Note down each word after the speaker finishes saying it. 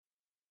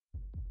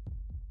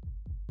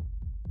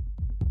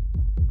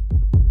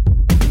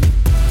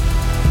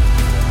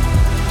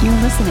You're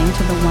listening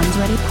to the Ones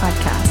Ready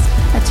podcast,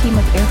 a team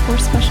of Air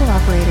Force Special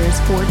Operators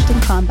forged in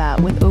combat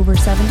with over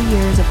 70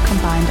 years of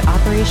combined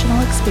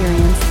operational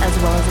experience as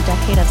well as a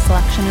decade of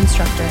selection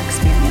instructor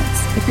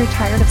experience. If you're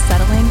tired of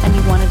settling and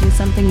you want to do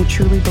something you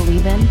truly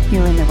believe in,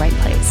 you're in the right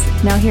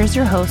place. Now here's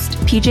your host,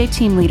 PJ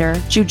team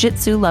leader,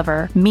 jiu-jitsu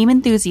lover, meme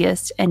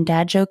enthusiast, and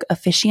dad joke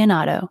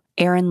aficionado,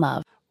 Aaron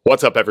Love.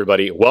 What's up,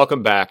 everybody?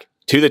 Welcome back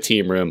to the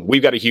team room.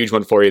 We've got a huge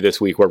one for you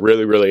this week. We're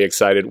really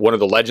excited. One of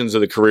the legends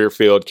of the career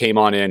field came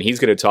on in. He's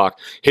going to talk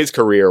his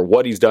career,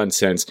 what he's done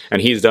since,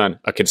 and he's done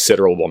a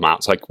considerable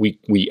amount. So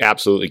we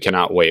absolutely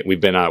cannot wait.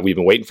 We've been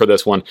waiting for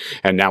this one,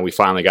 and now we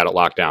finally got it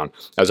locked down.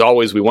 As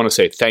always, we want to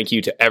say thank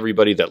you to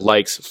everybody that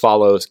likes,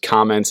 follows,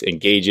 comments,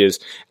 engages,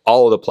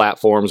 all of the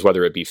platforms,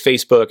 whether it be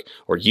Facebook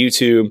or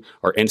YouTube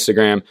or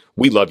Instagram.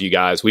 We love you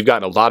guys. We've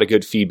gotten a lot of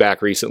good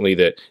feedback recently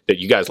that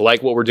you guys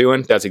like what we're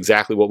doing. That's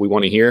exactly what we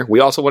want to hear. We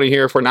also want to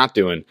hear if we're not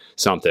doing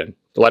something.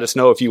 Let us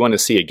know if you want to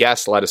see a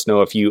guest. Let us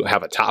know if you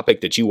have a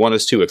topic that you want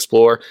us to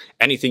explore.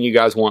 Anything you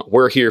guys want,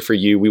 we're here for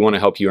you. We want to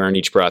help you earn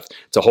each breath.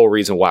 It's a whole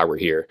reason why we're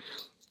here.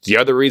 The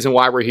other reason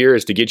why we're here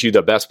is to get you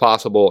the best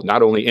possible,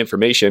 not only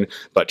information,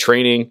 but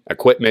training,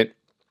 equipment,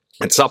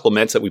 and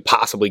supplements that we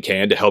possibly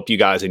can to help you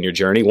guys in your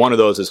journey. One of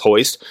those is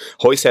Hoist.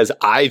 Hoist has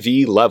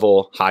IV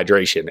level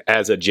hydration.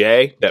 As a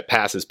J that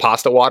passes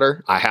pasta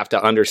water, I have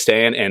to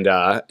understand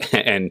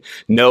and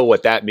know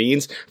what that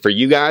means. For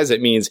you guys,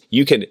 it means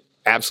you can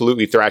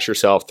absolutely thrash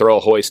yourself, throw a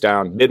Hoist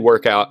down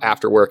mid-workout,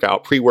 after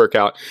workout,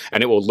 pre-workout,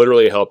 and it will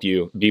literally help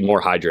you be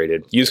more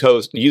hydrated. Use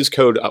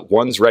code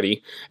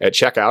ONESREADY at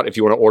checkout if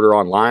you want to order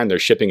online. Their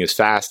shipping is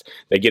fast.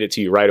 They get it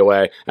to you right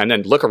away. And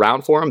then look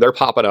around for them. They're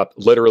popping up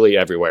literally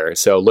everywhere.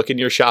 So look in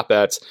your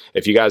shopettes.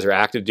 If you guys are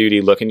active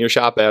duty, look in your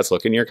shopettes,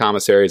 look in your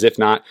commissaries. If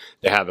not,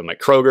 they have them at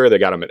Kroger. They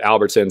got them at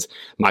Albertsons.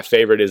 My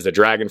favorite is the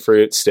dragon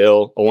fruit.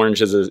 Still, orange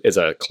is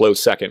a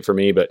close second for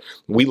me, but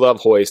we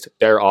love Hoist.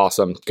 They're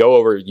awesome. Go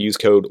over, use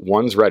code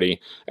ONESREADY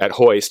at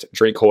Hoist,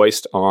 Drink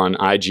Hoist on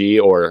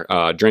IG or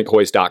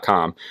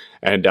drinkhoist.com,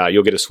 and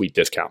you'll get a sweet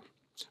discount.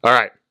 All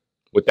right,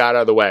 with that out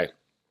of the way,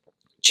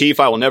 Chief,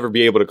 I will never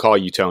be able to call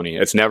you Tony.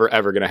 It's never,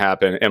 ever going to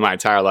happen in my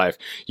entire life.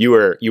 You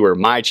were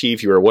my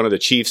chief. You were one of the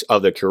chiefs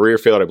of the career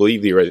field. I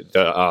believe you were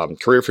the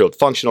career field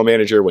functional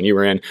manager when you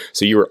were in.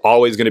 So you were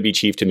always going to be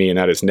chief to me, and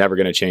that is never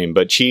going to change.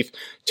 But Chief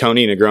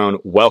Tony Negron,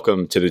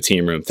 welcome to the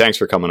team room. Thanks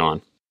for coming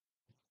on.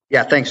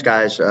 Yeah, thanks,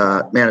 guys.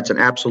 Man, it's an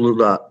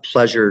absolute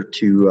pleasure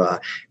to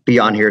be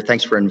on here.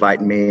 Thanks for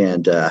inviting me.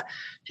 And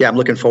yeah, I'm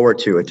looking forward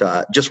to it.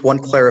 Just one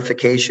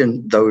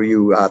clarification, though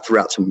you threw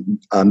out some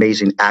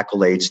amazing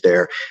accolades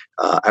there.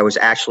 I was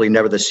actually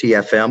never the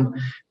CFM.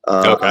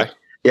 Okay.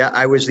 Yeah,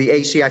 I was the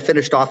AC. I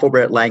finished off over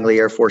at Langley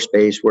Air Force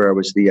Base, where I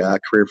was the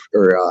career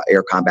or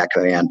Air Combat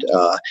Command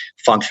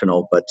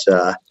functional. But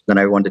then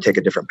I wanted to take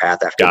a different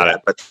path after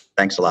that. But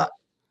thanks a lot.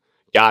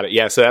 Got it.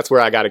 Yeah. So that's where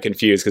I got it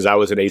confused because I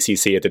was an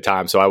ACC at the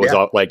time. So I was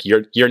all like,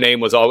 your name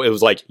was all, it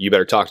was like, you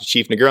better talk to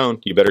Chief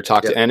Negron. You better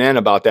talk to NN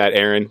about that,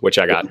 Aaron, which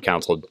I got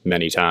counseled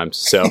many times.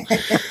 So,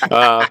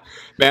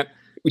 man,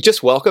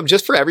 just welcome.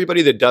 Just for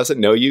everybody that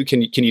doesn't know you,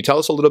 can you tell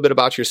us a little bit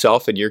about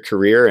yourself and your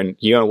career? And,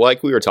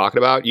 like we were talking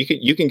about,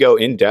 you can go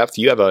in depth.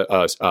 You have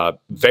a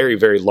very,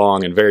 very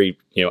long and very,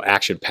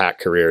 action packed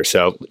career.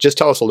 So just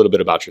tell us a little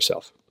bit about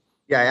yourself.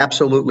 Yeah,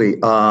 absolutely.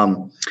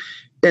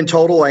 In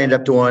total, I ended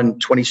up doing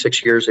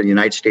 26 years in the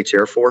United States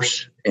Air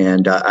Force,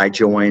 and I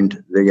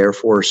joined the Air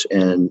Force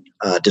in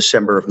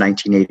December of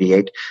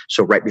 1988,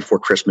 so right before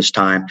Christmas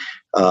time.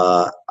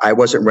 I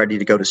wasn't ready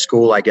to go to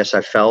school, I guess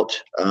I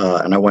felt,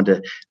 and I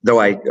wanted to,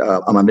 though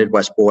I'm a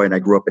Midwest boy and I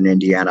grew up in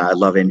Indiana. I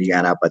love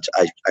Indiana, but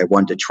I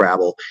wanted to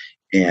travel.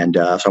 And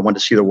so I wanted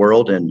to see the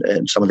world, and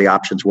some of the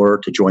options were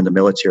to join the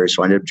military.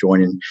 So I ended up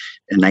joining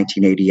in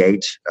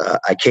 1988.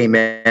 I came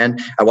in,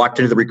 I walked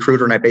into the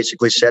recruiter, and I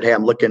basically said, "Hey,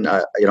 I'm looking.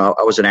 I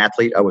was an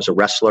athlete, I was a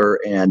wrestler,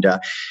 and I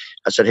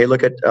said, hey,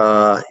 look at,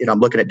 I'm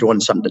looking at doing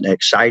something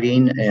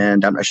exciting,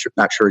 and I'm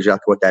not sure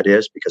exactly what that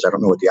is because I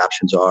don't know what the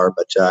options are.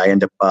 But I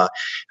ended up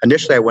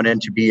initially I went in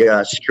to be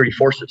security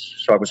forces,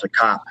 so I was a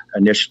cop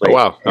initially. Oh,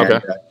 wow. Okay.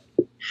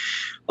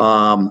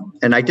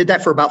 And I did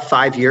that for about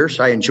 5 years.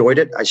 I enjoyed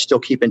it. I still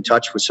keep in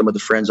touch with some of the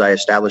friends I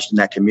established in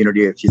that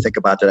community. If you think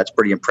about that, that's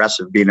pretty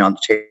impressive being on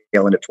the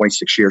tail end of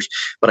 26 years.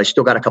 But I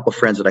still got a couple of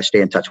friends that I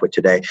stay in touch with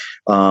today.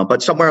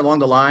 But somewhere along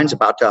the lines,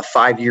 about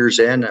 5 years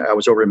in, I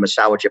was over in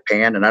Misawa,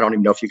 Japan. And I don't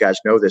even know if you guys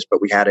know this,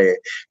 but we had a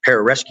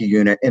pararescue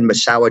unit in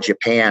Misawa,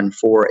 Japan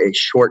for a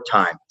short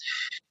time.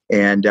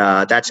 And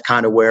that's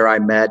kind of where I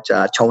met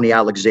Tony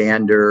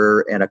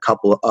Alexander and a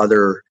couple of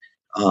other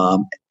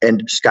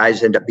and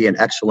guys end up being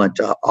excellent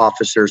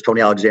officers. Tony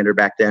Alexander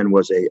back then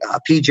was a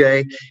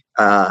PJ.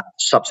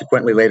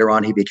 Subsequently, later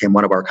on, he became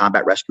one of our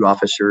combat rescue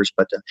officers.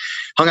 But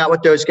hung out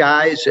with those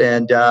guys,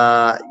 and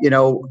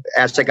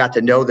as I got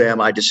to know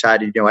them, I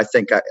decided, I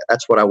think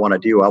that's what I want to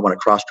do. I want to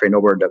cross train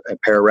over into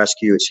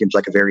pararescue. It seems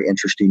like a very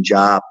interesting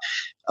job.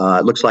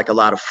 It looks like a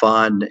lot of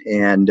fun,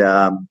 and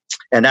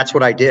that's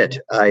what I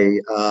did.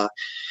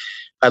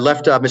 I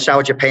left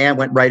Misawa, Japan,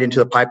 went right into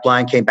the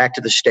pipeline, came back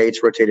to the States,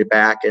 rotated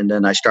back, and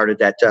then I started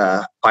that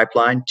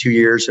pipeline. 2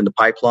 years in the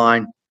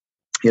pipeline.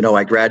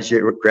 I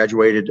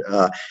graduated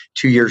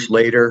 2 years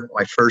later.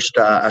 My first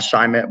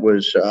assignment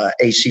was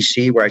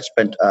ACC, where I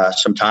spent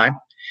some time.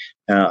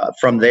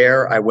 From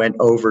there, I went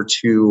over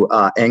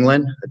to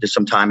England. I did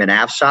some time in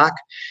AVSOC.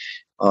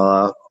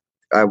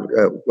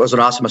 It was an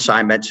awesome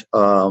assignment.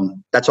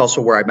 That's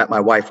also where I met my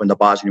wife when the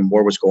Bosnian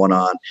War was going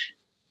on.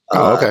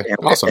 Okay.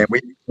 Awesome.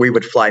 And we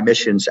would fly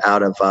missions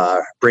out of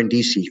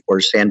Brindisi or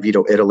San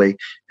Vito, Italy,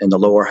 in the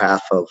lower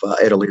half of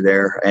Italy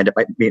there. I ended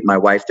up meeting my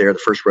wife there, the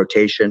first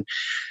rotation.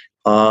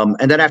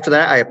 And then after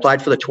that, I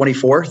applied for the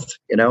 24th.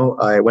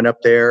 I went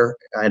up there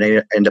and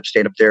I ended up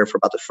staying up there for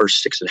about the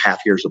first 6.5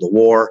 years of the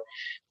war.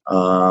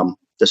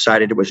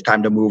 Decided it was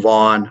time to move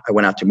on. I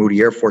went out to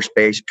Moody Air Force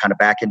Base, kind of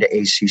back into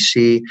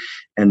ACC,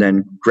 and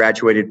then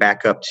graduated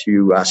back up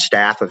to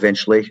staff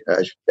eventually.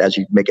 As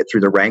you make it through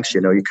the ranks,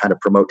 you kind of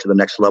promote to the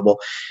next level.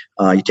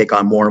 You take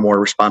on more and more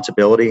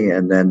responsibility,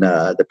 and then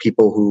the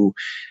people who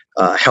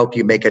help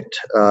you make it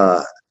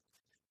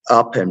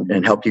up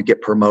and help you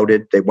get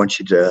promoted, they want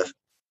you to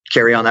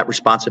carry on that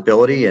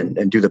responsibility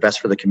and do the best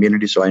for the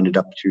community. So I ended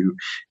up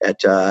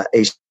at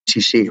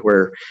ACC,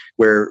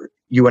 where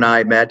you and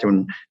I met,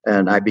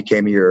 and I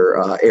became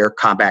your Air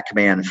Combat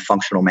Command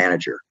functional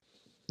manager.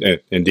 Yeah,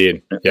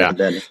 indeed. Yeah.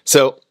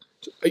 So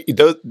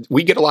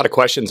we get a lot of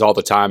questions all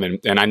the time,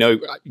 and I know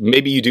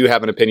maybe you do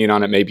have an opinion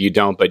on it, maybe you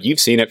don't, but you've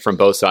seen it from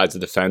both sides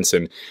of the fence.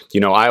 And,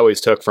 I always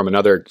took from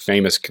another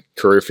famous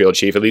career field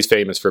chief, at least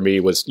famous for me,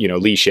 was,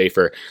 Lee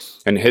Schaefer.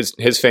 And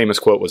his famous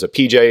quote was, a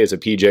PJ is a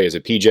PJ is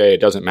a PJ. It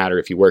doesn't matter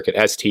if you work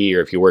at ST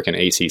or if you work in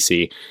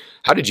ACC.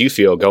 How did you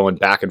feel going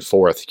back and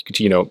forth,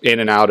 in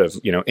and out of,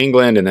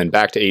 England and then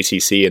back to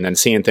ACC and then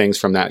seeing things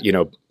from that,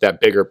 that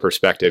bigger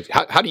perspective?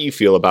 How do you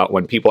feel about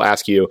when people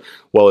ask you,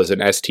 well, is an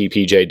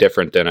STPJ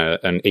different than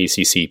an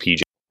ACC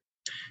PJ?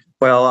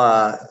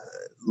 Well,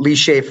 Lee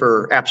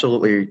Schaefer,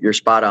 absolutely, you're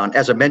spot on.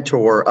 As a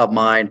mentor of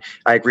mine,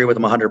 I agree with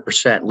him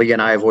 100%. Lee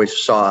and I have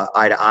always saw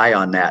eye to eye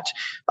on that.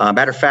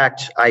 Matter of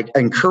fact, I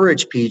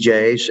encourage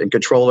PJs and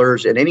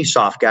controllers and any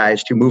soft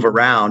guys to move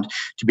around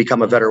to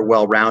become a better,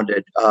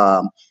 well-rounded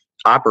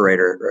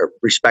operator,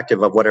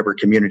 respective of whatever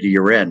community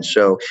you're in.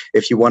 So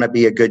if you want to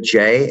be a good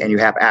J and you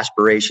have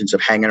aspirations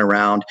of hanging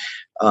around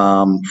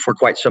for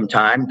quite some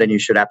time, then you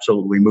should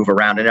absolutely move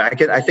around. And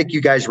I think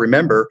you guys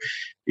remember,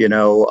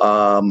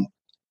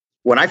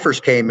 when I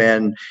first came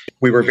in,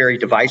 we were very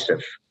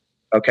divisive.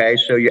 Okay,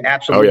 so you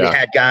absolutely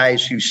had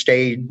guys who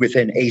stayed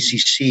within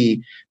ACC.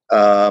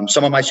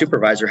 Some of my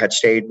supervisors had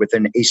stayed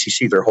within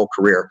ACC their whole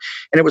career.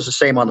 And it was the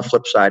same on the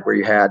flip side where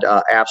you had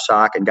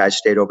AVSOC and guys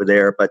stayed over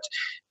there. But,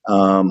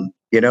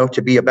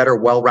 to be a better,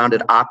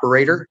 well-rounded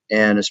operator,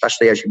 and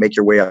especially as you make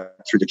your way up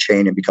through the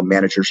chain and become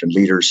managers and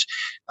leaders,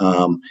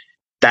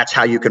 that's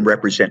how you can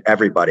represent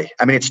everybody.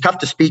 I mean, it's tough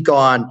to speak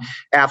on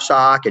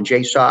AVSOC and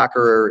JSOC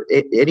or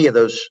any of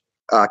those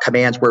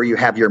commands where you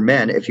have your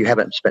men if you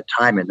haven't spent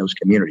time in those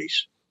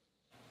communities.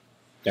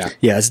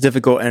 Yeah, it's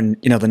difficult. And,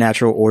 the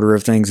natural order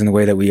of things and the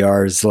way that we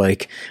are is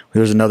like,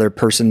 there's another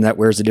person that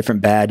wears a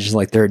different badge,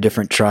 like they're a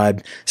different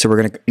tribe. So we're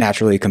going to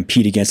naturally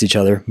compete against each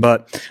other.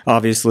 But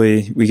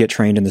obviously we get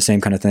trained in the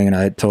same kind of thing. And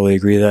I totally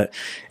agree that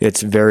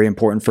it's very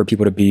important for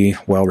people to be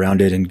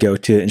well-rounded and go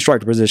to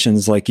instructor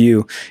positions like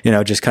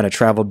just kind of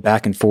traveled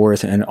back and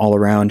forth and all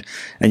around.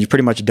 And you've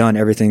pretty much done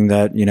everything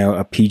that,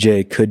 a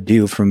PJ could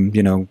do from,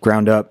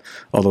 ground up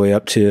all the way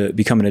up to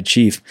becoming a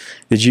chief.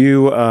 Did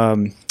you,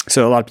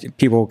 so a lot of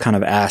people kind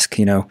of ask,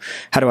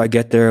 how do I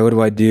get there? What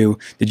do I do?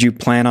 Did you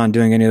plan on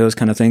doing any of those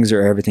kind of things,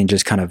 or everything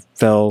just kind of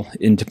fell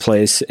into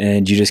place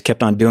and you just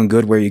kept on doing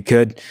good where you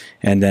could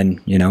and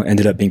then,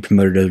 ended up being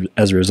promoted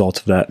as a result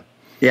of that?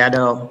 Yeah,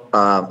 no,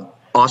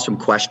 awesome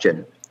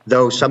question.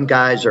 Though some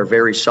guys are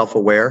very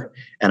self-aware,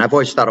 and I've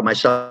always thought of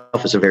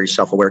myself as a very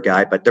self-aware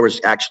guy, but there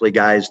was actually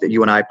guys that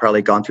you and I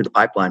probably gone through the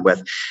pipeline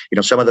with.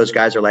 Some of those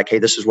guys are like, hey,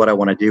 this is what I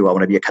want to do. I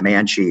want to be a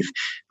command chief.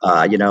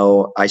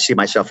 I see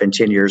myself in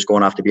 10 years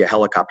going off to be a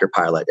helicopter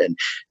pilot. And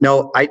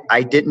no,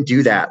 I didn't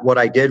do that. What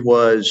I did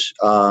was,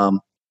 I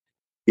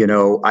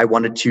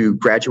wanted to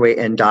graduate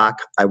NDOC.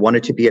 I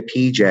wanted to be a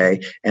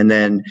PJ. And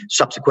then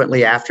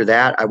subsequently after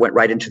that, I went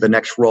right into the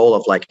next role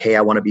of like, hey,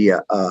 I want to be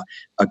a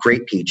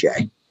great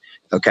PJ.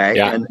 Okay.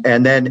 Yeah.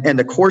 And then in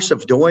the course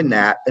of doing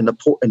that, in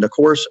the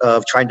course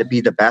of trying to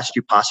be the best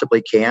you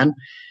possibly can,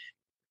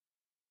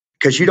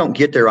 because you don't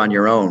get there on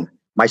your own.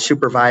 My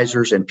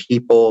supervisors and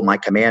people, my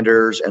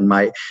commanders and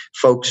my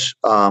folks,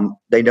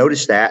 they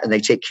notice that and they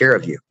take care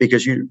of you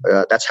because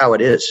that's how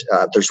it is.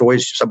 There's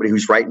always somebody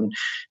who's writing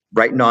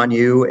on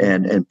you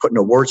and putting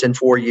awards in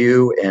for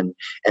you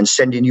and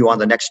sending you on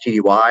the next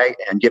TDY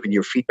and giving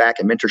you feedback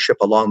and mentorship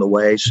along the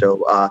way.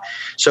 So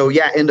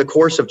yeah, in the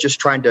course of just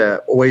trying to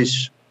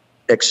always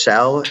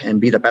excel and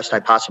be the best I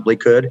possibly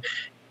could,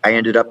 I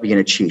ended up being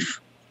a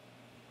chief.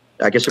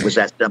 I guess it was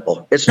that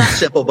simple. It's not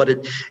simple, but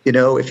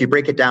if you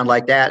break it down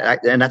like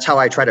that, and that's how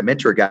I try to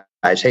mentor guys.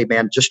 Hey,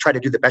 man, just try to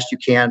do the best you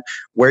can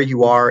where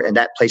you are in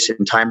that place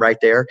and time right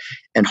there.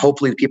 And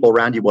hopefully the people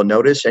around you will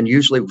notice. And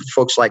usually with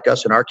folks like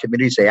us in our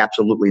communities, they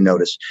absolutely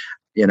notice.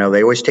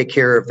 They always take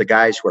care of the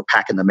guys who are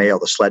packing the mail,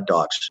 the sled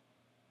dogs.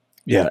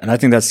 Yeah, and I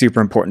think that's super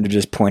important to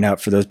just point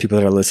out for those people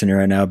that are listening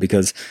right now,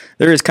 because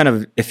there is kind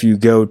of, if you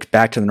go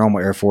back to the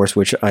normal Air Force,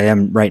 which I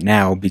am right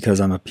now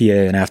because I'm a PA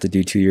and I have to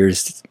do 2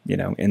 years,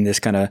 in this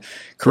kind of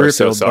career We're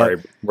so field.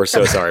 Sorry. We're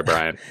so sorry,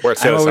 Brian. We're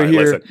so I'm sorry.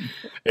 Here Listen,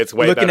 it's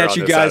way looking better at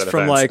you on this guys side of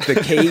from the like the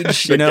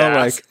cage,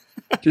 gas.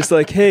 just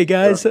like, hey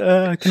guys,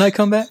 can I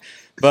come back?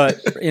 But,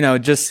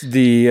 just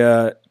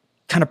the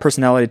kind of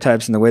personality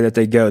types and the way that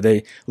they go,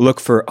 they look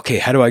for, okay,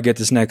 how do I get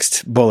this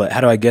next bullet?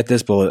 How do I get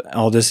this bullet?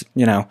 All this,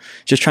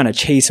 just trying to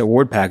chase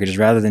award packages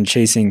rather than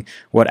chasing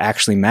what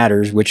actually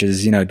matters, which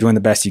is, doing the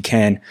best you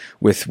can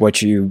with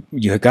what you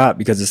got,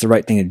 because it's the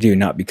right thing to do,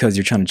 not because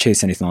you're trying to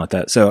chase anything like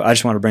that. So I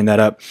just want to bring that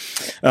up.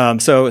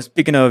 So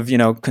speaking of,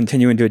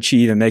 continuing to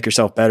achieve and make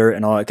yourself better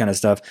and all that kind of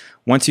stuff,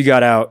 once you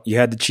got out, you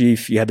had the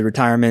chief, you had the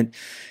retirement,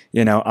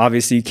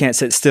 obviously you can't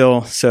sit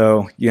still.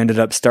 So you ended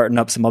up starting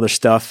up some other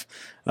stuff.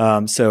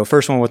 So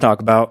first one we'll talk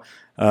about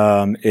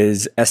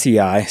is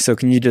SEI. So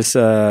can you just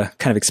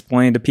kind of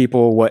explain to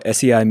people what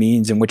SEI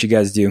means and what you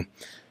guys do?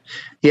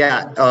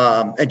 Yeah,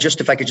 and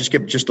if I could just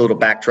give just a little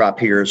backdrop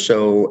here.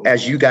 So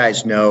as you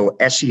guys know,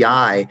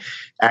 SEI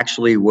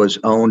actually was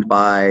owned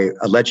by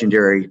a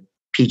legendary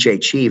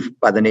PJ chief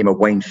by the name of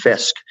Wayne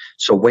Fisk.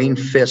 So Wayne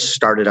Fisk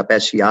started up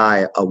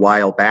SEI a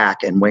while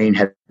back, and Wayne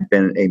had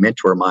been a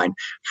mentor of mine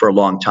for a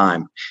long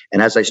time.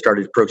 And as I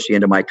started to approach the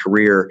end of my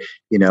career,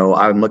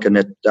 I'm looking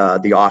at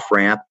the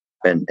off-ramp,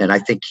 and I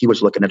think he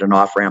was looking at an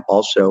off-ramp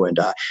also. And,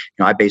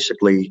 I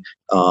basically,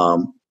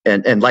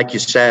 and like you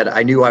said,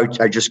 I knew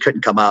I just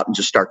couldn't come out and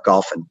just start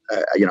golfing.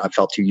 I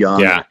felt too young.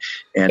 Yeah.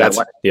 And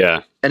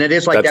and it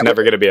is like that's that.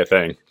 never going to be a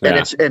thing.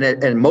 Yeah.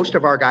 And most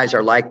of our guys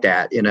are like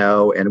that,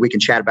 and we can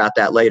chat about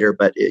that later.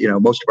 But,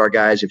 most of our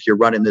guys, if you're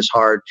running this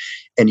hard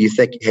and you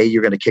think, hey,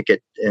 you're going to kick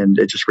it and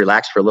just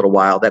relax for a little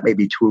while, that may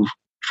be true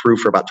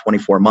for about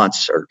 24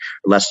 months or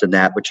less than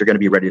that, but you're going to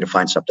be ready to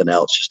find something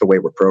else, just the way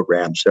we're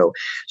programmed. So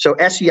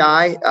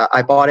SEI,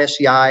 I bought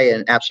SEI,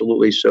 and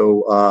absolutely.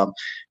 So,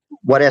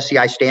 what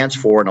SEI stands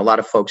for, and a lot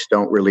of folks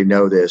don't really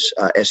know this,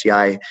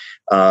 SEI,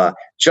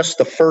 just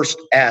the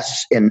first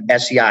S in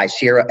SEI,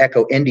 Sierra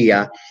Echo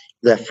India,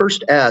 the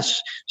first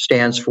S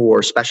stands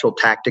for Special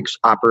Tactics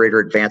Operator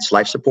Advanced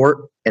Life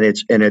Support, and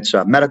it's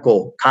a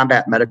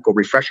combat medical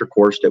refresher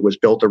course that was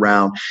built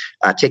around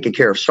taking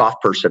care of soft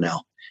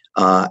personnel.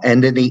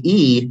 And then the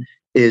E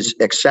is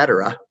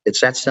etc.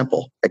 It's that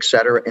simple,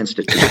 etc.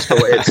 Institute.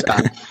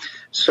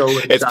 So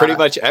it's pretty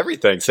much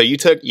everything. So you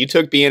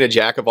took being a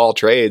jack of all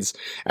trades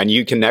and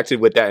you connected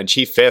with that. And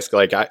Chief Fisk,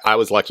 like I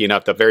was lucky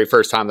enough, the very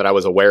first time that I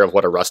was aware of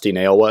what a rusty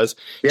nail was,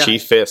 yeah.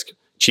 Chief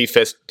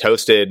Fisk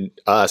toasted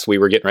us. We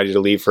were getting ready to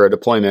leave for a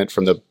deployment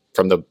from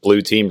the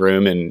blue team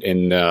room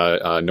in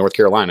North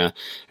Carolina.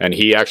 And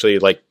he actually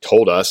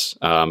told us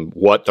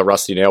what the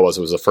rusty nail was.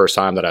 It was the first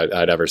time that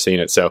I'd ever seen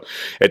it. So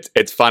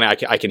it's funny.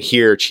 I can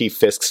hear Chief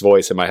Fisk's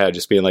voice in my head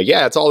just being like,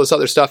 yeah, it's all this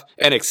other stuff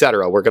and et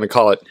cetera. We're going to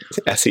call it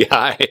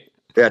SEI.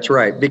 That's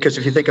right. Because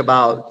if you think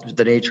about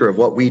the nature of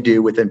what we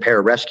do within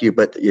pararescue,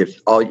 but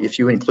if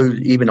you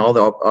include even all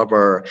of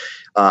our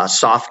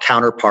soft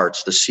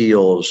counterparts, the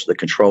SEALs, the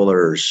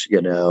controllers,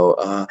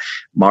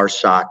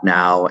 MARSOC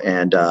now,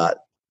 and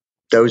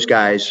those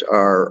guys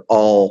are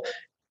all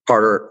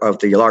part of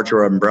the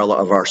larger umbrella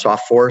of our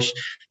soft force.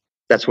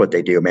 That's what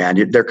they do,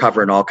 man. They're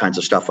covering all kinds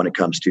of stuff when it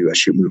comes to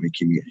shoot, move, and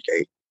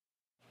communicate.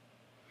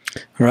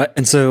 All right.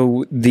 And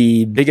so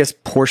the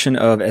biggest portion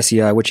of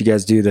SEI, what you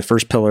guys do, the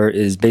first pillar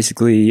is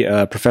basically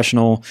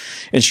professional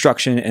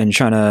instruction and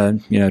trying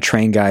to,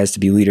 train guys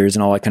to be leaders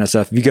and all that kind of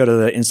stuff. If you go to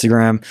the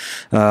Instagram,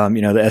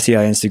 the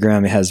SEI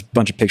Instagram, it has a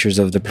bunch of pictures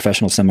of the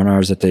professional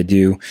seminars that they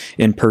do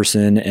in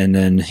person. And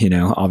then,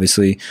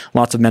 obviously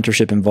lots of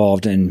mentorship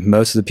involved. And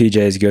most of the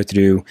PJs go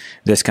through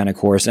this kind of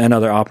course and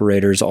other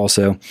operators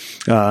also.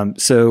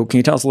 So can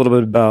you tell us a little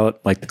bit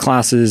about the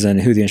classes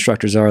and who the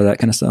instructors are, that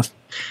kind of stuff?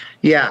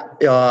 Yeah,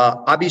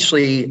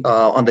 obviously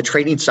on the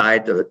training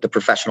side, the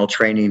professional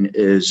training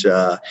is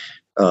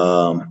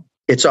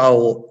it's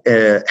all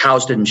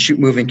housed in shoot,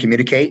 move, and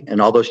communicate,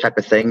 and all those type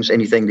of things.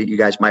 Anything that you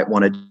guys might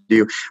want to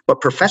do, but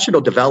professional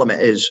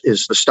development is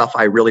the stuff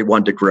I really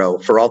wanted to grow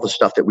for all the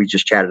stuff that we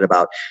just chatted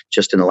about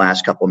just in the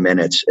last couple of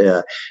minutes.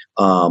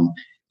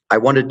 I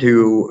wanted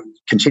to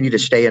continue to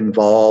stay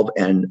involved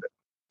and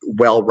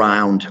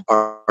well-round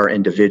our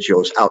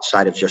individuals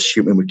outside of just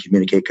shoot, move, and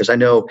communicate. Because I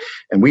know,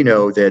 and we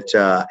know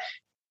that,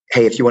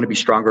 hey, if you want to be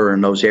stronger in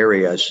those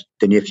areas,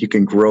 then if you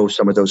can grow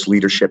some of those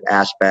leadership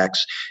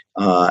aspects,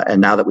 and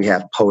now that we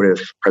have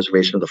POTFF,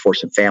 Preservation of the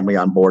Force and Family,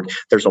 on board,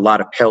 there's a lot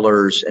of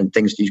pillars and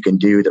things that you can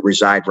do that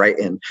reside right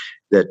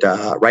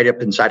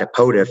up inside of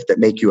POTFF that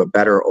make you a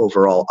better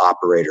overall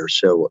operator.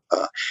 So,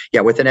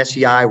 within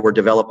SEI, we're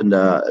developing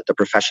the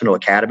professional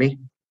academy.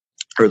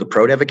 or the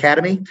ProDev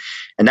Academy.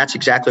 And that's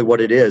exactly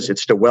what it is.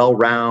 It's the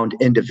well-round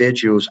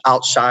individuals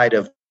outside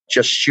of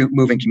just shoot,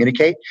 move, and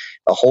communicate,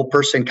 a whole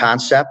person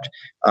concept,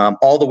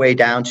 all the way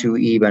down to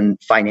even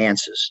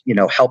finances,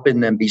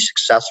 helping them be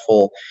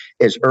successful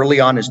as early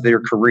on as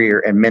their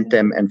career and mint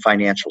them in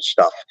financial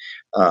stuff.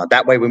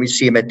 That way, when we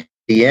see them at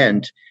the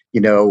end,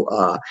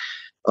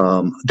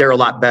 they're a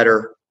lot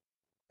better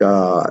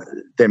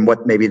than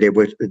what maybe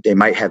they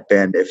might have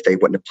been if they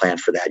wouldn't have planned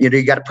for that.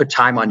 You got to put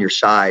time on your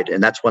side.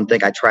 And that's one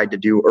thing I tried to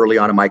do early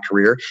on in my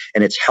career.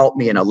 And it's helped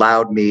me and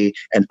allowed me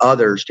and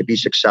others to be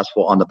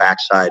successful on the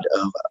backside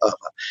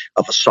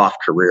of a soft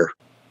career.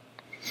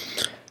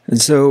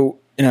 And so,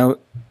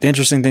 the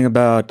interesting thing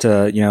about,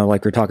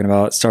 like we're talking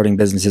about starting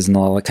businesses and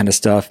all that kind of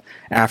stuff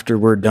after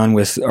we're done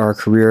with our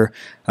career,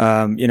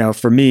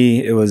 for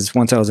me, it was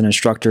once I was an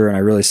instructor and I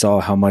really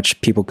saw how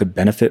much people could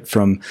benefit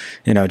from,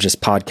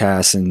 just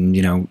podcasts and,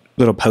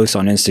 little posts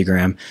on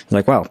Instagram.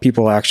 Like, wow,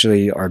 people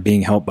actually are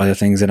being helped by the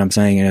things that I'm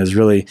saying. And it was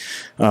really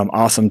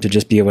awesome to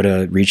just be able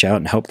to reach out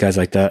and help guys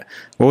like that.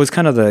 What was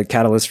kind of the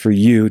catalyst for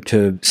you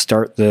to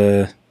start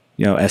the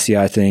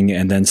SEI thing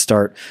and then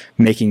start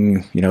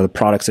making, the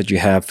products that you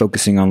have,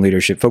 focusing on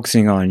leadership,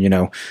 focusing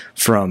on,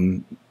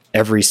 from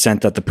every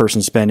cent that the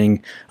person's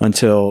spending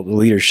until the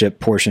leadership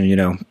portion,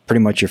 pretty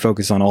much your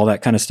focus on all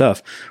that kind of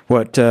stuff.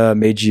 What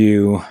made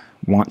you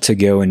want to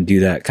go and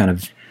do that kind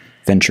of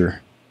venture?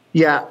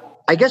 Yeah.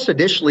 I guess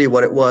initially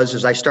what it was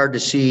is I started to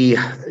see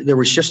there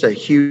was just a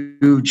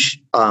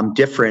huge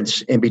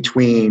difference in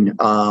between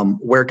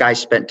where guys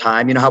spent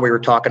time. You know how we were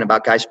talking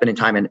about guys spending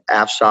time in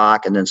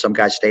AFSOC and then some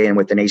guys staying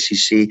with an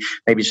ACC,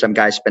 maybe some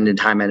guys spending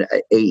time at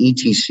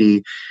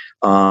AETC.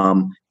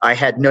 I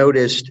had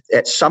noticed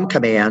at some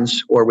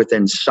commands or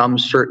within some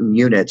certain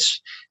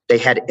units, they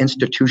had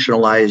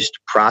institutionalized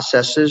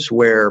processes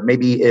where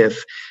maybe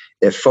if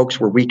folks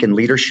were weak in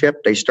leadership,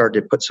 they started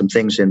to put some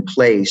things in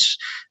place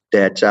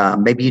that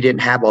maybe you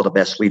didn't have all the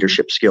best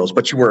leadership skills,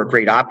 but you were a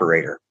great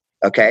operator.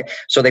 Okay.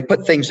 So they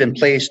put things in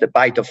place that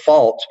by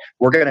default,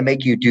 we're going to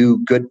make you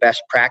do good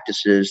best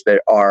practices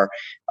that are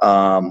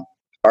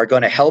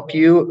going to help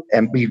you.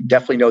 And we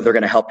definitely know they're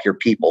going to help your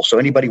people. So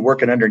anybody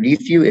working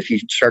underneath you, if you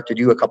start to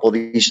do a couple of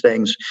these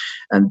things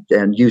and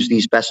use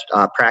these best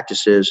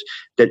practices,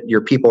 that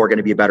your people are going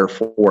to be better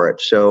for it.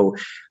 So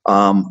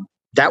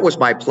that was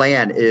my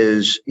plan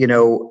is,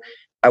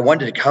 I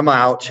wanted to come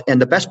out,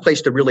 and the best place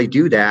to really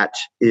do that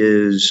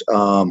is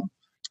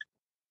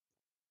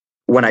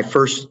when I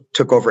first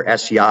took over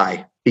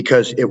SEI,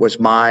 because it was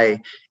my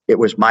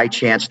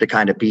chance to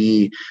kind of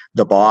be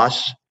the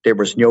boss. There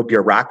was no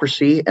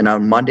bureaucracy, and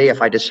on Monday,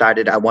 if I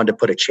decided I wanted to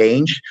put a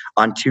change,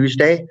 on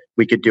Tuesday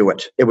we could do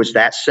it. It was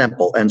that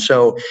simple, and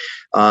so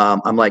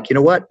I'm like, you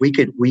know what, we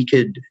could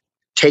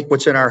take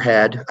what's in our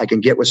head. I can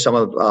get with some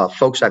of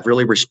folks I've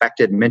really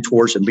respected,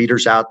 mentors and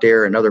leaders out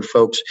there and other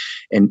folks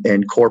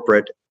in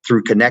corporate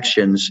through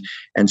connections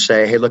and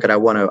say, hey, look, I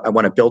want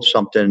to build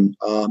something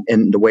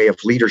in the way of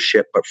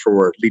leadership, but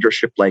for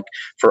leadership, like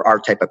for our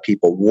type of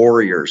people,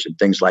 warriors and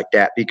things like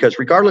that. Because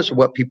regardless of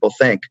what people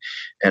think,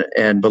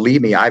 and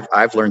believe me,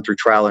 I've learned through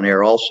trial and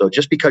error also,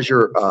 just because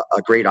you're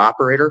a great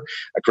operator,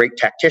 a great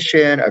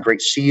tactician, a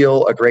great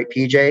SEAL, a great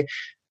PJ,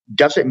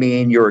 doesn't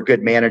mean you're a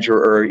good manager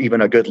or even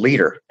a good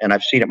leader. And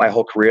I've seen it my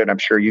whole career, and I'm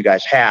sure you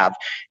guys have.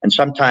 And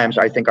sometimes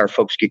I think our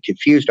folks get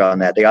confused on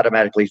that. They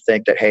automatically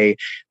think that, hey,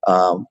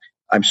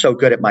 I'm so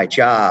good at my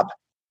job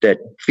that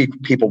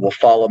people will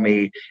follow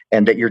me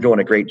and that you're doing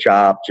a great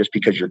job just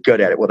because you're good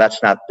at it. Well,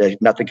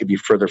 nothing could be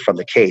further from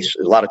the case.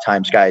 A lot of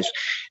times guys,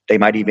 they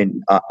might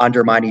even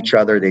undermine each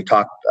other. They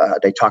talk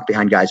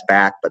behind guys'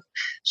 back, but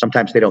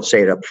sometimes they don't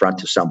say it up front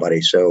to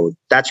somebody. So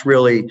that's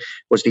really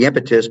was the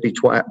impetus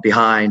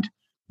behind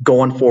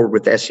going forward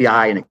with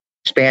SEI and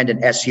expanding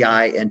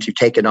SEI and to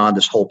taking on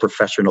this whole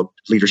professional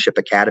leadership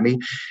academy.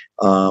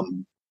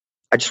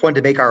 I just wanted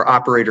to make our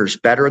operators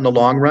better in the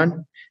long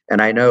run. And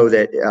I know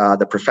that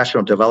the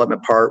professional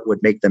development part would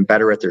make them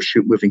better at their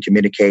shoot, move, and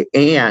communicate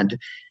and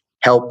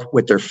help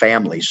with their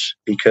families.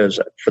 Because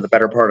for the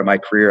better part of my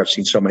career, I've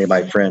seen so many of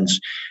my friends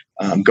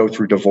go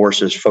through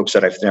divorces, folks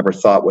that I've never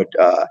thought would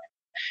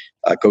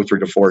go through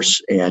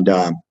divorce. And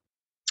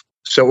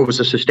so it was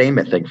a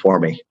sustainment thing for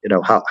me,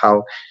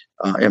 how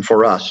and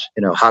for us,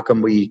 how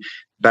can we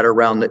better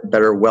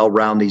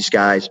well-round these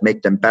guys,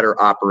 make them better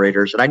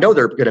operators. And I know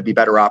they're going to be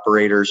better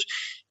operators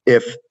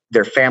if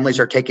their families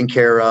are taken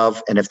care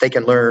of, and if they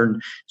can learn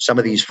some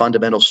of these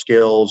fundamental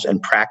skills and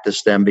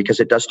practice them, because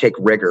it does take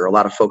rigor. A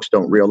lot of folks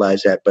don't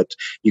realize that, but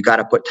you got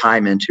to put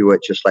time into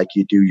it, just like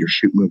you do your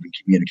shoot, move, and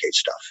communicate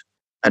stuff.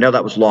 I know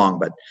that was long,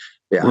 but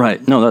yeah.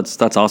 Right. No,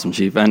 that's awesome,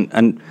 Chief.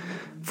 And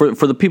for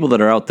the people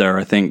that are out there,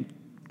 I think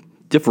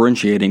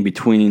differentiating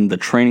between the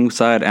training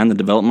side and the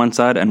development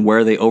side and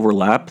where they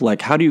overlap,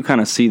 like how do you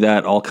kind of see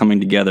that all coming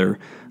together?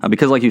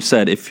 Because like you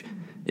said, if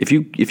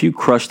you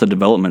crush the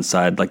development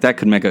side, like that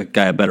could make a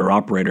guy a better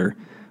operator.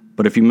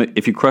 But if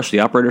you crush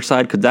the operator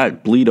side, could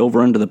that bleed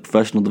over into the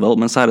professional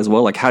development side as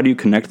well? Like how do you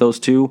connect those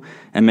two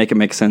and make it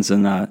make sense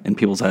in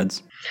people's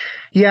heads?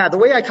 Yeah, the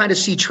way I kind of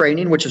see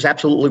training, which is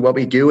absolutely what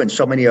we do, and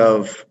so many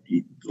of,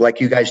 like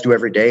you guys do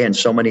every day, and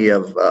so many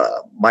of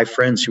my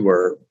friends who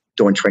are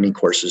doing training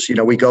courses,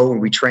 we go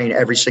and we train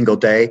every single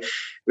day,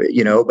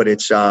 but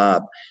it's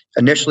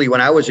initially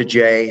when I was a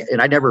J,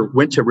 and I never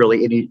went to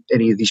really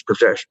any of these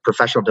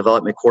professional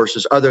development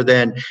courses other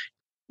than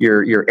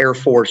your Air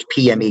Force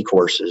PME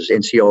courses,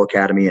 NCO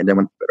Academy. And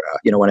then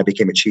when I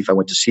became a chief, I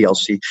went to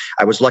CLC.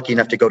 I was lucky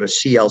enough to go to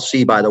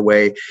CLC, by the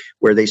way,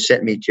 where they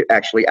sent me to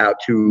actually out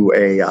to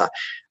a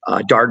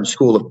Darden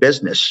School of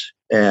Business.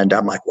 And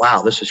I'm like,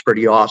 wow, this is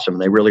pretty awesome.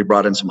 They really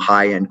brought in some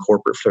high-end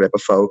corporate type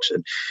of folks.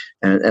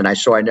 And I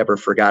never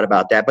forgot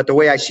about that. But the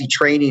way I see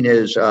training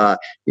is,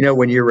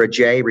 when you're a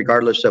J,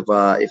 regardless of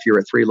if you're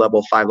a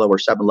 3-level, 5-level, or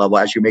 7-level,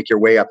 as you make your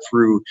way up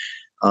through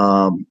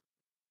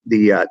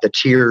the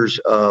tiers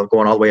of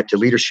going all the way up to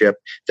leadership,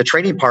 the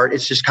training part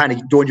is just kind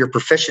of doing your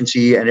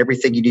proficiency and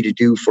everything you need to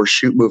do for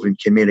shoot, move, and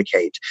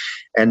communicate.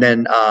 And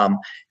then,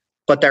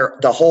 but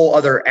the whole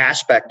other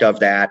aspect of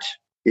that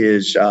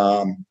is,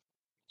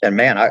 and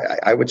man,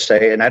 I would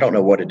say, and I don't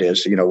know what it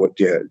is, what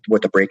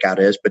the breakout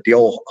is, but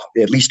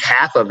at least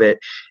half of it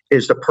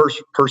is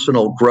the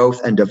personal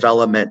growth and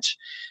development,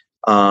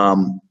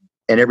 and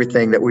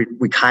everything that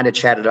we kind of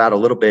chatted out a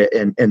little bit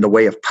in the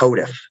way of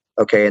POTFF.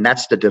 Okay. And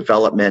that's the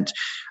development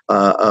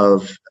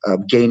of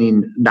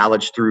gaining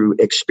knowledge through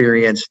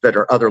experience that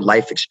are other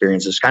life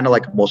experiences, kind of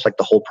like almost like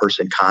the whole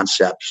person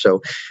concept.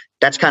 So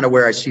that's kind of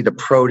where I see the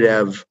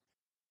ProDev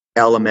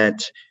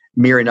element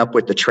mirroring up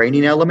with the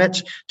training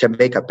element to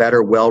make a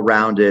better,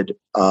 well-rounded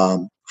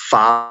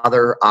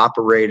father,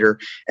 operator,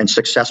 and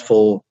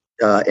successful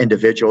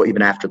individual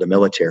even after the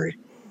military.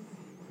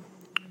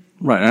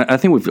 Right. I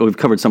think we've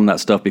covered some of that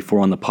stuff before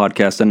on the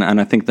podcast, and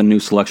I think the new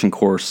selection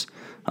course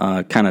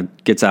kind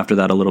of gets after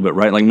that a little bit,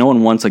 right? Like no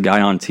one wants a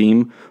guy on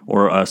team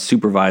or a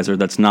supervisor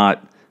that's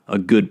not a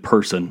good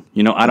person.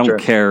 I don't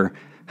care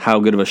how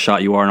good of a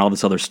shot you are and all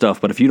this other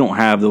stuff, but if you don't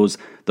have those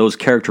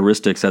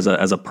characteristics as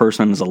a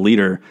person, as a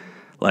leader,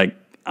 like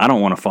I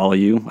don't want to follow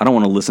you. I don't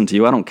want to listen to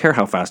you. I don't care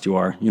how fast you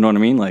are. You know what I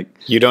mean? Like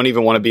you don't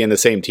even want to be in the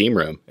same team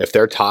room. If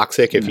they're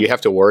toxic, if you have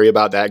to worry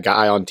about that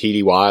guy on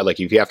TDY, like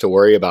if you have to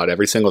worry about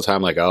every single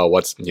time, like, oh,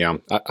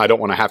 I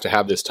don't want to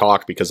have this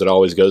talk because it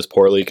always goes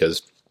poorly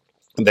because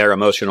their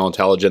emotional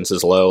intelligence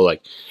is low.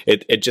 Like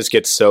it just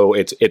gets so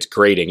it's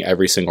grating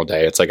every single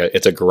day. It's like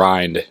it's a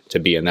grind to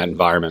be in that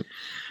environment.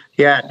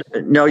 Yeah,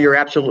 no, you're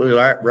absolutely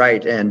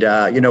right. And,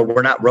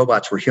 we're not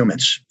robots, we're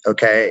humans.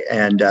 Okay.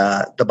 And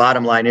the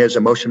bottom line is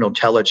emotional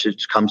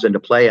intelligence comes into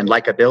play, and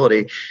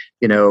likability,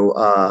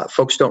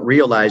 folks don't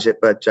realize it,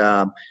 but,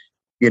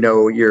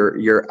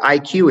 your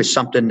IQ is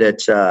something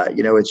that,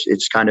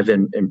 it's kind of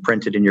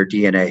imprinted in your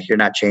DNA. You're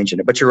not changing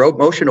it, but your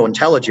emotional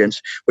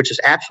intelligence, which is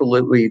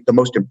absolutely the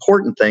most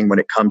important thing when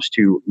it comes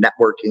to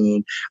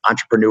networking,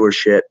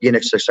 entrepreneurship, being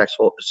a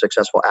successful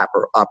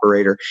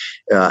operator,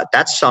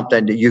 that's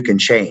something that you can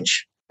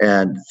change.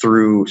 And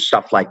through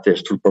stuff like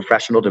this, through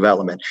professional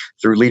development,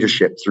 through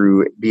leadership,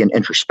 through being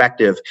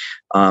introspective,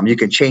 you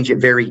can change it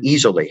very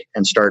easily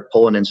and start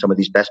pulling in some of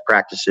these best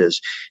practices.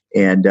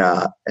 And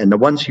the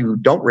ones who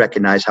don't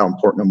recognize how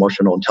important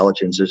emotional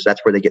intelligence is,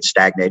 that's where they get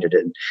stagnated.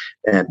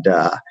 And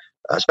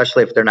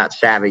especially if they're not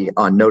savvy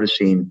on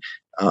noticing,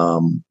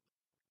 poor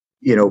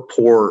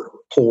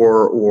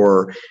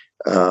or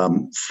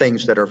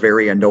things that are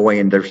very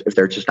annoying, if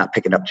they're just not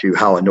picking up to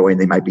how annoying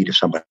they might be to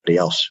somebody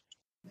else.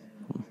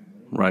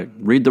 Right.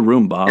 Read the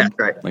room, Bob. Yeah,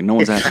 right. Like no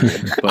one's asking you.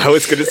 I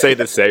was going to say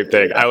the same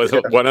thing. I was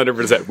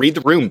 100%. Read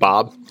the room,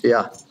 Bob.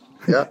 Yeah.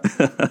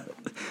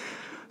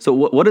 So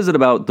what is it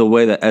about the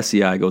way that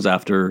SEI goes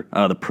after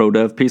the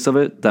ProDev piece of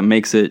it that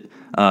makes it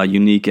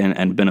unique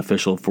and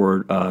beneficial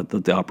for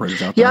the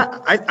operators out there? Yeah,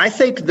 I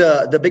think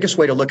the biggest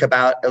way to look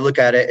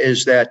at it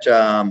is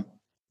that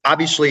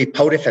obviously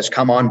POTFF has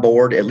come on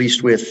board, at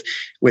least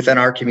within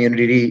our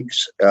community.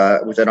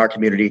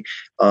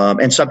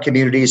 In some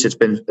communities,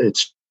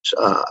 it's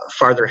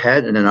farther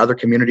ahead, and in other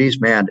communities,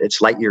 man,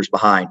 it's light years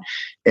behind.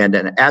 And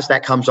then as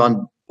that comes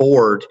on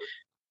board,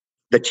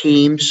 the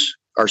teams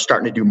are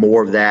starting to do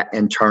more of that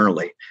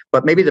internally.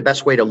 But maybe the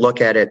best way to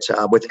look at it,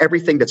 with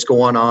everything that's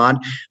going on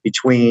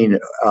between,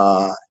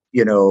 the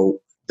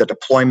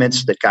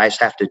deployments that guys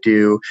have to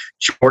do,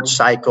 short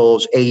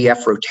cycles,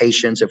 AEF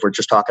rotations, if we're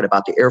just talking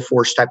about the Air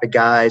Force type of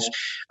guys,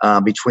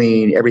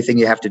 between everything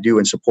you have to do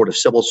in support of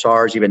civil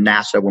SARs, even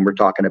NASA, when we're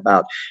talking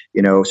about,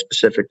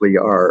 specifically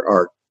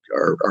our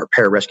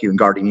pararescue and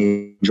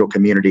guardian angel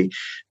community,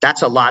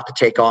 that's a lot to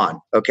take on.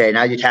 Okay,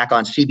 now you tack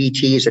on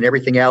CBTs and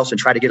everything else and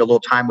try to get a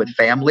little time with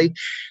family.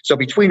 So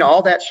between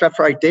all that stuff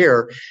right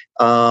there,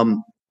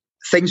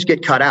 things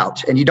get cut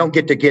out, and you don't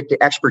get the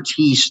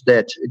expertise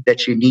that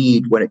you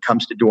need when it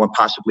comes to doing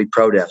possibly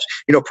ProDevs.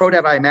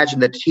 ProDev, I imagine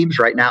that teams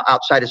right now,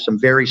 outside of some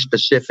very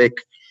specific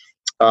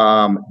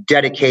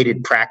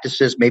dedicated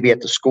practices, maybe at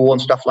the school and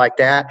stuff like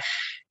that,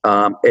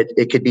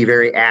 it could be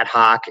very ad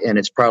hoc, and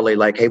it's probably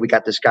like, hey, we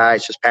got this guy,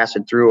 it's just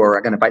passing through, or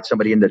I'm going to invite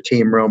somebody in the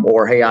team room,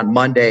 or hey, on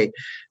Monday,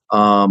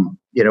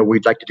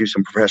 we'd like to do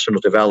some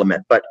professional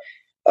development. But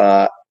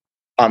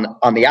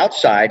On the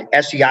outside,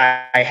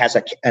 SEI has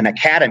an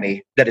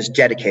academy that is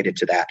dedicated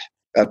to that.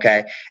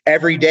 Okay.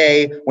 Every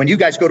day when you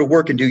guys go to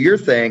work and do your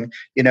thing,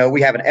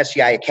 we have an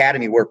SEI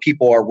academy where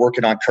people are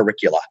working on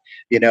curricula.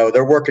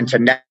 They're working to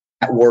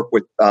network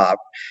with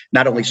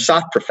not only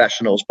soft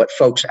professionals, but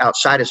folks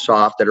outside of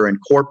soft that are in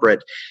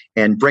corporate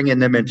and bringing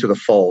them into the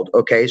fold.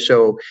 Okay.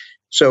 So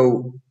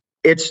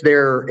it's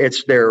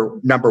their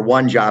number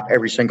one job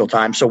every single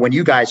time. So when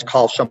you guys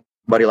call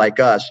somebody like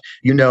us,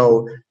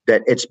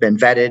 that it's been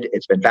vetted,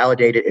 it's been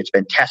validated, it's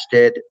been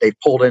tested. They've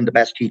pulled in the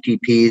best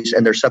TTPs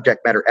and they're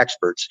subject matter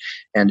experts.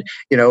 And,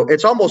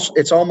 it's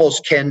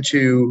almost kin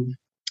to,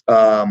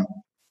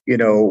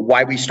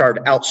 why we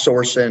started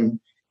outsourcing,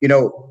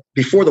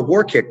 before the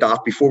war kicked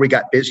off, before we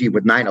got busy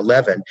with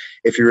 9/11,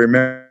 if you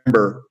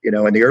remember,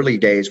 in the early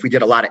days, we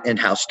did a lot of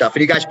in-house stuff.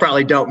 And you guys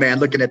probably don't, man,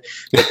 looking at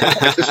this.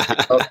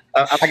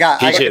 I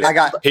got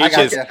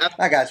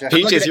you.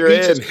 Peaches, you're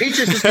in.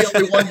 Peaches is the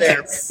only one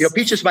there.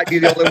 Peaches might be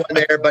the only one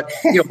there, but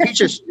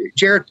Peaches,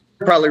 Jared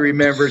probably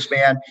remembers,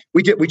 man,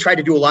 we tried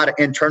to do a lot of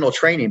internal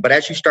training, but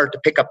as you start to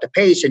pick up the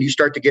pace and you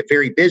start to get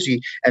very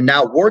busy and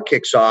now war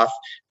kicks off,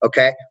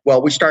 okay,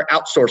 well, we start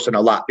outsourcing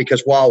a lot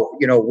because while,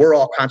 we're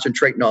all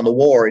concentrating on the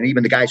war, and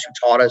even the guys who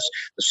taught us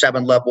the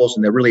 7 levels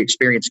and the really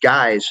experienced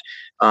guys,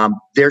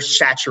 they're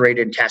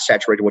saturated and task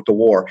saturated with the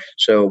war.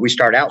 So we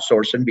start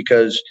outsourcing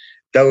because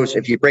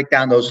if you break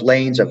down those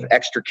lanes of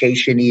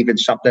extrication, even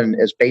something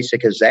as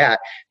basic as that,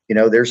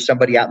 there's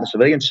somebody out in the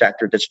civilian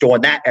sector that's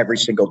doing that every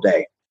single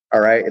day. All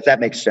right. If that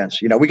makes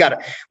sense,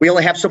 we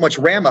only have so much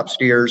RAM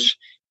upstairs,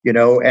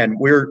 and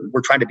we're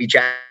trying to be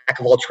jack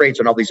of all trades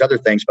and all these other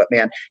things. But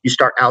man, you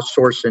start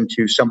outsourcing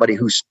to somebody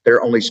who's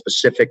their only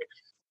specific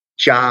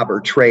job or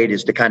trade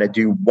is to kind of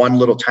do one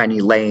little tiny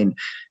lane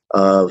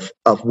of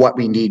what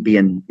we need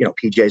being,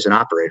 PJs and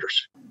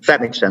operators. If that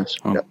makes sense.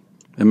 Oh,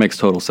 it makes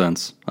total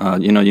sense.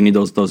 You need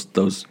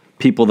those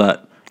people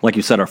that, like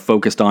you said, are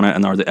focused on it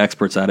and are the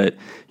experts at it.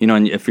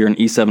 And if you're an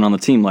E7 on the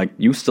team, like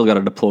you still got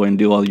to deploy and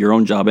do all your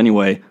own job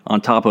anyway, on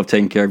top of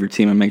taking care of your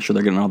team and make sure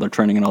they're getting all their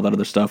training and all that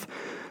other stuff.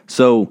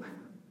 So,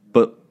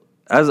 but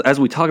as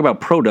we talk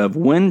about pro dev,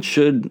 when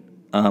should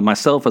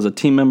myself as a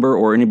team member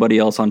or anybody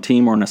else on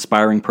team or an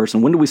aspiring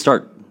person, when do we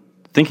start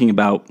thinking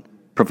about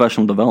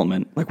professional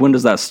development? Like when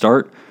does that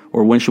start,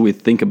 or when should we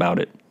think about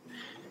it?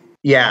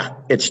 Yeah,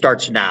 it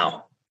starts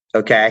now.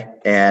 Okay.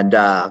 And,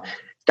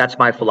 that's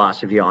my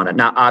philosophy on it.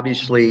 Now,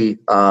 obviously,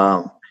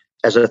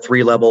 as a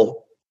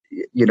 3-level,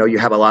 you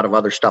have a lot of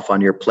other stuff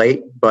on your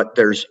plate, but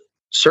there's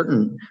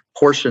certain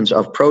portions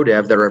of pro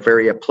dev that are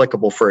very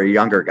applicable for a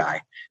younger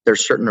guy.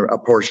 There's certain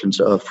portions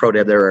of pro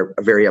dev that are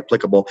very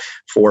applicable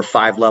for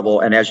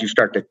 5-level. And as you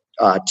start to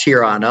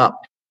tier on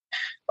up,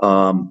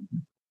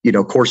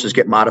 courses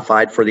get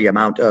modified for the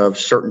amount of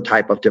certain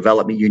type of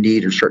development you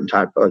need or certain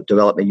type of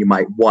development you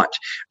might want.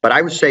 But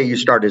I would say you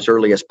start as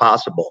early as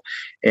possible.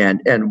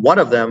 And one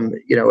of them,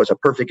 is a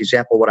perfect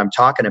example. What I'm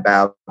talking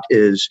about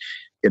is,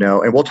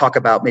 and we'll talk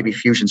about maybe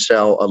Fusion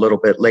Cell a little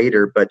bit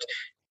later, but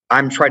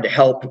I'm trying to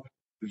help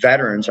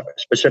veterans,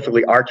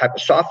 specifically our type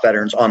of soft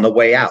veterans, on the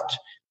way out.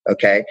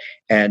 Okay.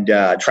 And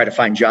try to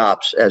find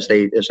jobs as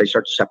they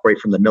start to separate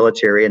from the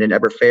military. And it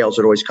never fails.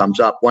 It always comes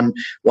up.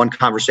 One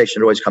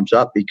conversation always comes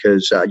up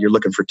because you're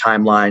looking for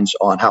timelines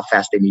on how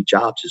fast they need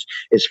jobs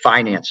is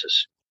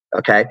finances.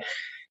 Okay.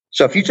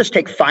 So if you just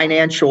take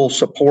financial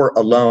support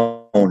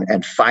alone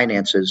and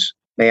finances,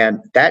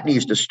 man, that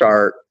needs to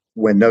start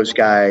when those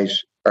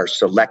guys are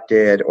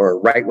selected or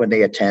right when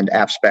they attend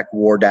AFSPEC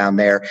war down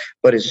there.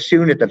 But as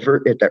soon at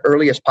the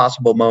earliest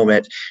possible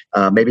moment,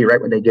 maybe right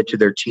when they get to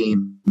their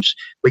teams,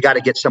 we got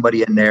to get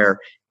somebody in there.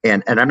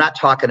 And I'm not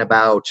talking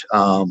about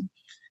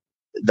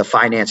the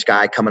finance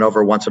guy coming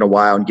over once in a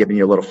while and giving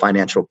you a little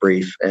financial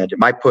brief. And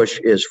my push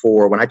is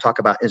for when I talk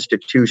about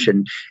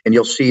institution, and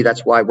you'll see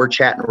that's why we're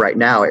chatting right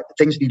now.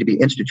 Things need to be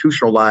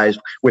institutionalized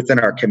within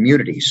our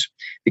communities,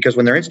 because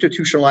when they're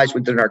institutionalized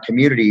within our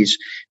communities,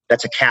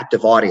 that's a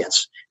captive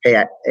audience.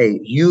 Hey,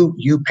 you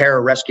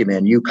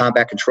pararescuemen, you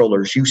combat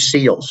controllers, you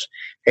SEALs.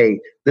 Hey,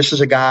 this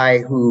is a guy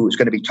who's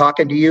going to be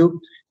talking to you.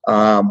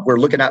 We're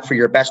looking out for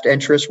your best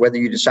interest, whether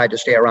you decide to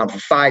stay around for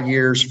 5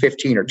 years,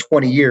 15 or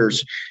 20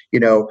 years.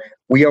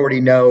 We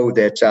already know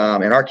that,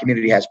 and our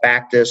community has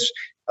backed this.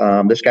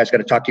 This guy's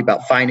going to talk to you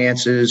about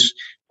finances.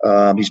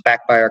 He's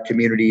backed by our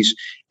communities,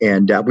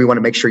 and we want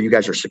to make sure you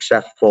guys are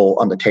successful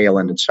on the tail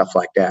end and stuff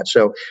like that.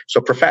 So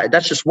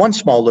that's just one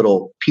small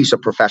little piece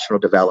of professional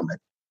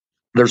development.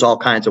 There's all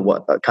kinds of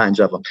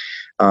them.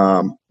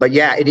 But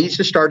yeah, it needs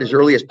to start as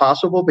early as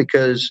possible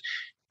because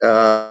you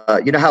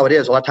know how it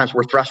is. A lot of times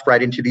we're thrust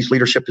right into these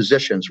leadership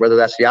positions, whether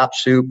that's the op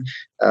soup,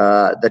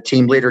 the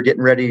team leader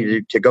getting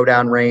ready to go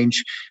down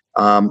range.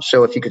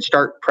 So if you could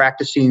start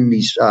practicing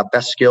these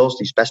best skills,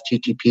 these best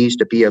TTPs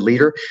to be a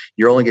leader,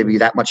 you're only going to be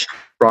that much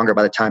stronger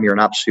by the time you're an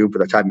op soup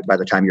or by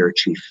the time you're a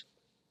chief.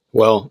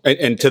 Well,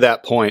 and to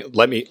that point,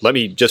 let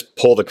me just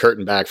pull the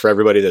curtain back for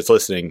everybody that's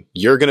listening.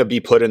 You're going to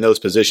be put in those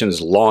positions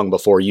long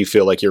before you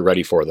feel like you're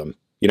ready for them.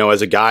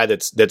 as a guy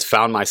that's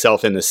found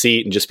myself in the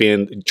seat and just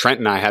being, Trent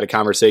and I had a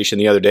conversation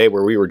the other day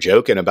where we were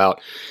joking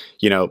about,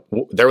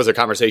 there was a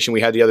conversation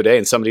we had the other day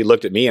and somebody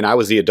looked at me and I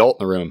was the adult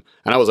in the room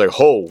and I was like,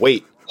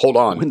 wait, hold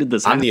on. When did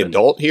this happen? I'm the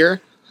adult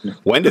here.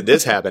 When did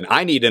this happen?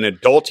 I need an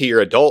adultier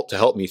adult to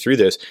help me through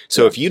this.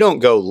 So if you don't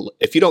go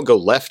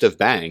left of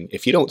bang,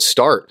 if you don't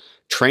start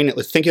training,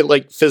 think it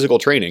like physical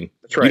training.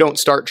 That's right.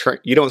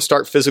 You don't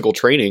start physical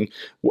training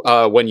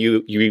when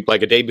you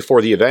like a day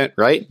before the event,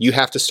 right? You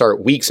have to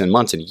start weeks and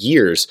months and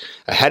years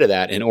ahead of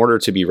that in order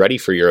to be ready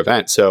for your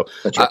event. So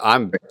right.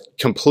 I'm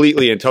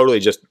completely and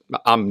totally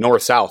I'm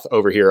north-south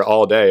over here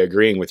all day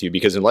agreeing with you,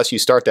 because unless you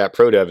start that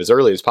pro dev as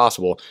early as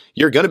possible,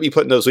 you're going to be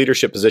put in those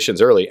leadership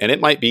positions early. And it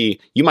might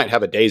be, you might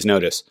have a day's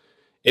notice.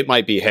 It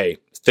might be, hey,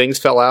 things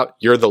fell out.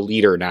 You're the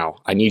leader now.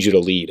 I need you to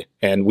lead.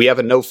 And we have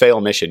a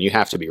no-fail mission. You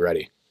have to be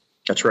ready.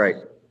 That's right.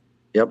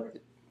 Yep.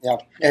 Yeah.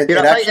 Go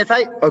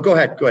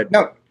ahead.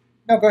 No,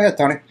 go ahead,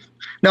 Tony.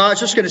 No, I was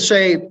just going to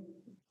say,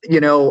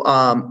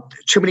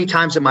 too many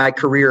times in my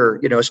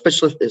career,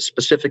 especially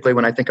specifically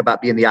when I think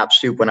about being the ops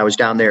soup when I was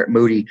down there at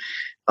Moody,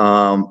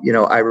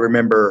 I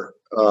remember,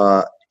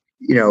 a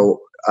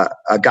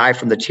guy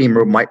from the team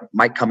room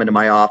might come into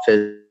my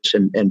office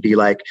and be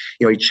like,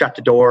 he'd shut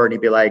the door and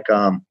he'd be like,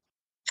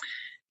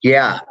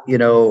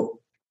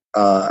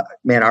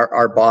 man,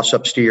 our boss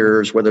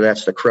upstairs, whether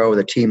that's the Crow,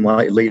 the team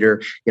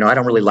leader, I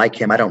don't really like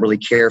him. I don't really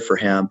care for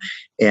him.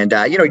 And,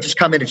 he'd just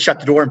come in and shut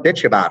the door and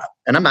bitch about him.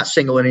 And I'm not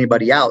singling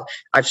anybody out.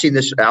 I've seen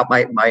this out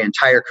my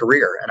entire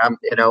career. And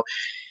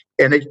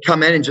and they'd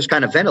come in and just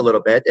kind of vent a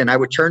little bit. And I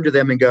would turn to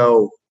them and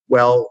go,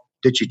 well,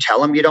 did you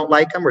tell him you don't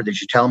like him? Or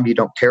did you tell him you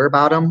don't care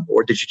about him?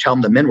 Or did you tell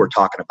him the men were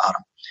talking about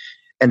him?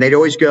 And they'd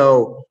always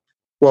go,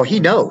 well, he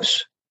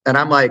knows. And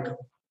I'm like,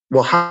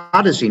 well,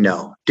 how does he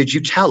know? Did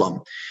you tell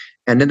him?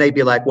 And then they'd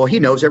be like, well, he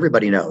knows,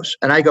 everybody knows.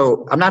 And I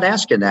go, I'm not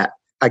asking that.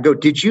 I go,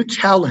 did you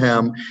tell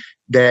him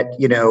that,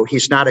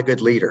 he's not a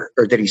good leader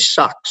or that he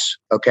sucks?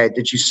 Okay.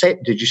 Did you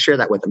share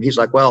that with him? He's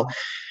like, well,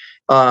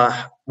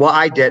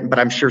 I didn't, but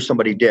I'm sure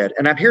somebody did.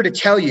 And I'm here to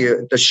tell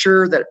you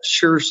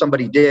sure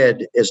somebody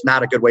did is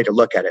not a good way to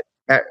look at it.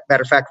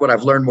 Matter of fact, what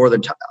I've learned more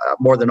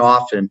than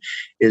often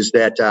is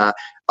that,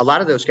 a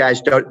lot of those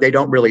guys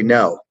don't really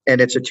know. And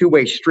it's a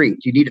two-way street.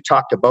 You need to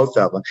talk to both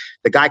of them.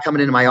 The guy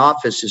coming into my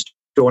office is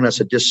doing us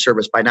a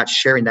disservice by not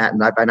sharing that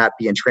and by not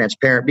being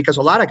transparent, because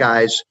a lot of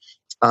guys,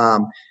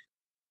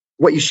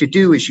 what you should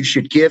do is you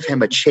should give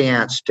him a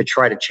chance to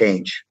try to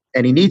change,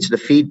 and he needs the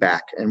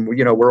feedback. And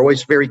we're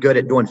always very good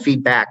at doing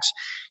feedbacks,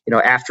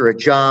 after a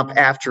jump,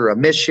 after a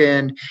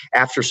mission,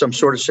 after some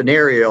sort of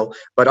scenario.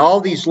 But all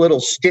these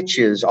little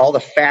stitches, all the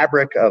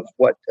fabric of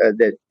what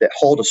that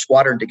hold a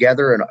squadron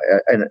together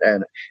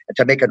and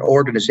to make an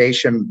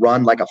organization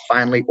run like a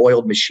finely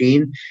oiled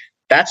machine.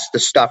 That's the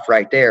stuff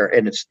right there.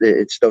 And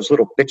it's those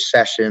little bitch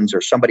sessions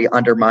or somebody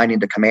undermining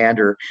the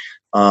commander.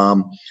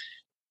 I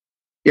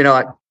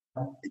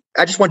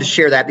just wanted to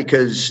share that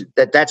because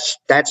that's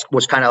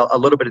was kind of a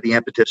little bit of the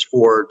impetus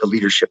for the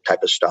leadership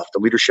type of stuff, the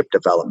leadership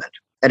development.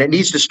 And it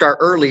needs to start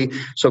early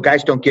so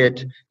guys don't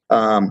get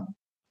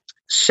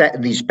set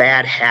in these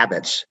bad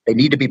habits. They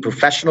need to be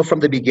professional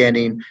from the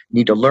beginning,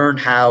 need to learn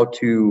how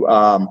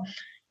to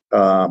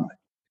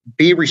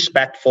be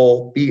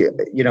respectful,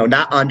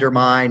 not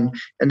undermine,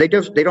 and they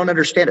don't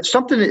understand it.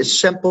 Something as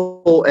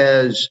simple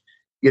as,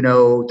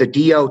 the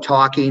DO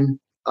talking,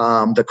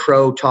 the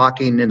Crow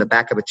talking in the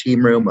back of a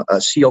team room,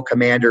 a SEAL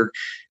commander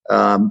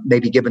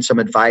maybe giving some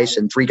advice,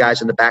 and three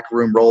guys in the back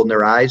room rolling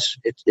their eyes.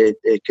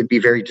 It can be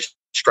very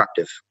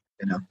destructive.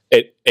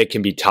 It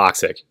can be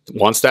toxic.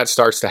 Once that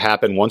starts to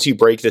happen, once you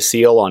break the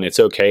seal on it's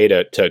okay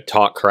to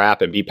talk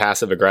crap and be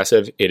passive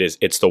aggressive,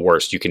 it's the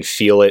worst. You can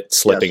feel it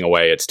slipping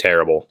away. It's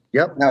terrible.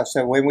 Yep. No.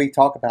 So when we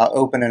talk about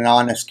open and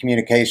honest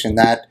communication,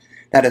 that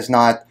is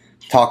not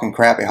talking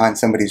crap behind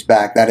somebody's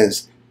back. That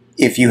is,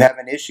 if you have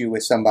an issue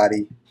with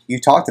somebody,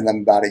 you talk to them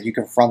about it. You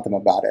confront them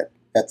about it.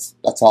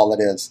 That's all it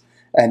is.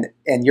 And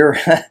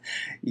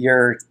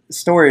your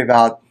story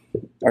about,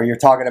 or you're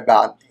talking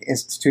about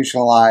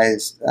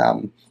institutionalized,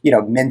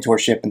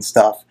 mentorship and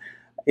stuff.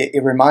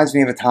 It reminds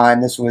me of a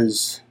time, this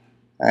was,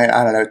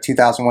 I don't know,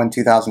 2001,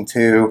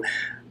 2002,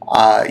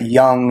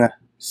 young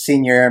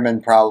senior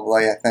airman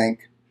probably, I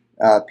think,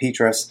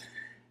 Petrus,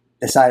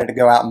 decided to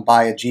go out and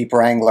buy a Jeep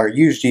Wrangler,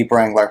 used Jeep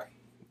Wrangler.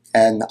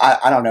 And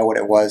I don't know what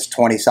it was,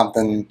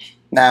 20-something,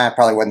 it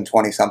probably wasn't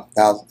 20-something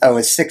thousand. Oh, it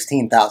was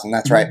 16,000,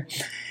 that's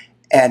right.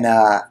 And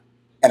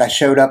I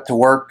showed up to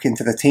work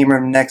into the team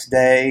room the next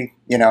day.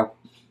 You know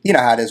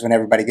how it is when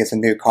everybody gets a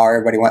new car,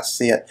 everybody wants to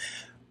see it.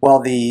 Well,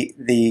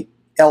 the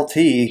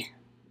LT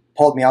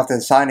pulled me off to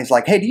the side and he's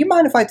like, hey, do you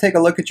mind if I take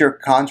a look at your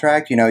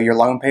contract, your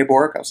loan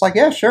paperwork? I was like,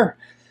 yeah, sure.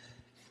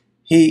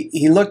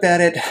 He looked at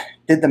it,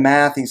 did the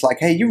math. He's like,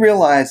 hey, you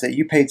realize that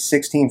you paid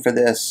 $16,000 for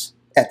this.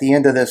 At the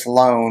end of this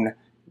loan,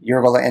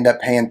 you're going to end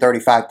up paying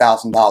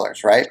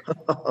 $35,000, right?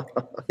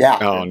 Yeah.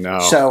 Oh no.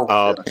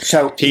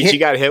 So Pete, you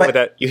got hit with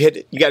that.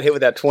 You got hit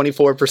with that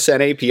 24%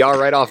 APR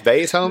right off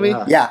base,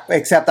 homie. Yeah.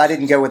 Except I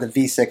didn't go with a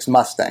V6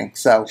 Mustang.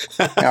 So,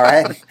 all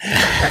right.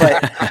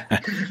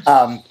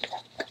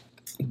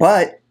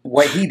 But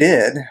what he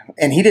did,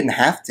 and he didn't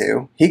have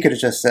to, he could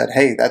have just said,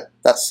 hey,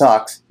 that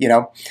sucks.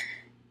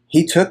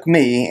 He took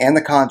me and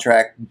the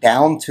contract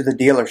down to the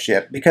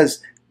dealership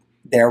because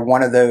they're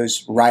one of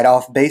those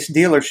write-off based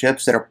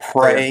dealerships that are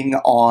preying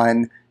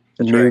on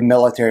new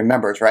military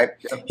members, right?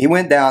 Yep. He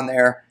went down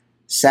there,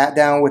 sat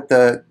down with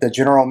the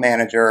general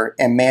manager,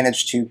 and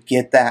managed to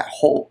get that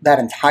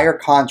entire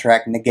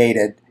contract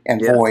negated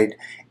and void,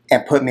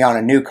 and put me on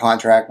a new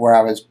contract where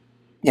I was,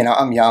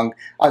 I'm young.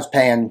 I was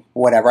paying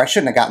whatever. I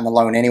shouldn't have gotten the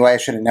loan anyway. I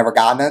should have never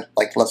gotten it.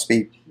 Like, let's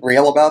be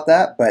real about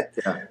that. But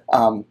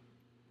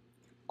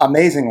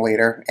amazing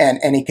leader,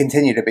 and he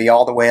continued to be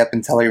all the way up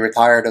until he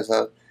retired as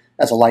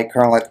a light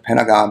colonel at the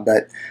Pentagon.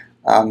 But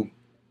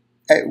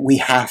we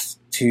have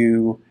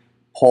to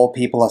pull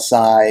people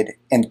aside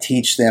and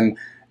teach them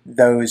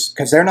those,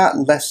 because they're not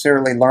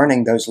necessarily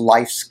learning those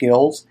life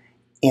skills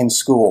in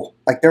school.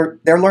 Like they're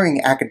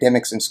learning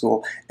academics in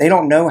school. They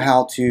don't know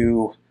how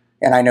to,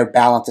 and I know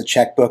balance a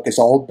checkbook is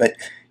old, but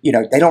they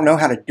don't know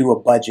how to do a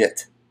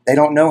budget. They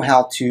don't know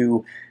how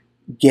to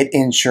get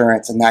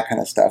insurance and that kind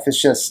of stuff.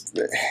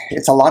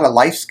 It's a lot of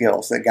life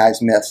skills that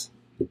guys miss.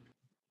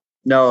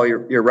 No,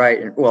 you're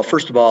right. Well,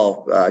 first of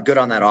all, good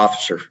on that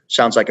officer.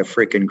 Sounds like a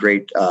freaking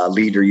great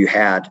leader you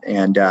had.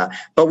 And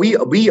but we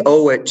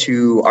owe it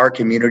to our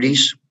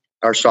communities,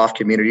 our SOF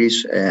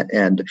communities,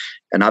 and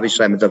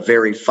obviously I'm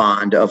very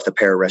fond of the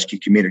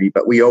pararescue community.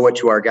 But we owe it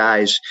to our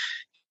guys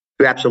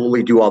who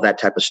absolutely do all that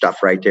type of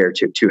stuff right there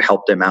to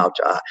help them out.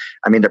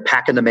 They're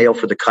packing the mail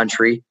for the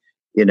country.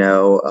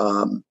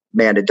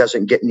 Man, it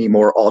doesn't get any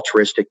more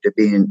altruistic to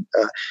being,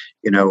 a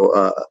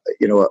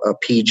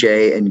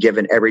PJ and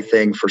giving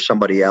everything for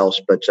somebody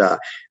else. But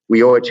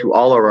we owe it to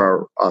all of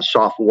our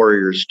SOF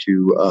warriors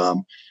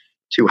to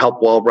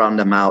help well round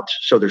them out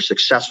so they're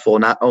successful,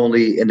 not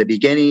only in the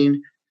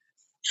beginning,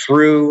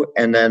 through,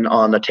 and then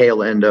on the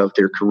tail end of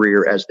their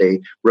career as they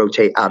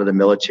rotate out of the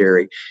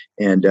military.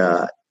 And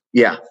I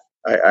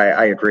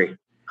agree,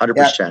 100%.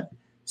 Yeah.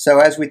 So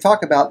as we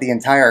talk about the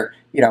entire,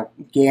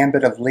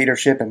 gambit of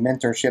leadership and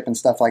mentorship and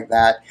stuff like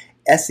that,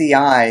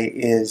 SEI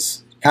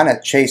is kind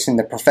of chasing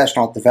the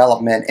professional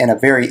development in a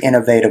very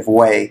innovative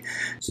way.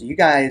 So you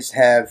guys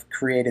have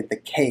created the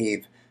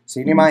Cave.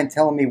 So do you mind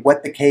telling me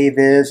what the Cave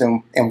is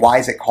and why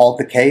is it called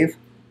the Cave?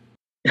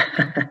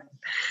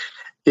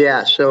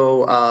 Yeah.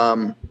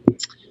 So,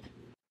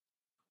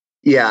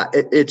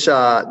 it's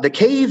the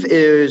Cave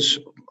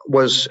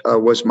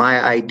was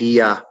my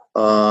idea.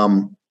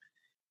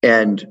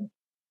 And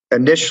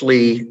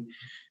initially,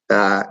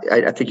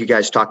 I think you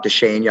guys talked to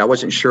Shane. I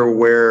wasn't sure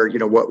where,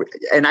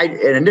 and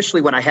initially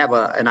when I have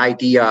an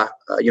idea,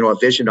 a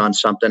vision on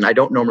something, I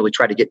don't normally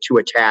try to get too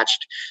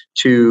attached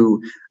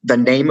to the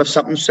name of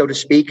something, so to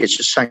speak. It's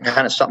just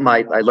kind of something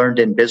I learned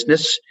in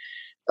business.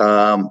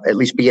 At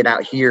least being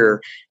out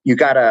here, you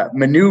got to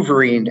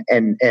maneuvering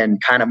and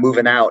kind of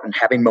moving out and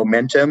having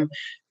momentum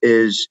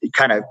is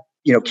kind of,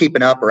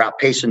 keeping up or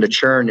outpacing the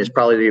churn is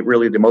probably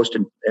really the most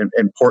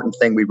important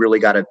thing we really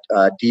got to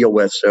deal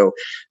with. So,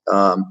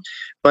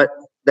 but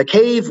the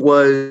Cave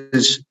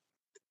was,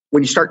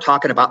 when you start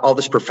talking about all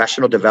this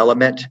professional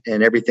development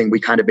and everything we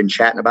kind of been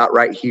chatting about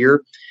right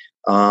here,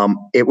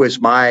 it was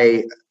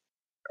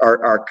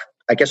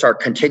our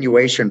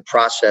continuation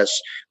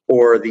process,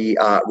 or the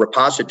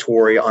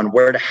repository on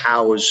where to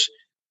house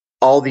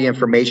all the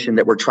information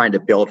that we're trying to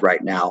build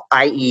right now,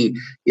 i.e.,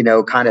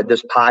 kind of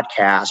this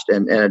podcast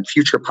and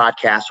future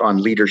podcasts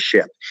on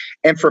leadership,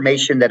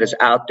 information that is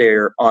out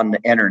there on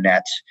the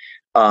internet,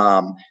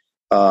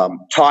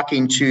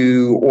 talking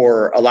to,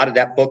 or a lot of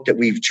that book that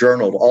we've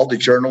journaled, all the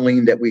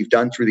journaling that we've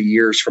done through the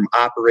years from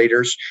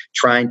operators,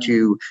 trying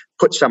to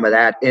put some of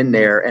that in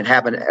there and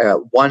having a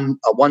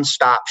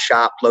one-stop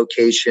shop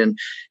location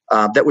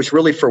that was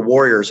really for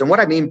warriors. And what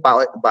I mean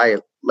by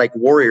like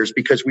warriors,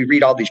 because we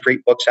read all these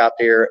great books out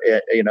there,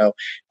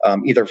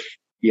 either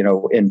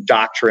in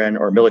doctrine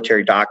or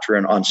military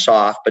doctrine on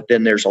SOF, but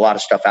then there's a lot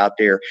of stuff out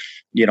there,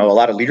 a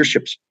lot of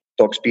leadership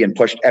books being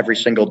pushed every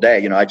single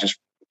day. I just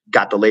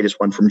got the latest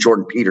one from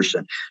Jordan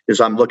Peterson, because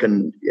I'm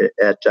looking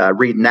at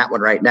reading that one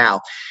right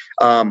now.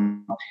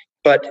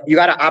 But you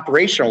got to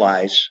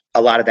operationalize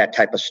a lot of that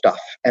type of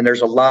stuff. And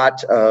there's a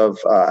lot of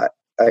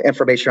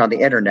information on the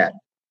internet.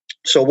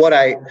 So what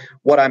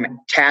I'm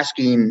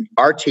tasking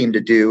our team to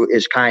do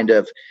is kind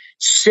of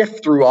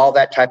sift through all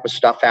that type of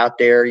stuff out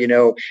there.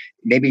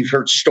 Maybe you've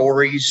heard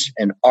stories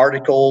and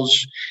articles,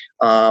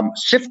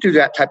 sift through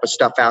that type of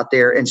stuff out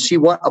there and see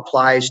what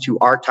applies to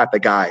our type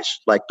of guys,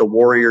 like the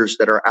warriors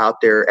that are out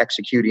there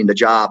executing the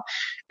job,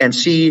 and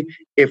see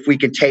if we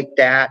can take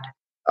that,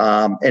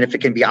 and if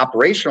it can be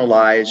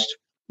operationalized,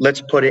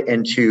 let's put it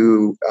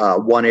into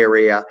one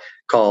area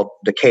called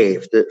the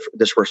Cave,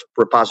 this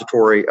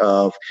repository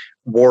of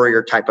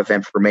warrior type of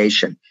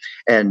information.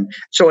 And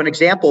so an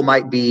example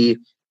might be,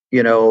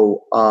 when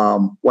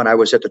I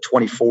was at the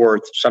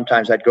 24th,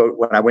 sometimes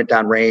when I went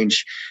down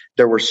range,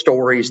 there were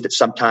stories that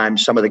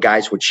sometimes some of the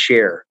guys would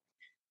share.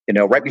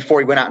 right before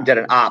we went out and did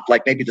an op,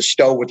 like maybe the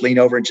Stowe would lean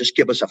over and just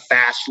give us a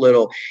fast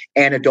little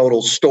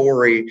anecdotal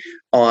story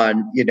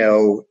on,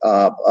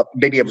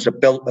 maybe it was a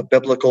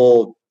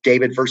biblical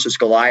David versus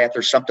Goliath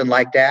or something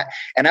like that.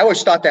 And I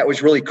always thought that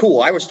was really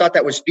cool. I always thought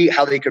that was neat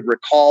how they could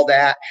recall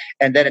that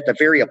and then at the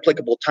very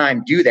applicable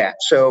time do that.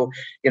 So,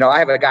 I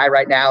have a guy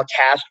right now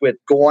tasked with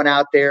going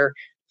out there,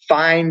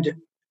 find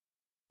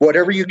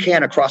whatever you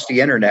can across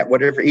the internet,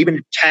 whatever,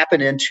 even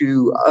tapping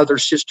into other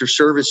sister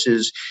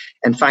services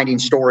and finding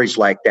stories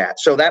like that.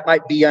 So that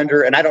might be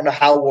under, and I don't know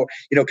how,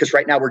 because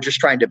right now we're just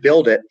trying to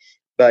build it,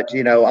 but,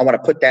 I want to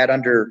put that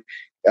under,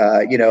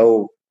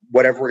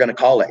 whatever we're going to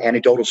call it,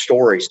 anecdotal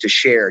stories to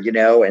share,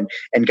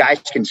 and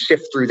guys can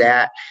sift through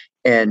that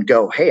and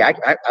go, hey,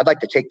 I'd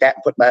like to take that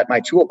and put that in my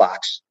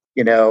toolbox.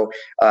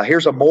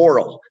 Here's a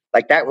moral,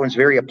 like that one's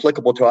very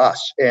applicable to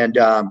us. And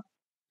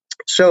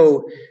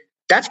so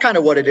that's kind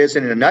of what it is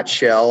in a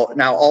nutshell.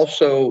 Now,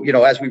 also,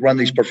 as we run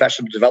these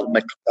professional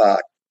development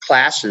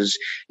classes,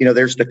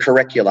 there's the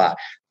curricula,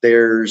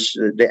 there's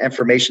the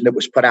information that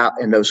was put out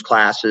in those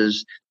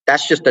classes.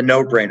 That's just a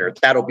no-brainer.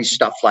 That'll be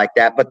stuff like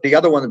that. But the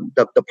other one,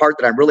 the part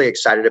that I'm really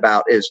excited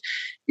about is,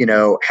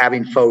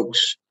 having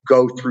folks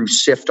go through,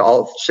 sift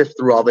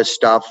through all this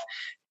stuff,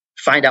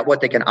 find out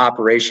what they can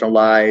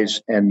operationalize,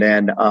 and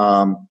then,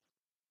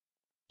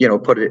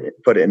 put it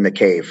in the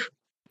cave.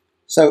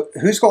 So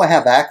who's going to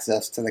have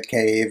access to the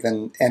cave,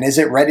 and is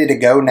it ready to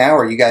go now?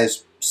 Are you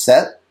guys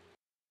set?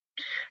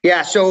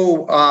 Yeah.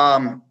 So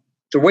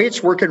the way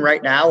it's working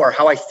right now, or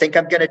how I think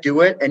I'm going to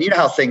do it, and you know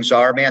how things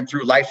are, man,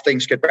 through life,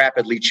 things could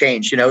rapidly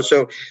change,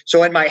 So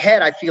in my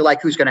head, I feel like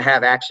who's going to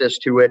have access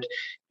to it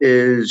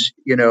is,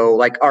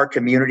 like our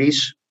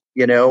communities,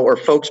 or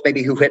folks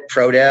maybe who hit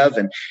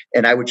ProDev,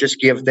 and I would just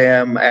give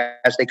them,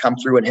 as they come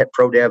through and hit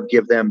ProDev,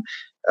 give them,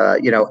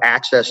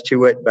 access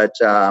to it. But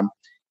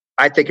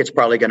I think it's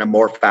probably going to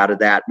morph out of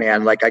that,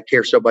 man. Like I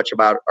care so much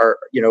about our,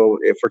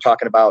 if we're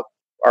talking about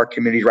our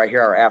community right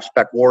here, our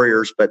AFSPEC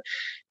warriors, but,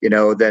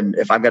 then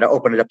if I'm going to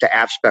open it up to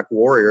AFSPEC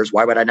warriors,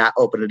 why would I not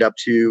open it up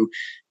to,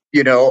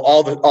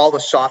 all the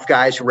soft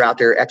guys who are out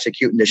there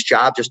executing this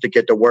job just to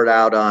get the word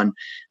out on,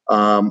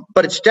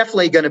 but it's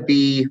definitely going to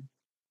be,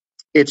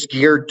 it's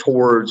geared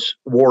towards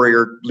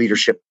warrior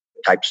leadership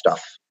type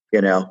stuff,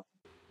 Yeah,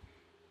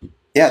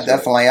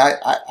 definitely.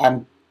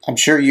 I'm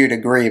sure you'd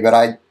agree,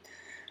 but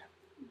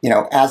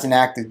as an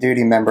active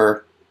duty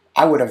member,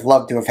 I would have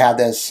loved to have had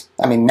this,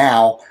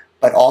 now,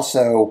 but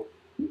also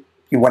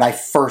when I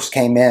first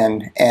came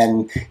in.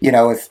 And,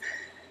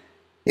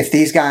 if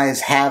these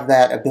guys have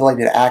that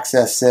ability to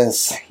access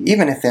this,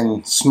 even if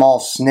in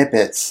small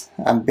snippets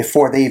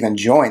before they even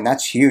join,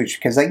 that's huge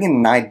because they get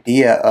an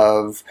idea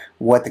of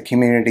what the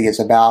community is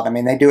about.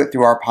 They do it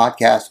through our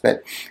podcast,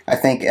 but I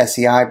think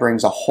SEI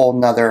brings a whole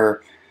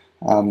nother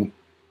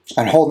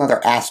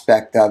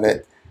aspect of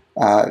it.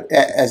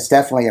 As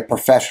definitely a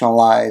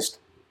professionalized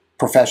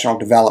professional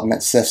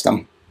development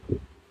system.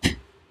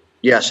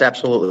 Yes,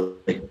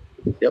 absolutely.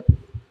 Yep.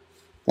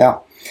 Yeah.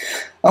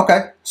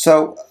 Okay.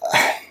 So,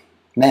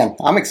 man,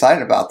 I'm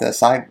excited about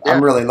this. I'm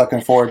really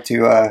looking forward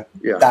to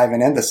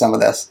diving into some of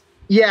this.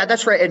 Yeah,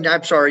 that's right. And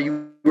I'm sorry,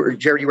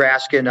 Jared, you were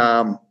asking.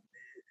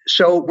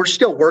 So we're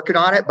still working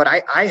on it, but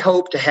I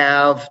hope to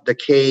have the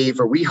cave,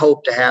 or we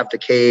hope to have the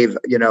cave,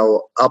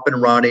 up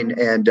and running.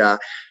 And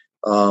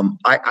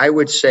I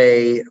would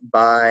say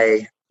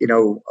by,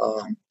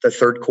 the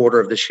third quarter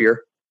of this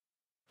year.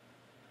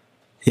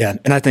 Yeah.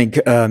 And I think,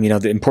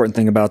 the important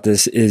thing about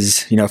this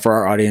is, for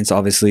our audience,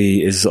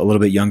 obviously is a little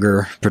bit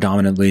younger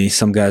predominantly.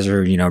 Some guys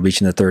are,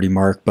 reaching the 30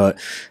 mark, but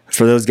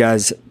for those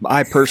guys,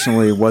 I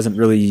personally wasn't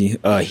really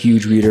a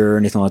huge reader or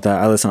anything like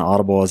that. I listen to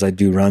Audible as I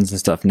do runs and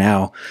stuff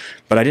now,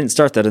 but I didn't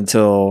start that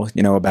until,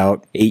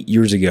 about 8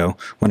 years ago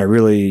when I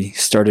really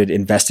started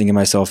investing in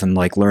myself and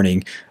like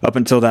learning. Up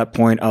until that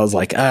point, I was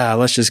like,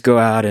 let's just go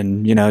out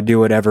and, do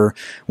whatever,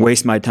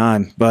 waste my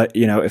time. But,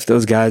 if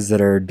those guys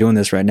that are doing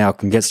this right now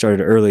can get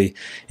started early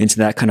into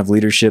that kind of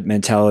leadership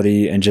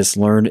mentality and just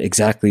learn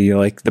exactly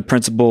like the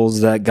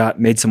principles that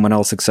made someone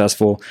else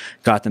successful,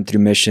 got them through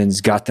missions,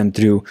 got them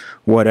through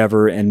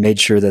whatever, and made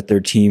sure that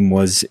their team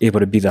was able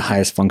to be the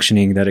highest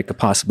functioning that it could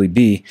possibly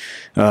be.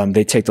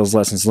 They take those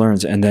lessons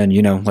learned and then,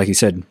 like you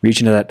said, reach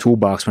into that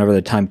toolbox whenever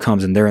the time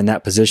comes and they're in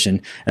that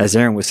position. As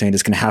Aaron was saying,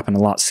 it's going to happen a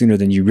lot sooner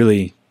than you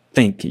really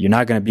think. You're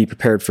not going to be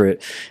prepared for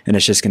it. And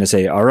it's just going to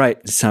say, all right,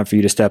 it's time for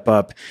you to step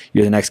up.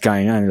 You're the next guy.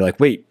 And you're like,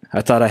 wait, I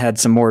thought I had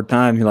some more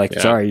time. You're like,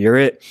 sorry, you're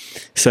it.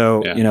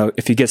 So,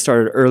 if you get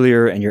started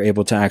earlier and you're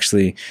able to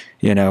actually,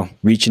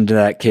 reach into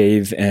that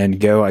cave and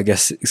go, I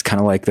guess it's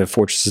kind of like the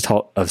Fortress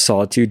of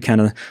Solitude,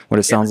 kind of what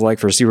it sounds like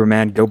for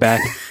Superman. Go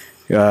back,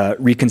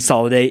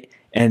 reconsolidate,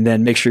 and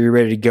then make sure you're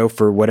ready to go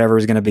for whatever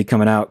is going to be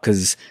coming out.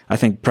 Because I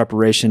think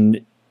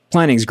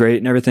planning is great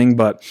and everything,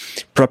 but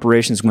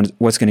preparation is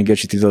what's going to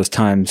get you through those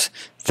times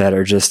that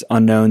are just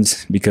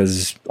unknowns,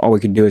 because all we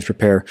can do is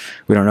prepare.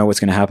 We don't know what's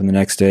going to happen the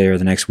next day or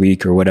the next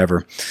week or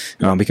whatever.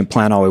 We can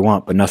plan all we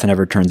want, but nothing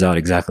ever turns out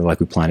exactly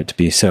like we plan it to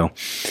be. So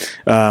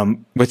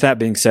with that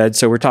being said,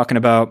 so we're talking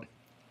about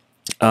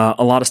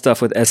a lot of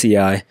stuff with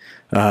SEI,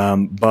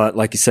 but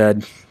like you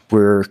said,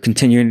 you're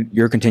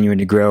continuing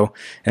to grow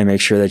and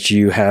make sure that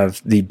you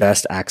have the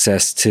best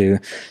access to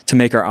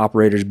make our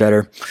operators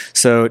better.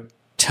 So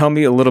tell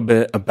me a little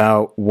bit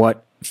about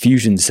what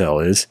Fusion Cell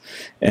is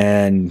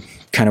and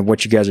kind of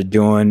what you guys are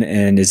doing,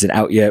 and is it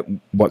out yet?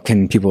 What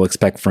can people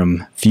expect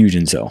from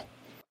Fusion Cell?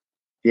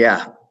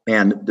 Yeah,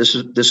 man, this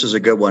is a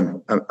good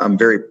one. I'm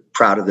very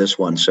proud of this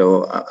one,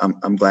 so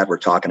I'm glad we're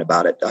talking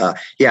about it.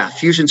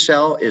 Fusion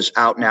Cell is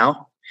out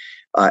now.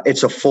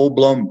 It's a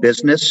full-blown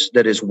business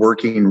that is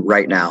working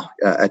right now.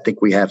 I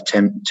think we have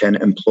 10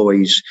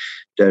 employees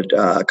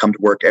that come to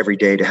work every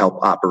day to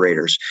help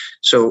operators.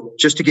 So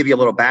just to give you a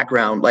little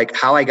background, like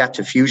how I got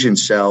to Fusion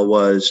Cell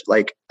was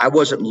like, I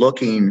wasn't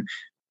looking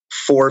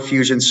for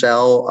Fusion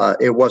Cell.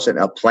 It wasn't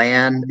a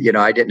plan.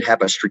 I didn't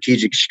have a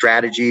strategic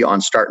strategy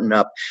on starting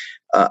up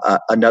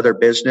another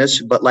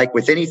business. But like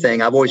with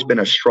anything, I've always been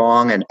a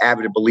strong and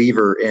avid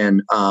believer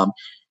in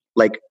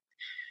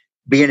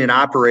being an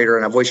operator.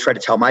 And I've always tried to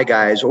tell my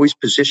guys, always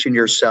position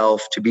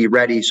yourself to be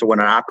ready. So when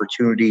an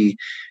opportunity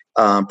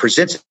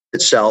presents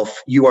itself,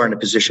 you are in a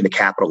position to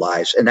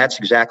capitalize. And that's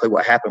exactly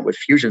what happened with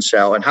Fusion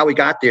Cell. And how we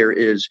got there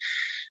is,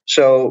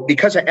 so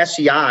because of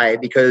SEI,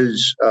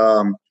 because,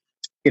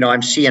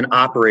 I'm seeing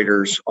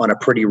operators on a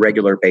pretty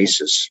regular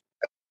basis.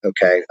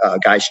 Okay.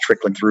 Guys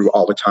trickling through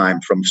all the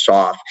time from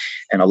SOF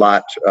and a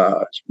lot,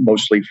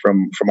 mostly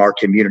from our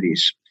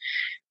communities.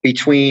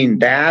 Between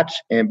that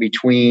and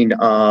between,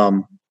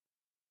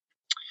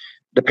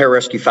 the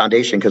Pararescue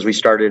Foundation, because we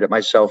started it,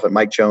 myself and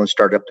Mike Jones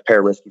started up the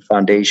Pararescue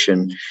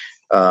Foundation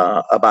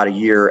about a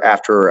year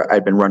after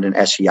I'd been running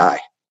SEI.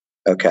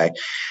 Okay.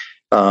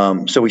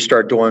 So we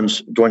started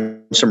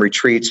doing some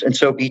retreats. And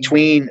so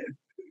between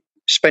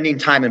spending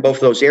time in both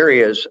of those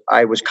areas,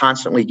 I was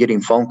constantly getting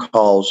phone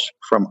calls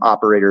from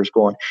operators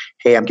going,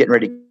 "Hey, I'm getting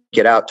ready to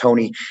get out,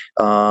 Tony.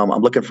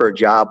 I'm looking for a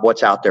job.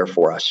 What's out there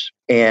for us?"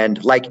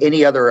 And like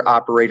any other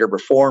operator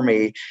before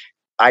me,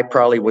 I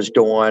probably was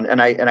doing,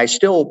 and I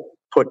still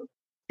put,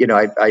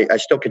 I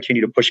still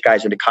continue to push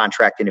guys into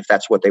contracting if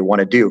that's what they want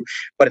to do.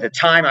 But at the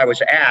time I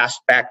was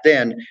asked back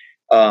then,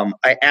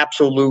 I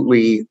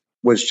absolutely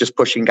was just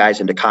pushing guys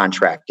into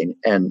contracting.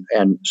 And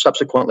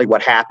subsequently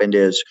what happened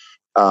is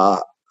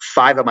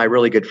 5 of my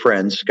really good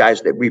friends,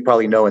 guys that we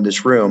probably know in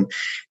this room,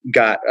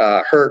 got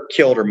hurt,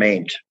 killed, or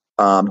maimed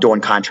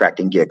doing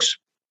contracting gigs.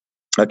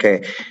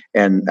 Okay.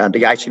 And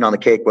the icing on the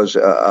cake was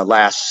a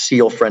last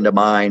SEAL friend of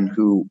mine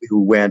who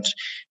went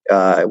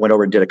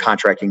over and did a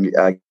contracting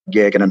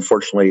gig, and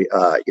unfortunately,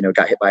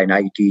 got hit by an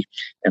IED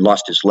and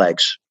lost his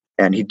legs.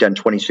 And he'd done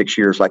 26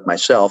 years like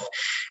myself.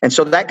 And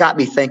so that got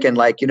me thinking,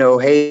 like,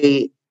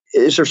 hey,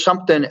 is there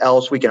something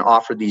else we can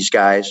offer these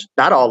guys?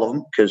 Not all of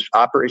them, because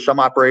some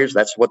operators,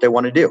 that's what they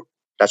want to do.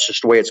 That's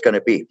just the way it's going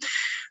to be.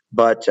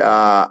 But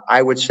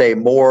I would say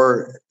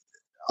more,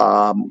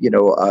 a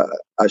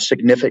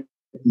significant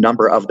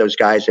number of those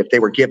guys, if they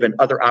were given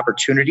other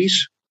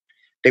opportunities,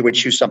 they would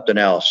choose something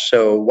else.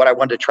 So what I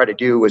wanted to try to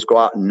do was go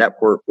out and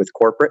network with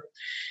corporate.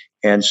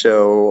 And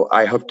so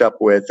I hooked up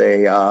with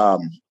a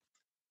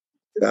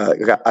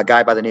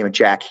guy by the name of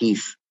Jack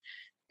Heath,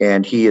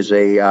 and he is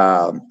a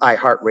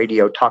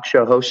iHeartRadio talk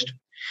show host.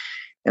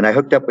 And I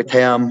hooked up with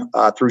him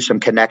through some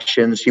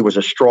connections. He was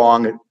a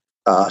strong,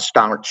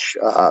 staunch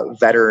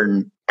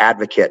veteran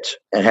advocate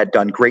and had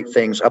done great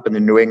things up in the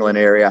New England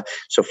area.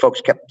 So folks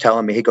kept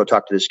telling me, "Hey, go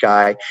talk to this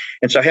guy."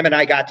 And so him and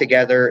I got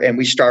together and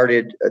we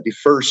started we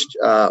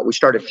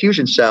started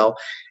Fusion Cell,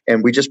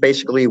 and we just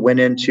basically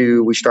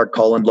we started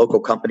calling local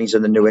companies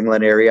in the New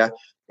England area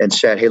and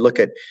said, "Hey, look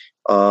at,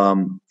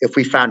 if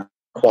we found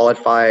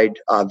qualified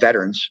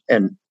veterans."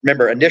 And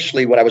remember,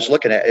 initially what I was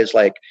looking at is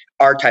like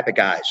our type of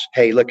guys.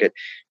 Hey, look at,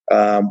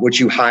 would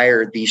you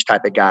hire these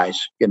type of guys,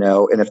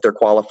 and if they're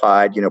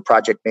qualified,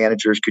 project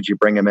managers, could you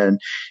bring them in?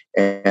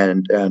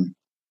 And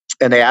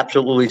they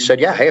absolutely said,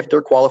 yeah, hey, if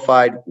they're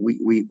qualified,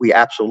 we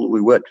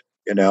absolutely would,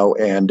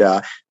 and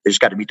they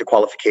just got to meet the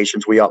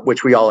qualifications,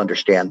 which we all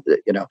understand,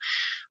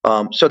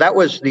 so that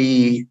was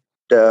the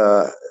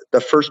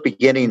first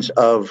beginnings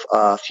of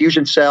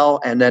Fusion Cell.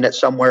 And then at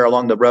somewhere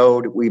along the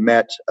road, we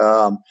met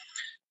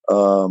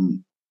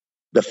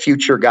the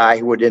future guy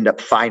who would end up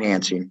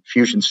financing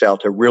Fusion Cell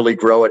to really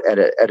grow it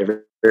at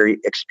a very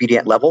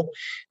expedient level.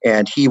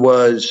 And he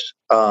was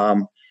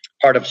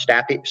part of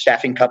a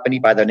staffing company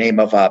by the name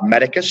of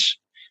Medicus.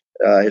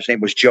 His name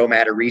was Joe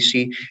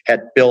Matarisi,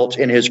 had built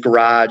in his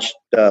garage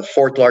the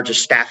 4th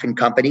largest staffing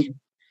company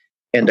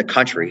in the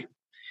country.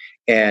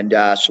 And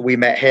so we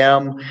met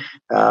him.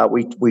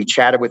 We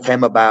chatted with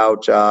him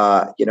about,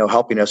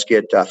 helping us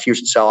get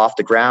Fusion Cell off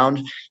the ground.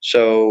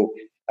 So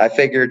I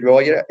figured, well,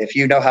 if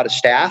you know how to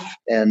staff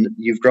and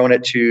you've grown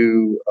it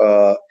to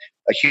a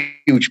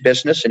huge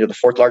business and you're the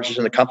 4th largest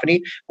in the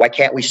company, why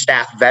can't we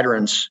staff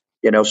veterans,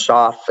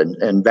 SOF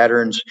and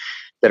veterans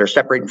that are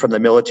separating from the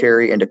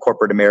military into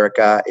corporate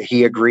America?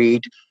 He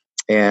agreed.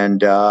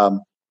 And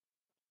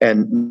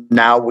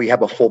now we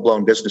have a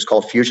full-blown business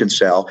called Fusion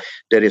Cell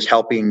that is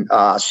helping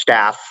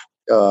staff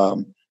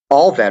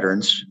all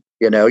veterans,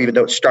 even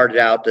though it started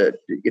out that,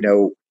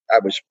 I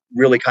was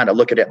really kind of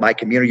looking at my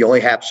community. You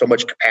only have so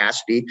much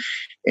capacity.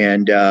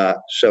 And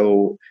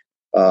so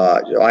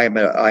I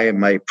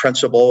am a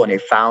principal and a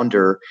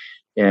founder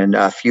in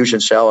Fusion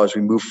Cell as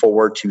we move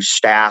forward to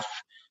staff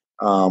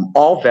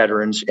all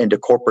veterans into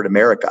corporate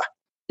America,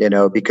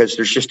 because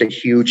there's just a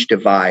huge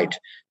divide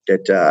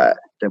that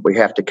we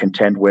have to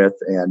contend with.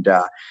 And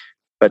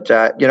but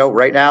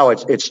right now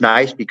it's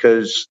nice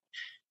because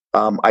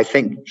I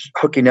think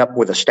hooking up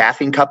with a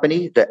staffing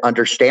company that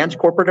understands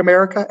corporate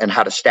America and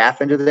how to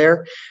staff into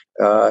there,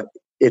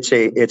 it's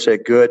a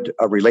good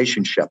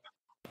relationship.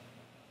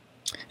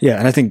 Yeah,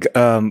 and I think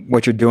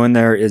what you're doing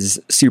there is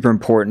super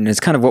important. It's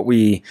kind of what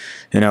we,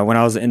 when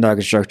I was an in-dog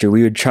instructor,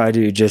 we would try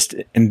to just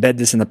embed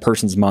this in the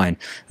person's mind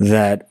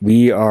that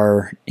we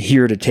are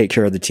here to take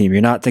care of the team.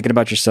 You're not thinking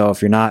about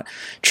yourself. You're not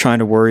trying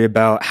to worry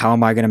about how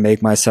am I going to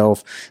make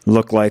myself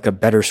look like a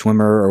better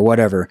swimmer or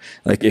whatever.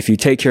 Like if you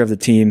take care of the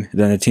team,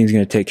 then the team's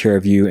going to take care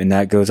of you, and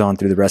that goes on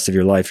through the rest of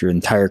your life, your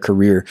entire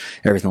career,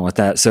 everything like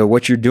that. So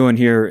what you're doing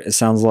here, it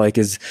sounds like,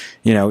 is,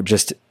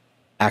 just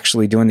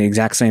actually doing the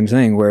exact same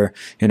thing where,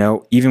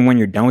 even when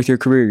you're done with your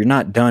career, you're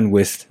not done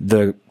with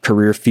the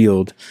career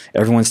field.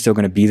 Everyone's still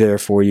going to be there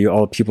for you.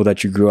 All the people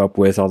that you grew up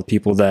with, all the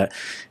people that,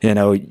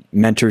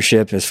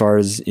 mentorship as far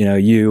as,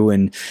 you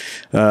and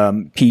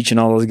Peach and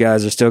all those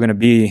guys are still going to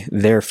be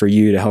there for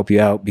you to help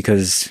you out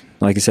because,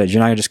 like I said,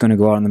 you're not just going to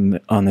go out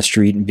on the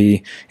street and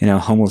be,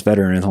 homeless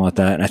veteran or anything like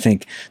that. And I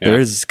think there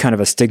is kind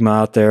of a stigma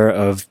out there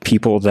of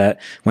people that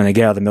when they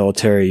get out of the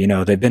military,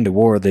 they've been to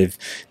war, they've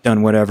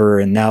done whatever,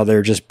 and now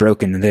they're just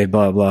broken and they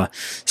blah, blah.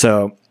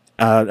 So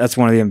that's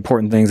one of the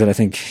important things that I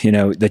think,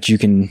 that you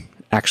can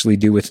actually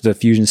do with the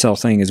Fusion Cell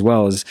thing as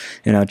well is,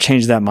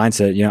 change that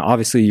mindset.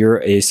 Obviously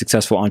you're a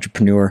successful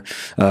entrepreneur,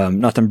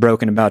 nothing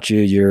broken about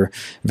you. You're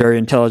very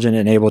intelligent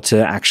and able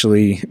to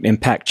actually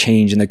impact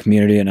change in the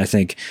community. And I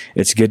think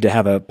it's good to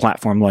have a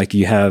platform like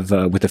you have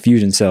with the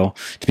Fusion Cell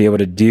to be able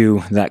to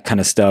do that kind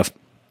of stuff.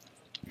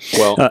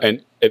 Well,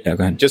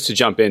 just to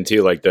jump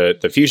into like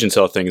the Fusion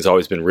Cell thing has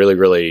always been really,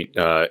 really,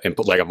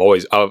 like I've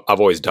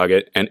always dug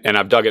it, and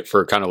I've dug it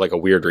for kind of like a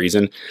weird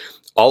reason.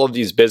 All of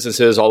these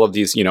businesses, all of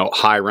these,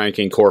 high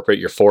ranking corporate,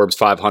 your Forbes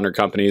 500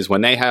 companies,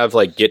 when they have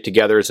like get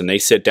togethers and they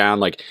sit down,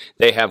 like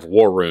they have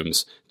war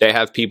rooms, they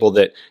have people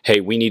that,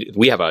 hey,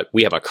 we have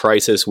a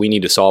crisis. We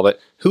need to solve it.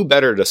 Who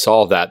better to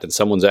solve that than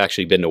someone's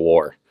actually been to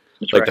war?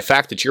 That's like right. The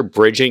fact that you're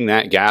bridging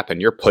that gap and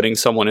you're putting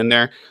someone in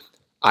there,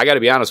 I got to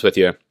be honest with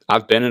you.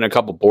 I've been in a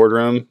couple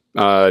boardroom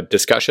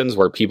discussions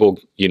where people,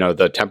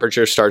 the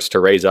temperature starts to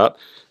raise up.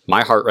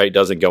 My heart rate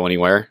doesn't go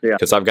anywhere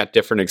because I've got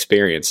different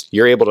experience.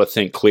 You're able to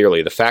think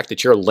clearly. The fact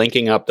that you're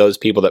linking up those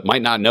people that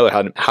might not know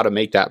how to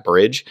make that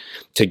bridge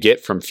to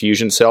get from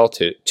Fusion Cell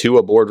to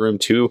a boardroom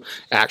to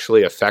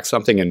actually affect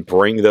something and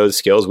bring those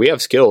skills. We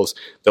have skills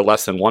that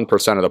less than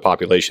 1% of the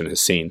population has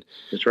seen.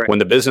 That's right. When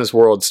the business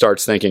world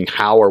starts thinking,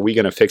 how are we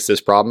going to fix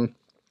this problem?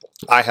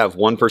 I have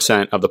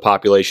 1% of the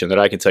population that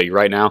I can tell you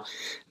right now,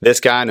 this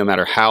guy, no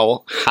matter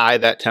how high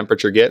that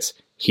temperature gets,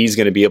 he's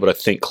going to be able to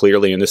think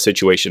clearly in this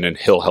situation and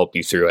he'll help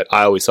you through it.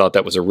 I always thought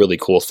that was a really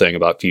cool thing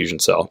about Fusion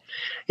Cell.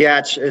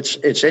 Yeah,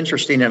 it's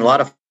interesting. And a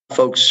lot of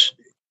folks,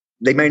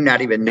 they may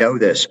not even know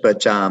this,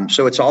 but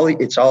so it's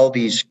all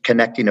these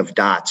connecting of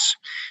dots,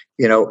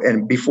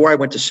 and before I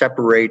went to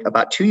separate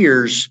about 2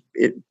 years,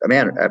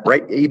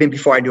 right. Even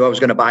before I knew I was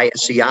going to buy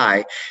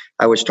SCI,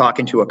 I was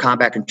talking to a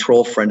combat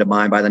control friend of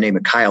mine by the name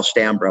of Kyle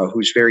Stambro,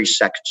 who's very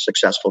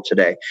successful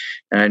today.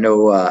 And I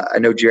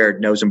know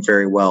Jared knows him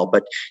very well,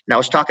 but I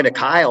was talking to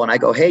Kyle and I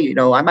go, hey,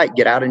 I might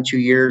get out in 2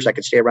 years. I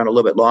could stay around a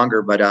little bit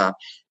longer, but,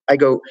 I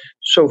go,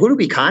 so who do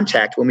we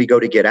contact when we go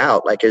to get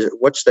out? Like,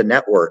 what's the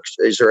network?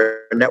 Is there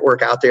a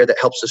network out there that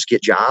helps us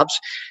get jobs?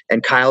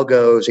 And Kyle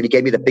goes, and he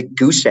gave me the big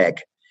goose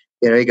egg.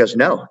 He goes,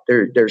 no,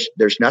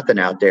 there's nothing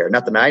out there,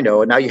 nothing I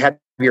know. And now you have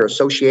your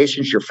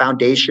associations, your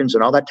foundations,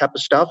 and all that type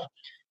of stuff.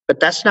 But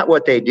that's not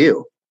what they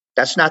do.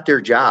 That's not their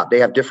job. They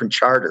have different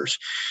charters.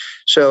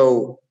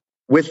 So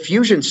with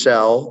Fusion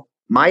Cell,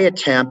 my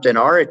attempt and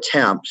our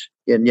attempt,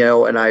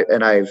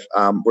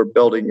 we're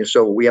building.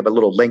 So we have a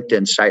little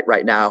LinkedIn site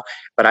right now,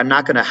 but I'm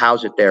not going to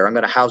house it there. I'm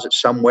going to house it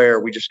somewhere.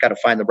 We just got to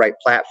find the right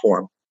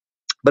platform.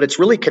 But it's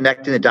really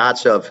connecting the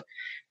dots of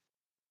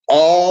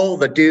all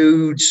the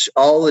dudes,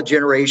 all the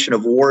generation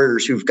of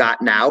warriors who've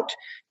gotten out.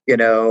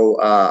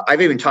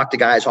 I've even talked to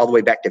guys all the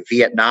way back to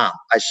Vietnam.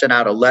 I sent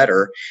out a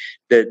letter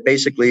that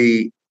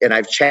basically, and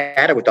I've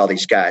chatted with all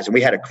these guys and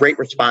we had a great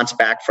response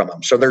back from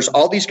them. So there's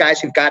all these guys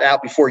who've got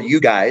out before you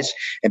guys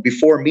and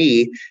before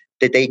me,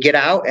 that they get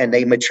out and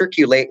they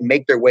matriculate and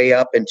make their way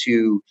up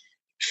into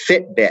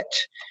Fitbit,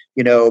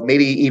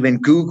 maybe even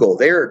Google.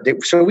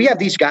 So we have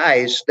these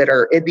guys that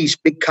are in these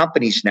big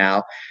companies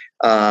now.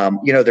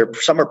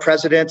 Some are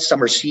presidents,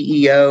 some are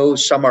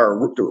CEOs, some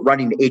are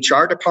running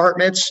HR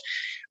departments,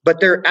 but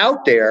they're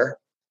out there,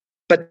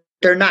 but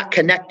they're not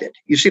connected.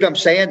 You see what I'm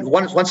saying?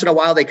 Once in a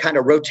while, they kind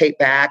of rotate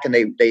back and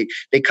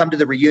they come to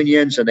the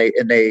reunions and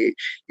they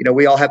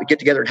we all get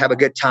together and have a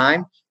good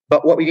time.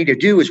 But what we need to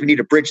do is we need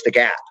to bridge the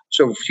gap.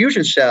 So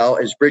Fusion Cell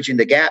is bridging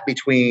the gap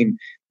between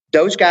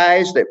those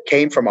guys that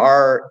came from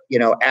our,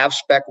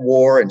 AvSpec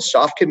war and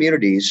soft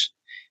communities,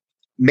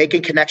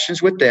 making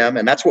connections with them.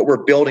 And that's what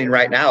we're building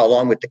right now,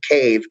 along with the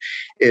cave,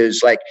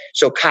 is like,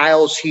 so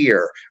Kyle's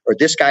here, or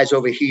this guy's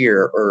over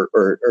here,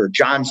 or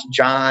John.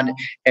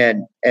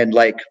 And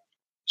like,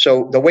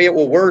 so the way it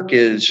will work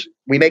is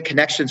we make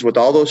connections with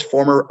all those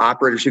former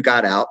operators who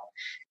got out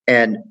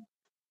and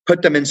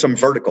put them in some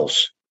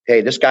verticals.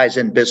 Hey, this guy's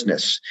in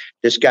business.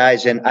 This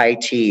guy's in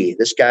IT.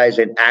 This guy's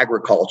in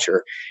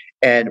agriculture.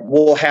 And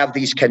we'll have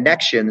these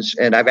connections.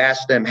 And I've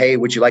asked them, hey,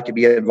 would you like to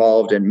be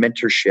involved in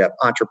mentorship,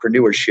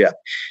 entrepreneurship?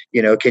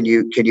 Can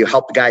you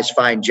help the guys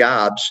find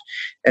jobs?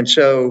 And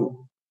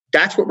so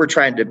that's what we're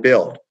trying to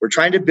build. We're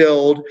trying to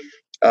build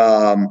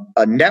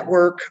a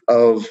network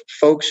of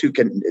folks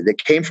that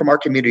came from our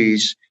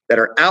communities that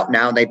are out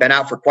now, and they've been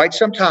out for quite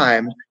some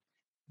time,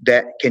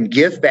 that can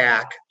give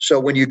back. So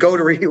when you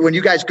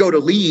guys go to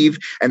leave,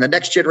 and the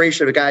next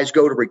generation of guys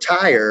go to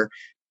retire,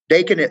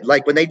 they can,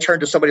 like when they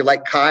turn to somebody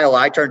like Kyle,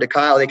 I turn to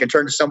Kyle, they can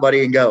turn to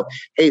somebody and go,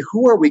 hey,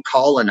 who are we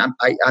calling? I'm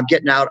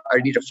getting out. I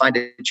need to find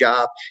a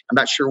job. I'm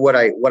not sure what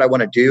I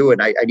want to do.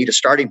 And I need a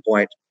starting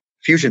point.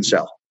 Fusion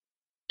Cell.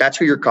 That's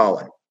who you're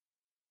calling.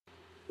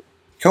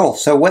 Cool.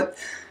 So what,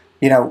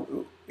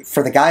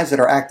 for the guys that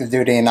are active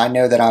duty, and I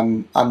know that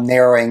I'm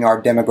narrowing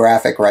our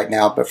demographic right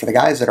now, but for the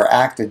guys that are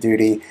active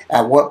duty,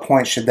 at what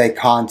point should they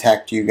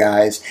contact you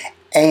guys?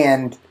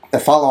 And the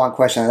follow-on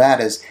question to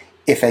that is,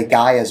 if a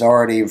guy is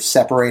already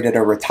separated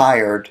or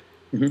retired,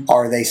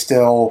 are they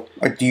still,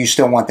 or do you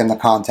still want them to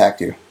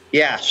contact you?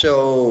 Yeah.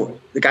 So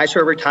the guys who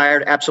are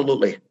retired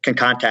absolutely can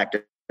contact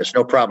us.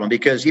 No problem.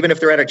 Because even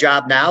if they're at a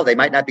job now, they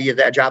might not be at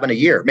that job in a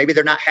year. Maybe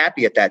they're not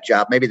happy at that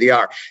job. Maybe they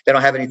are. They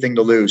don't have anything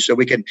to lose. So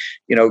we can,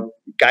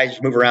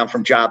 guys move around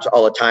from jobs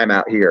all the time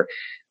out here.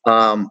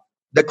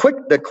 The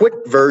quick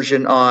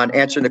version on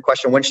answering the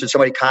question, when should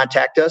somebody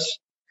contact us?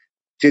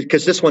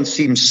 Because this one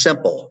seems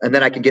simple, and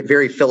then I can get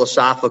very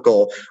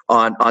philosophical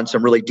on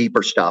some really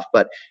deeper stuff.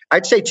 But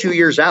I'd say 2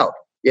 years out,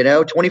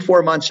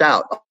 24 months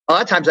out. A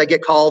lot of times I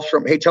get calls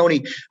from, hey,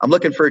 Tony, I'm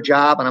looking for a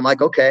job. And I'm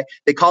like, okay.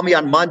 They call me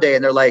on Monday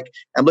and they're like,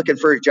 I'm looking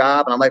for a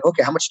job. And I'm like,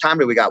 okay, how much time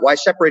do we got? Well, I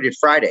separated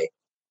Friday,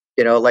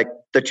 like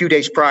the 2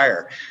 days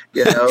prior,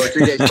 3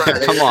 days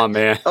prior. Come on,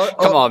 man.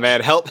 Come on,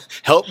 man. Help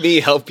me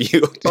help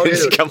you.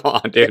 Dude. Come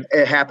on, dude.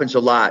 It happens a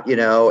lot,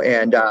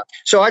 and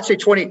so I'd say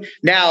 20.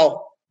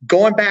 Now,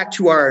 going back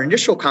to our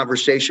initial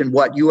conversation,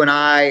 what you and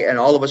I and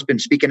all of us been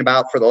speaking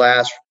about for the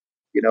last,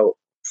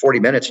 40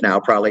 minutes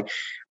now, probably,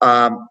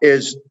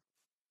 is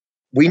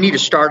we need to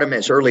start them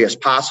as early as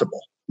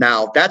possible.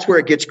 Now, that's where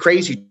it gets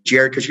crazy,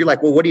 Jared, because you're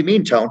like, well, what do you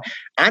mean, Tone?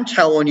 I'm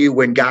telling you,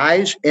 when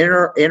guys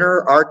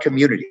enter our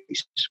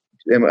communities,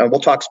 and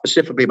we'll talk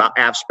specifically about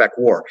AvSpec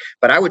War,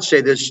 but I would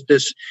say this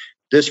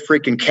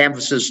freaking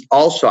canvases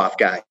all soft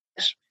guys.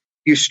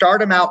 You start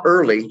them out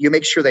early. You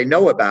make sure they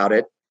know about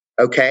it,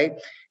 okay?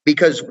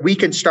 Because we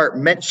can start.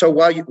 So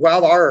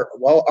while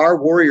our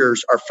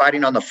warriors are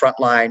fighting on the front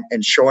line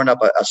and shoring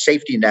up a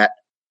safety net,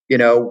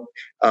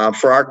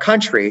 for our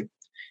country,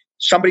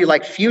 somebody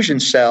like Fusion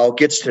Cell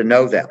gets to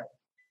know them.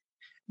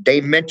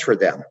 They mentor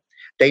them.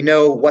 They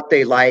know what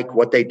they like,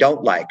 what they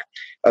don't like.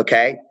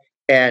 Okay.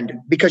 And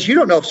because you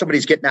don't know if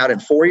somebody's getting out in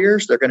 4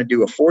 years, they're going to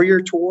do a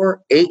 4-year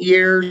tour, 8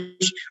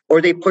 years,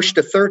 or they push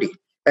to 30.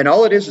 And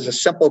all it is a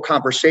simple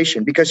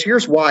conversation, because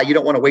here's why you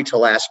don't want to wait till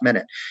last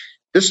minute.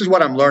 This is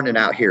what I'm learning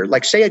out here.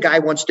 Like, say a guy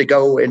wants to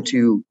go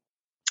into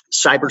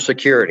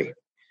cybersecurity,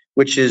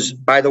 which is,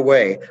 by the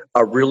way,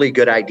 a really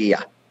good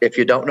idea. If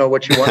you don't know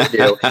what you want to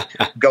do,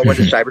 go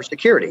into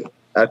cybersecurity.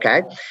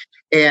 Okay.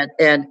 And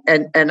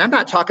I'm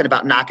not talking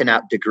about knocking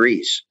out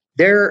degrees.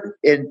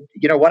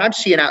 What I'm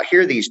seeing out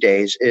here these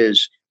days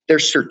is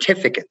there's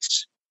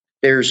certificates,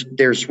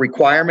 there's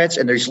requirements,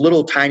 and there's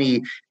little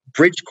tiny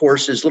bridge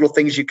courses, little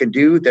things you can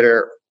do that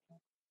are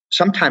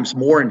sometimes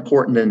more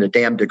important than the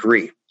damn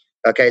degree.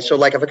 Okay. So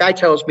like if a guy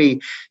tells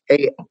me,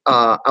 hey,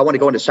 I want to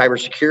go into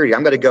cybersecurity,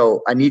 I'm going to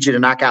go, I need you to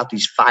knock out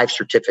these 5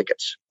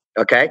 certificates.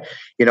 Okay.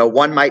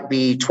 One might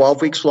be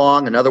 12 weeks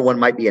long. Another one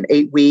might be an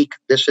 8-week,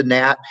 this and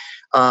that.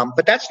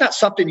 But that's not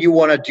something you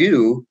want to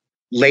do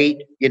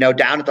late,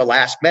 down at the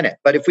last minute.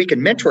 But if we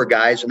can mentor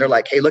guys and they're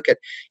like, hey, look at,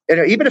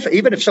 even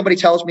if somebody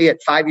tells me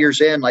at 5 years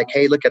in, like,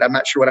 hey, look at, I'm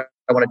not sure what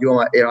I want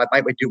to do.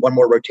 I might do one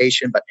more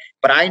rotation, but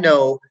I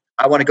know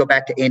I want to go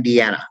back to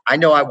Indiana. I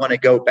know I want to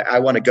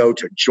go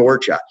to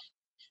Georgia.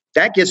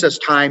 That gives us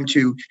time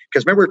to,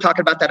 because remember we were talking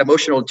about that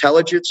emotional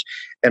intelligence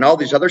and all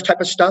these other type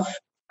of stuff.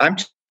 I'm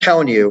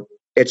telling you,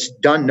 it's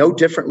done no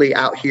differently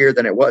out here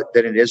than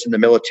it is in the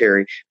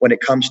military when it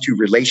comes to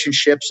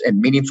relationships and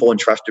meaningful and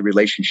trusted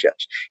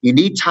relationships. You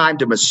need time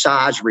to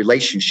massage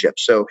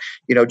relationships. So,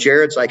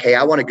 Jared's like, hey,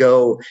 I want to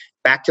go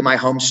back to my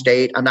home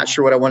state. I'm not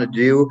sure what I want to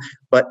do,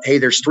 but hey,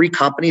 there's 3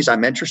 companies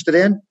I'm interested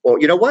in. Well,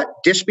 you know what?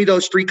 Dish me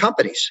those 3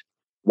 companies.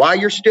 While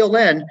you're still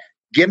in,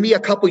 give me a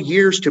couple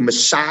years to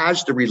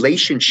massage the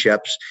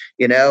relationships,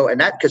 and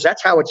that, because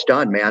that's how it's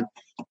done, man.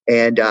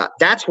 And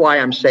that's why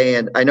I'm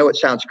saying, I know it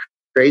sounds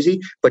crazy,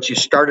 but you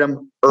start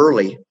them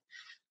early.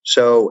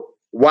 So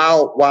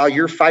while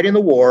you're fighting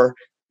the war,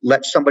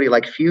 let somebody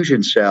like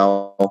Fusion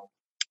Cell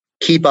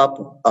keep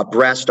up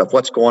abreast of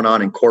what's going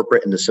on in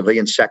corporate and the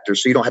civilian sector,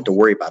 so you don't have to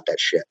worry about that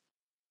shit.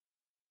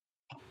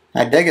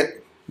 I dig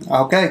it.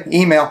 Okay,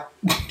 email.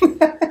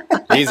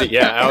 Easy.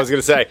 Yeah, I was going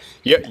to say,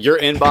 your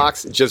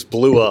inbox just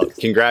blew up.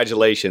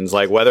 Congratulations.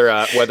 Like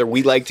whether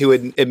we like to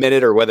admit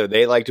it or whether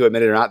they like to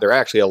admit it or not, there are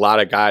actually a lot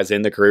of guys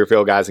in the career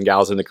field, guys and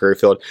gals in the career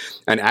field.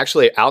 And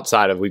actually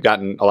outside of, we've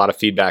gotten a lot of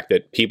feedback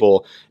that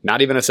people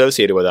not even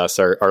associated with us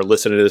are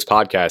listening to this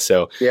podcast.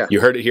 So You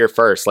heard it here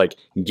first. Like,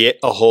 get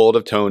a hold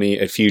of Tony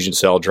at Fusion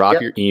Cell,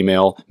 drop your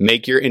email,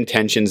 make your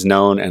intentions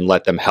known, and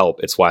let them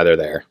help. It's why they're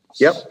there.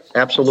 Yep,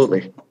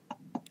 absolutely.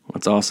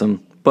 That's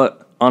awesome.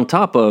 But on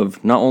top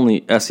of not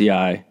only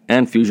SEI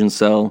and Fusion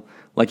Cell,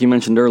 like you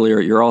mentioned earlier,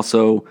 you're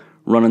also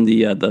running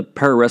the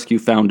Pararescue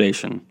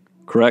Foundation,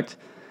 correct?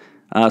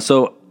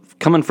 So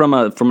coming from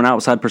an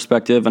outside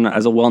perspective and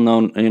as a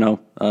well-known, PJ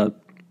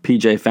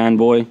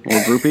fanboy or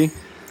groupie,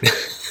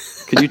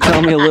 could you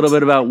tell me a little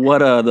bit about what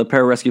the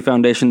Pararescue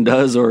Foundation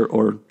does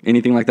or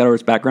anything like that, or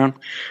its background?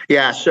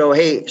 Yeah. So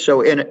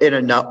in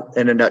a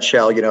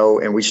nutshell,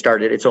 and we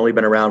started. It's only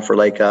been around for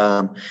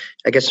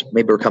I guess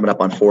maybe we're coming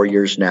up on 4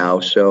 years now.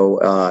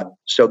 So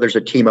there's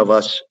a team of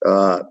us,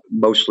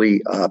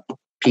 mostly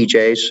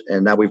PJs,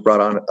 and now we've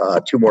brought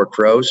on 2 more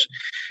Crows.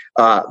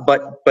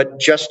 But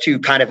just to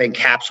kind of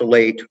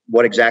encapsulate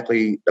what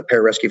exactly the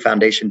Pararescue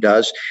Foundation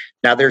does.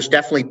 Now, there's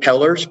definitely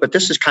pillars, but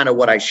this is kind of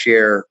what I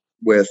share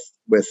with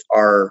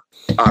our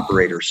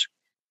operators.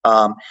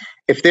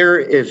 If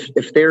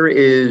there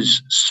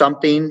is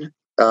something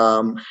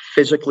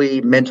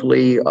physically,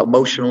 mentally,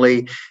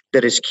 emotionally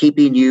that is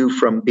keeping you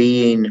from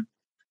being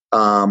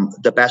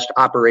the best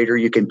operator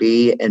you can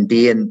be and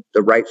being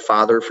the right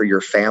father for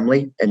your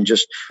family, and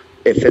just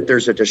if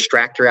there's a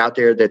distractor out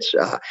there that's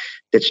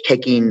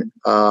taking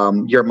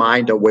your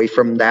mind away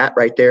from that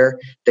right there,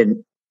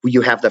 then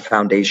you have the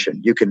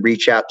foundation you can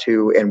reach out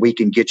to, and we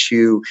can get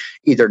you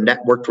either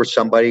networked with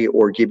somebody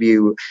or give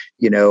you,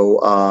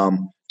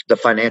 the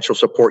financial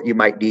support you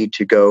might need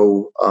to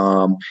go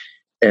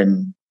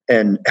and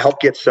help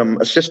get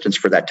some assistance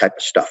for that type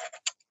of stuff.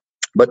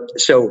 But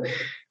so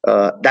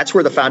that's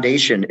where the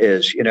foundation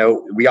is.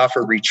 We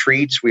offer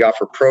retreats, we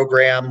offer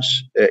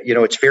programs.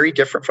 It's very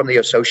different from the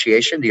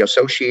association. The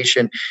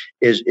association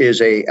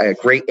is a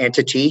great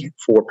entity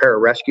for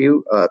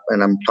pararescue,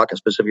 and I'm talking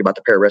specifically about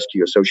the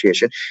Pararescue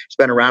Association. It's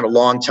been around a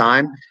long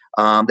time.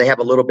 They have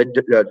a little bit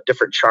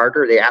different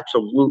charter. They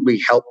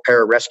absolutely help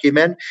pararescue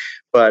men,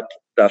 but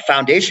the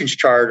foundation's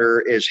charter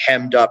is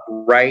hemmed up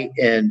right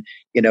in,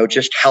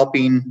 just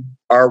helping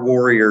our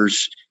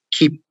warriors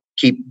keep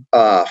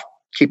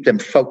them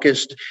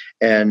focused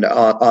and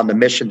on the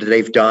mission that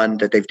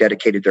they've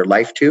dedicated their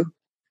life to,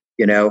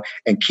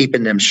 and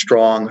keeping them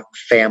strong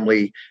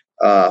family,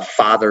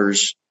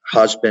 fathers,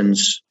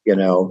 husbands,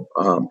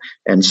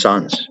 and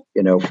sons,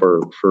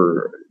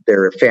 for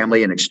their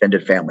family and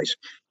extended families.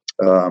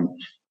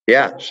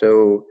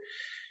 So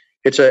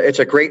it's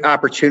a great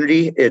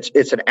opportunity.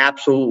 It's an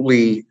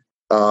absolutely,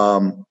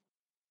 I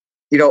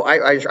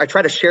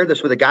try to share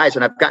this with the guys,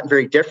 and I've gotten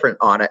very different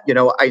on it.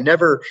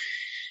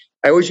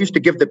 I always used to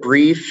give the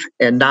brief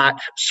and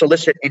not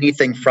solicit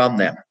anything from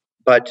them.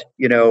 But,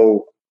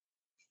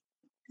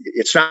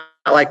 it's not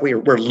like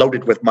we're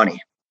loaded with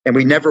money, and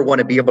we never want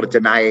to be able to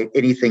deny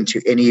anything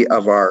to any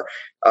of our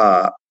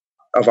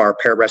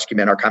pararescue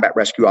men, our combat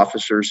rescue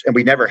officers, and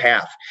we never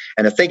have.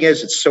 And the thing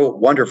is, it's so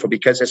wonderful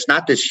because it's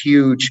not this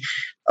huge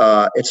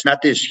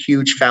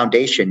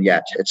foundation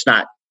yet. It's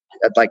not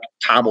like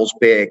Tommel's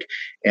big,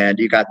 and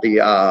you got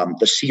the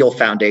SEAL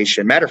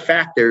Foundation. Matter of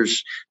fact,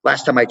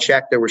 last time I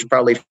checked, there was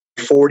probably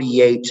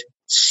 48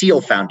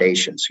 SEAL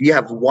foundations. You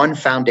have one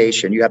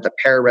foundation. You have the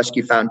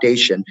Pararescue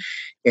Foundation,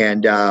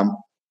 and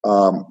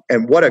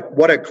what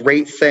a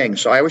great thing.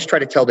 So I always try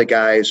to tell the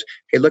guys,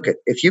 hey, look,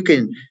 if you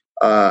can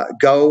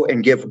go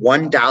and give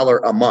 $1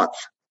 a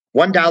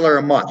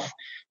month,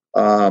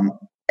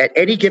 at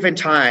any given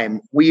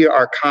time, we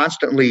are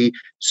constantly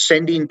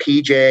sending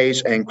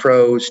PJs and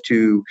Crows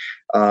to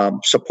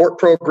support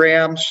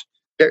programs.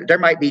 There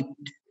might be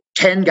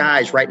 10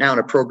 guys right now in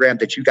a program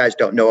that you guys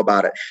don't know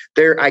about it.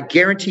 I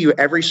guarantee you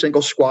every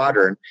single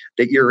squadron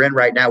that you're in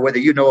right now, whether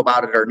you know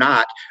about it or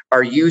not,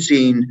 are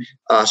using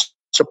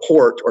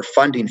support or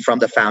funding from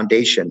the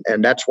foundation.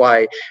 And that's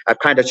why I've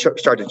kind of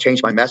started to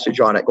change my message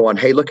on it, going,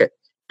 hey, look,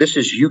 this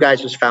is you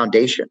guys'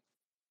 foundation.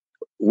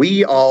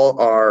 We all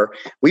are,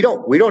 we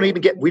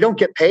don't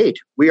get paid.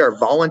 We are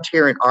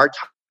volunteering our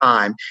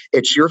time.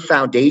 It's your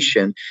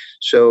foundation.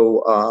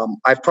 So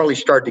I've probably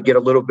started to get a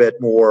little bit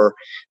more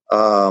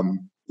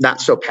not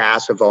so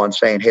passive on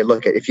saying, hey,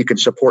 look, if you can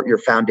support your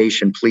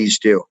foundation, please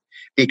do.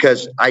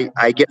 Because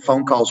I get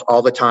phone calls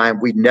all the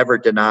time. We never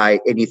deny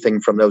anything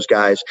from those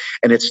guys.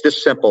 And it's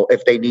this simple.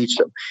 If they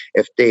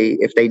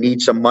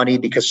need some money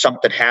because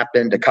something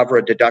happened to cover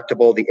a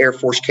deductible, the Air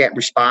Force can't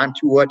respond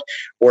to it,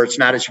 or it's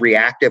not as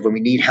reactive and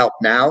we need help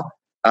now,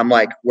 I'm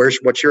like,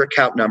 what's your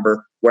account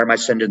number? Where am I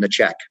sending the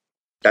check?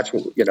 That's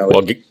what,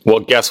 Well,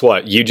 guess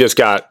what? You just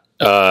got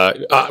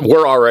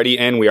We're already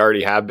in. We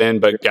already have been,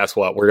 but guess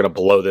what? We're going to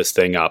blow this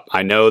thing up.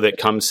 I know that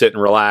Come Sit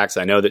and Relax.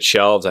 I know that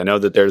Shelves. I know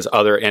that there's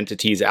other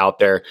entities out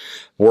there.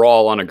 We're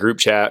all on a group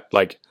chat.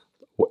 Like,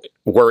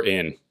 we're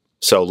in.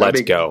 So let's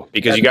go,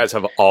 because you guys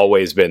have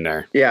always been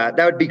there. Yeah,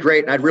 that would be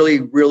great. And I'd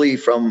really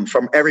from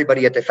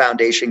everybody at the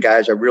foundation,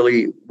 guys, I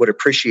really would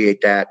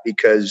appreciate that,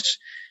 because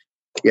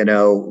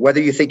whether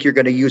you think you're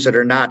going to use it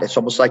or not, it's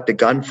almost like the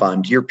gun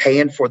fund. You're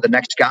paying for the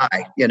next guy,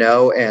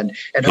 and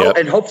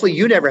hopefully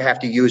you never have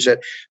to use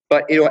it.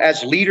 But,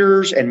 as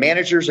leaders and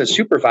managers and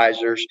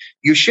supervisors,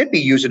 you should be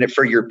using it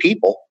for your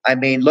people. I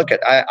mean, look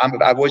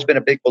I've always been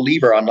a big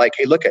believer on like,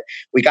 hey,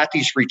 we got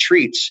these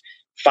retreats.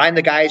 Find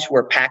the guys who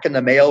are packing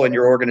the mail in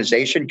your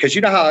organization, because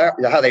you know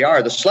how they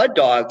are. The sled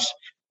dogs,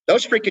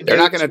 those freaking they're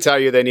not going to tell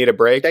you they need a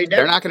break.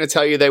 They're not going to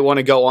tell you they want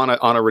to go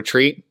on a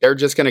retreat. They're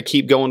just going to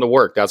keep going to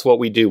work. That's what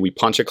we do. We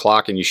punch a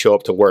clock and you show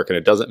up to work, and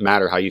it doesn't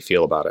matter how you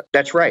feel about it.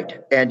 That's right.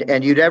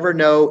 And you never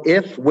know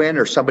if, when,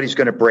 or somebody's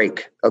going to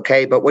break.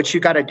 Okay. But what you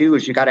got to do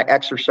is you got to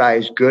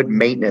exercise good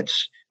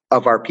maintenance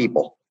of our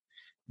people.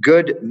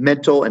 Good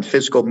mental and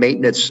physical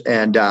maintenance,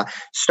 and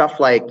stuff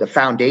like the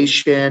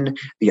foundation,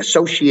 the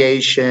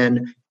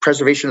association,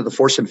 preservation of the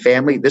force and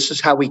family. This is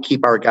how we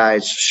keep our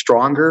guys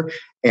stronger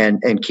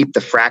and keep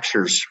the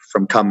fractures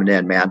from coming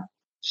in, man.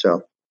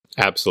 So.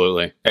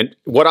 Absolutely. And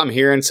what I'm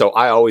hearing, so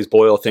I always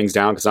boil things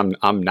down because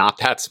I'm not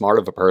that smart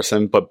of a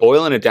person, but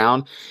boiling it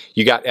down,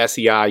 you got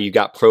SEI, you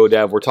got Pro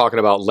Dev. We're talking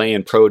about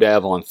laying Pro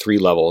Dev on 3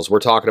 levels. We're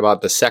talking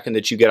about the second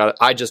that you get out.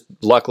 I just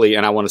luckily,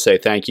 and I want to say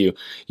thank you,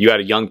 you had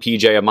a young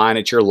PJ of mine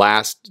at your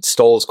last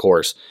Stoles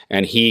course,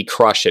 and he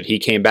crushed it. He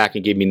came back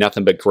and gave me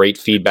nothing but great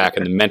feedback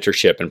and the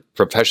mentorship and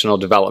professional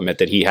development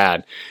that he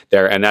had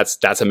there. And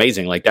that's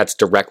amazing. Like, that's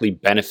directly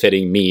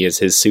benefiting me as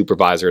his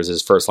supervisor, as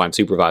his first line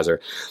supervisor.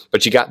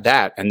 But you got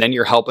that. And then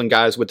you're helping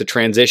guys with the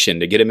transition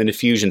to get them into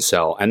Fusion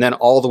Cell, and then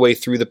all the way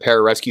through the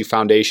Pararescue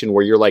Foundation,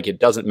 where you're like, it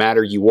doesn't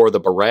matter, you wore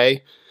the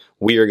beret,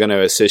 we are going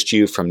to assist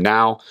you from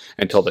now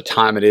until the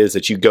time it is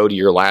that you go to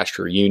your last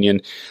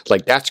reunion.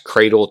 Like, that's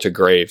cradle to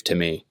grave to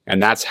me.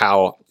 And that's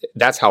how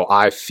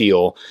I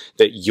feel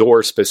that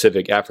your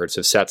specific efforts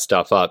have set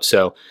stuff up.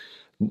 So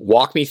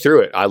walk me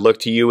through it. I look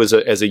to you as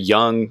a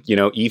young,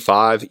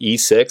 E5,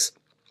 E6,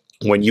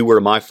 when you were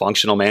my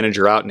functional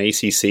manager out in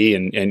ACC,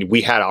 and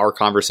we had our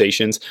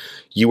conversations.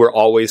 You were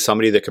always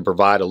somebody that could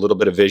provide a little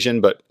bit of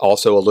vision, but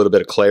also a little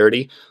bit of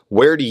clarity.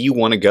 Where do you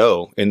want to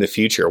go in the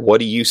future? What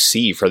do you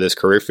see for this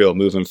career field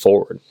moving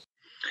forward?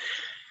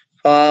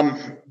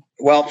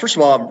 Well, first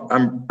of all,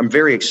 I'm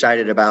very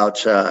excited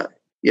about,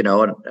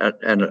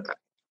 and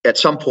at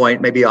some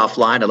point, maybe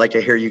offline, I'd like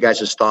to hear you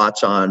guys'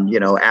 thoughts on,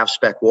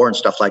 AvSpec war and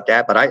stuff like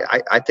that. But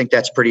I think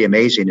that's pretty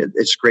amazing.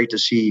 It's great to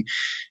see,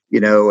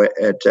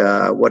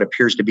 at what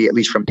appears to be, at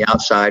least from the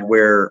outside,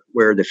 where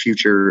the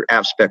future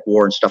AvSpec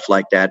war and stuff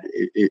like that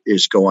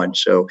is going.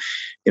 So,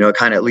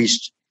 kind of at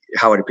least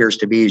how it appears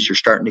to be is you're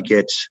starting to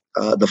get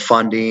the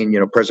funding,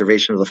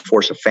 preservation of the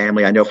force of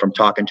family. I know from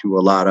talking to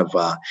a lot of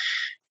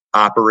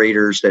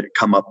operators that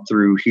come up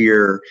through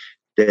here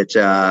that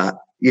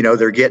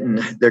they're getting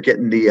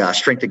the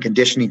strength and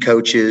conditioning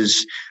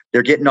coaches.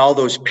 They're getting all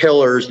those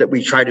pillars that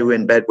we try to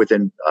embed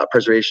within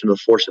preservation of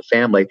the force of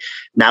family.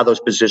 Now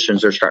those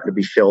positions are starting to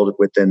be filled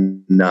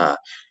within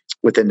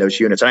those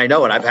units. And I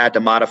know, and I've had to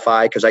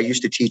modify, because I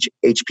used to teach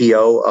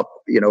HPO up,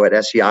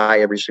 at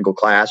SEI every single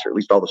class, or at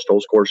least all the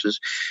Stoles courses.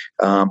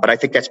 But I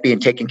think that's being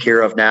taken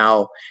care of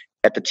now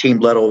at the team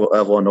level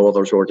in all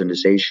those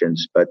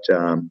organizations. But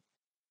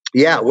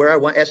where I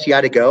want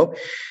SEI to go.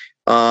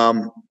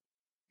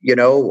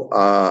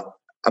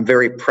 I'm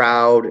very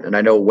proud, and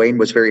I know Wayne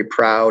was very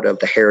proud of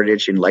the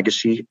heritage and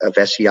legacy of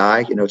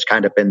SEI. It's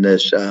kind of been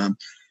this,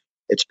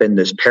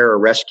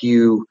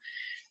 pararescue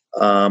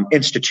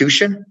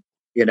institution,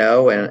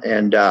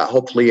 and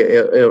hopefully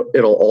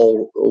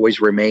it'll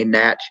always remain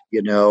that,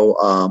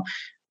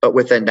 but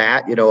within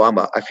that,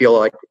 I feel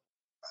like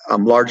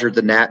I'm larger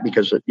than that,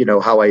 because,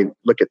 how I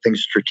look at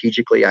things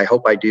strategically. I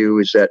hope I do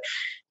is that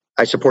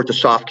I support the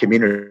SOF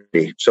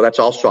community. So that's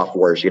all SOF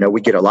wars.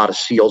 We get a lot of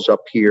SEALs up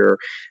here.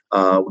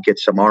 We get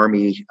some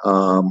Army.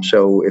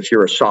 So if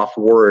you're a SOF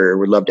warrior,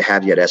 we'd love to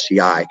have you at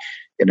SEI,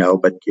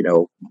 but,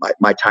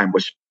 my time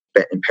was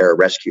spent in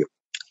pararescue.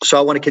 So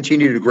I want to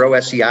continue to grow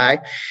SEI.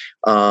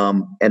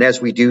 And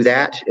as we do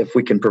that, if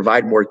we can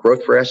provide more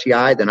growth for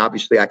SEI, then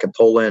obviously I can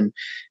pull in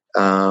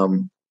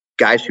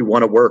guys who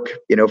want to work,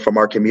 from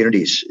our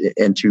communities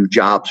into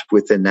jobs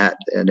within that.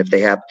 And if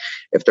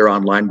they're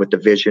online with the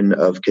vision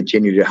of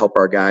continue to help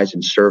our guys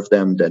and serve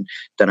them, then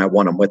I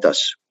want them with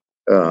us.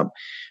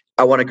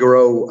 I want to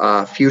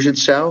grow Fusion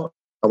Cell.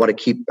 I want to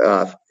keep,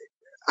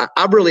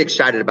 I'm really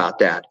excited about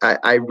that.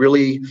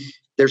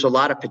 There's a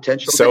lot of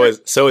potential.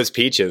 So is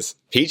Peaches.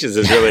 Peaches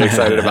is really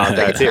excited about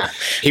that too.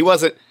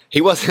 He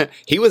wasn't.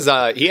 He was.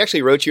 He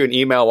actually wrote you an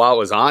email while it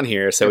was on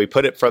here, so we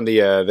put it from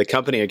the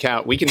company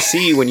account. We can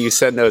see when you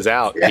send those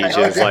out. You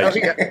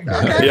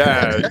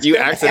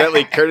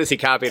accidentally courtesy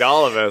copied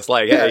all of us.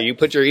 Like, hey, you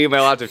put your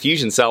email out to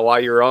Fusion Cell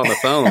while you were on the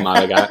phone,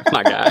 my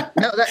guy.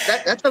 No,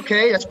 that's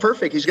okay. That's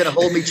perfect. He's going to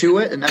hold me to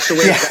it, and that's the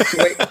way.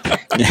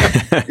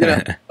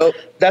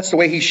 That's the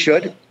way he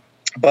should.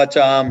 But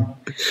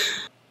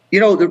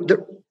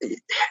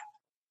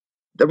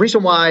the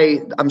reason why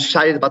I'm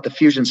excited about the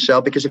Fusion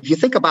Cell, because if you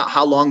think about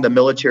how long the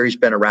military's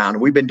been around,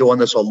 we've been doing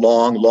this a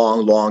long,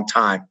 long, long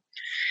time.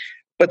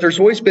 But there's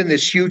always been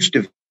this huge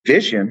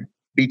division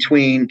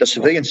between the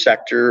civilian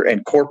sector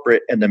and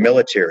corporate and the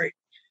military.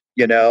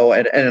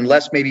 And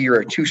unless maybe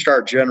you're a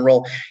 2-star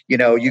general,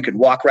 you could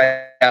walk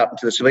right out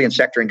into the civilian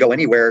sector and go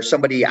anywhere.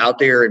 Somebody out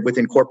there and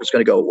within corporate is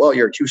going to go, well,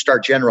 you're a 2-star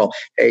general,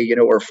 hey,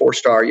 or a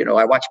 4-star,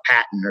 I watch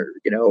Patton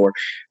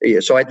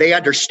so they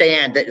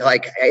understand that,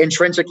 like,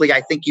 intrinsically,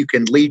 I think you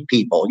can lead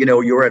people,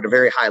 you're at a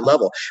very high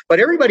level, but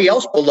everybody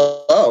else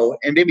below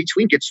and in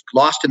between gets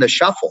lost in the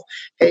shuffle.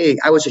 Hey,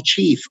 I was a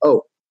chief.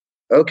 Oh,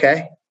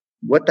 okay.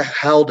 What the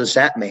hell does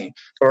that mean?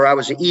 Or I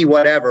was an E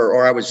whatever,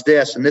 or I was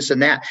this and this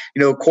and that.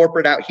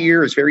 Corporate out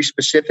here is very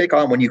specific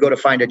on when you go to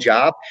find a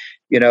job,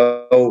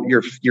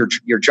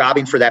 you're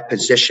jobbing for that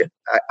position.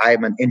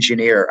 I'm an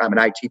engineer, I'm an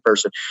IT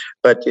person,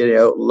 but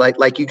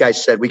like you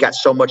guys said, we got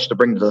so much to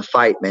bring to the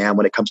fight, man,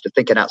 when it comes to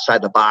thinking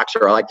outside the box,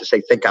 or I like to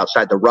say, think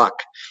outside the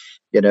ruck.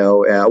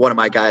 One of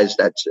my guys,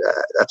 that's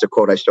a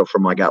quote I stole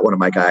from one of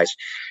my guys.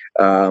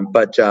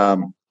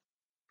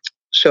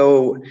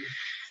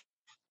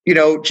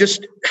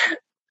 Just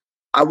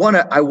I want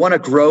to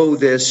grow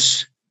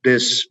this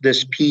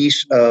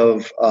piece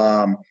of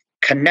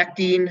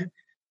connecting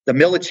the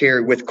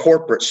military with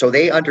corporate, so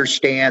they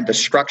understand the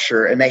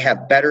structure and they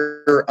have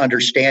better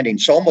understanding.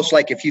 So almost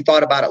like if you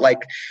thought about it like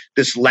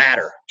this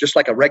ladder, just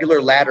like a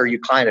regular ladder, you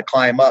kind of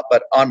climb up,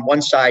 but on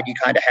one side you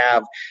kind of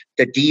have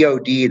the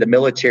DoD, the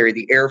military,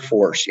 the Air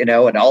Force, and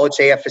all its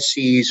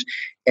AFSCs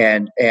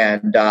and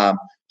the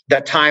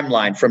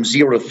timeline from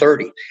 0 to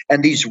 30,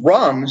 and these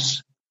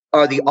rungs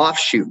are the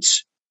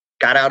offshoots.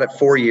 Got out at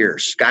 4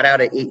 years, got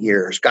out at 8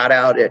 years, got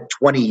out at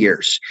 20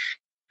 years.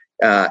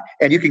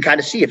 And you can kind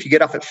of see, if you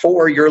get off at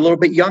 4, you're a little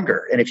bit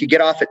younger. And if you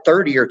get off at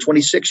 30 or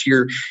 26,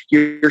 you're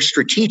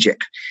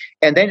strategic.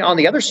 And then on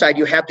the other side,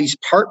 you have these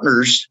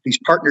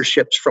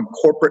partnerships from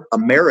corporate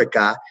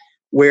America,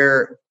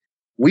 where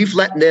we've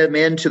let them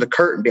into the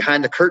curtain,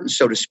 behind the curtain,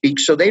 so to speak.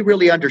 So they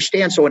really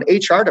understand. So an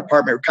HR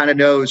department kind of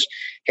knows,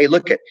 hey,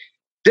 look at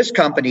this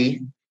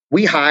company.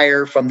 We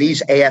hire from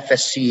these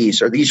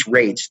AFSCs or these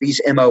rates,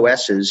 these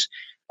MOSs,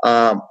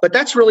 but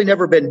that's really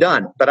never been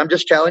done. But I'm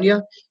just telling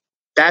you,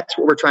 that's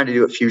what we're trying to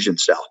do at Fusion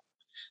Cell.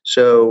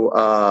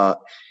 So,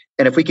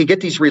 and if we can get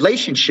these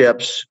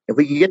relationships,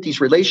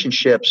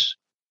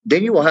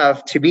 then you'll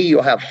have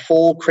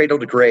full cradle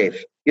to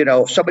grave.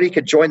 Somebody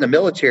could join the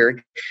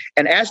military,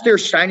 and as they're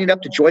signing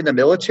up to join the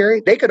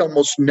military, they could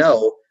almost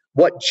know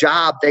what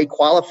job they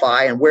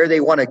qualify and where they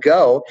want to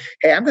go.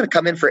 Hey, I'm going to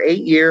come in for 8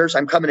 years.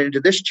 I'm coming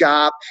into this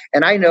job,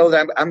 and I know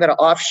that I'm going to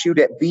offshoot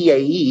at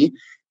BAE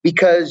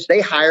because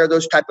they hire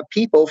those type of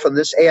people from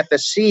this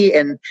AFSC,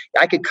 and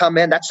I could come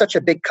in. That's such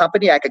a big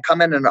company. I could come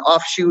in and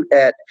offshoot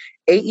at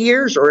 8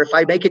 years, or if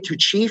I make it to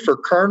chief or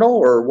colonel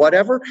or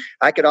whatever,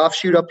 I could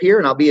offshoot up here,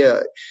 and I'll be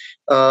a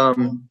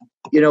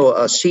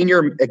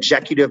senior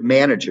executive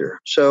manager.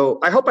 So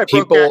I hope I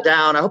broke that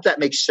down. I hope that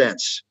makes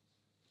sense.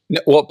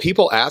 Well,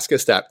 people ask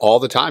us that all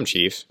the time,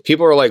 Chief.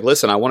 People are like,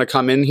 listen, I want to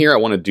come in here. I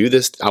want to do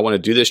this. I want to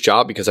do this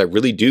job because I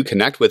really do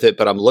connect with it,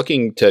 but I'm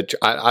looking to,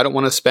 I don't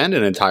want to spend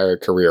an entire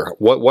career.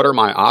 What are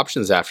my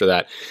options after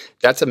that?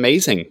 That's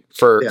amazing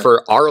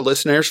for our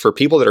listeners, for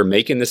people that are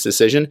making this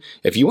decision.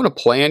 If you want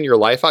to plan your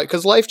life out,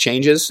 because life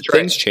changes,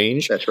 things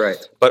change. That's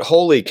right. But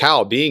holy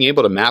cow, being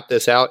able to map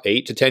this out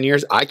 8 to 10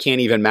 years, I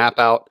can't even map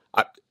out.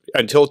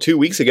 Until 2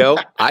 weeks ago,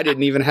 I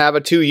didn't even have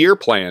a 2-year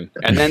plan.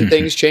 And then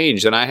things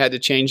changed and I had to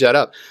change that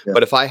up. Yeah.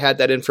 But if I had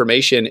that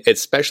information,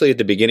 especially at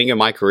the beginning of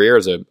my career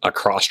as a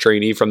cross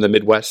trainee from the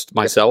Midwest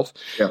myself,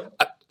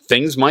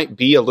 things might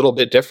be a little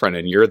bit different,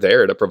 and you're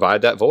there to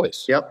provide that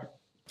voice. Yep.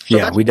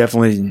 So we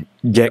definitely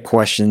get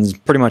questions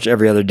pretty much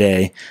every other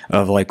day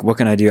of like, what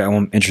can I do?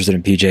 I'm interested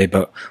in PJ,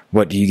 but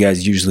what do you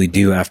guys usually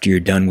do after you're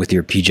done with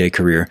your PJ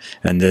career?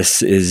 And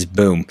this is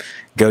boom.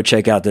 Go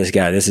check out this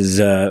guy. This is,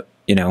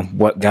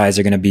 what guys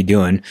are going to be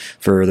doing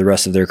for the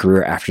rest of their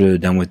career after they're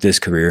done with this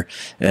career.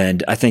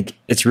 And I think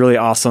it's really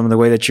awesome the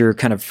way that you're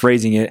kind of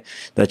phrasing it,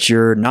 that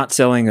you're not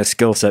selling a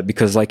skill set,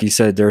 because like you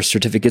said, there are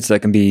certificates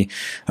that can be,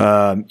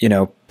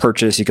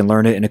 purchased. You can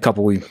learn it in a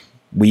couple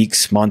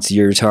weeks, months,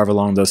 years, however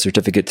long those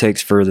certificate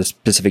takes for the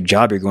specific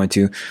job you're going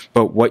to.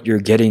 But what you're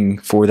getting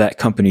for that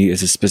company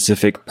is a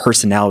specific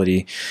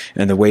personality,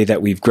 and the way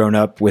that we've grown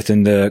up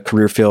within the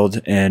career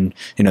field. And,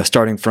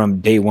 starting from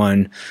day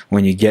one,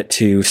 when you get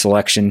to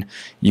selection,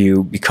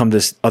 you become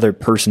this other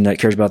person that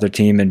cares about their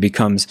team and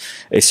becomes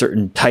a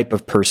certain type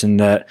of person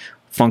that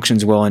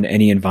functions well in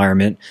any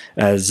environment.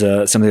 As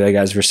some of the other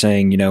guys were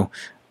saying,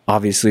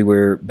 obviously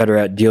we're better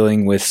at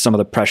dealing with some of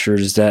the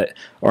pressures that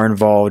are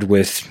involved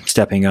with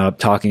stepping up,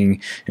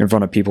 talking in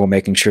front of people,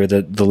 making sure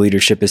that the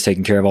leadership is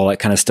taking care of all that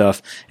kind of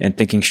stuff, and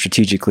thinking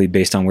strategically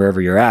based on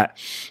wherever you're at.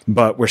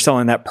 But we're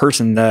selling that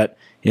person that,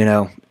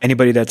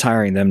 anybody that's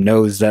hiring them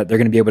knows that they're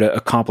going to be able to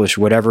accomplish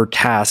whatever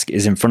task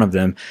is in front of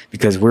them,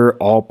 because we're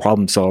all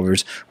problem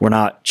solvers. We're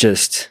not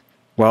just,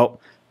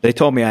 they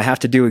told me I have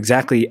to do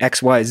exactly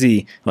X, Y,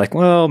 Z. Like,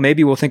 well,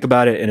 maybe we'll think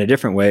about it in a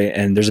different way,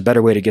 and there's a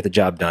better way to get the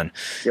job done.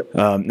 Yep.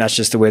 That's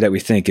just the way that we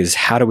think, is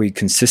how do we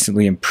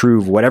consistently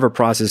improve whatever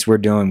process we're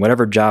doing,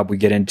 whatever job we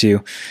get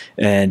into,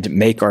 and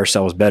make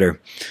ourselves better.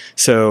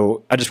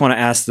 So I just want to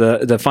ask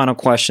the final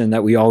question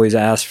that we always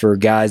ask for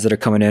guys that are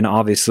coming in.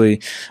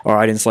 Obviously, our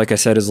audience, like I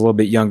said, is a little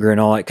bit younger and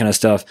all that kind of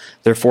stuff.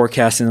 They're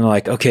forecasting, they're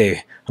like,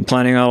 okay, I'm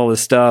planning all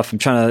this stuff. I'm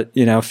trying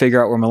to,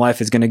 figure out where my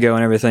life is going to go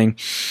and everything.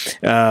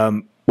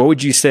 What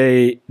would you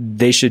say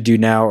they should do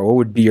now, or what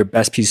would be your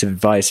best piece of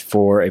advice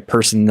for a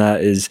person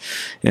that is,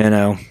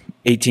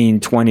 18,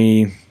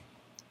 20,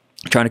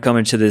 trying to come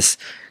into this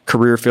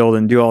career field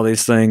and do all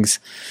these things?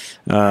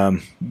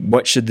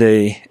 What should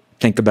they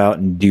think about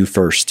and do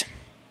first?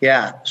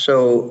 Yeah.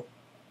 So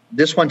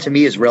this one to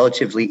me is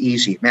relatively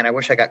easy, man. I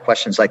wish I got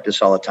questions like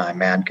this all the time,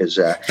 man, because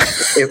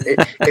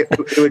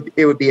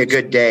it would be a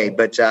good day.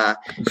 But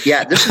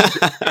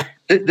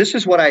this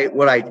is what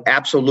I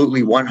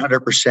absolutely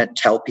 100%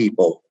 tell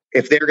people.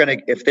 If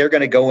they're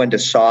gonna go into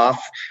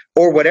SOF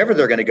or whatever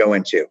they're gonna go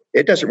into,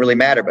 it doesn't really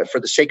matter. But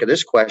for the sake of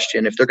this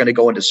question, if they're gonna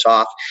go into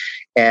SOF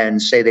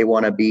and say they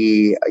want to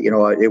be,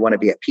 they want to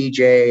be a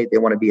PJ, they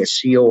want to be a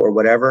SEAL or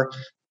whatever,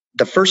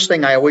 the first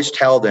thing I always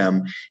tell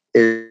them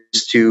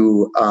is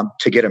to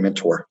get a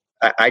mentor.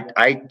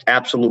 I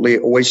absolutely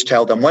always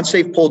tell them, once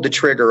they've pulled the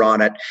trigger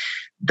on it,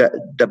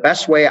 the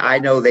best way I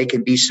know they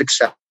can be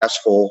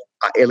successful,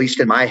 at least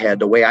in my head,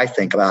 the way I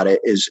think about it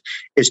is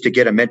to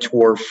get a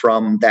mentor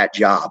from that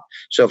job.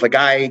 So if a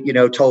guy,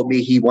 told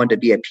me he wanted to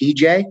be a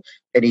PJ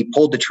and he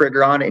pulled the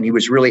trigger on it and he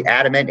was really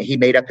adamant and he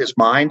made up his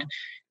mind,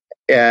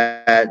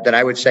 then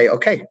I would say,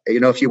 okay,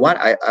 if you want,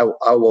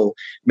 I will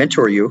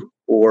mentor you.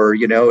 Or,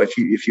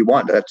 if you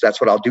want,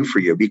 that's what I'll do for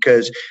you,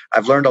 because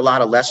I've learned a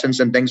lot of lessons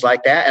and things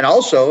like that. And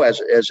also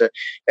as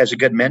a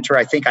good mentor,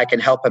 I think I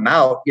can help him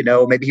out.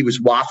 Maybe he was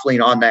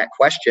waffling on that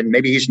question.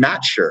 Maybe he's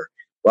not sure.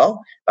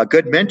 Well, a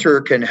good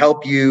mentor can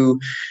help you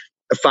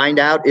find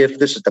out if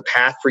this is the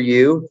path for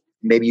you.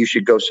 Maybe you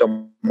should go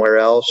somewhere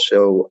else.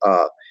 So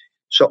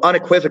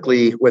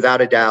unequivocally,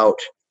 without a doubt,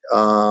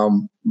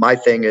 my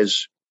thing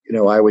is, I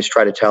always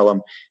try to tell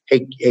them,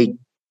 hey,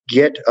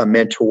 get a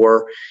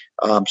mentor,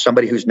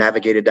 somebody who's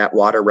navigated that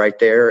water right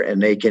there,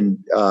 and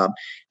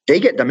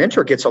the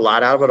mentor gets a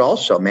lot out of it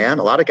also, man.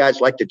 A lot of guys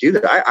like to do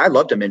that. I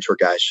love to mentor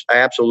guys. I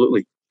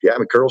absolutely, yeah, I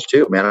mean, girls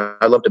too, man.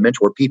 I love to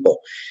mentor people.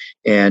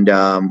 And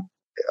I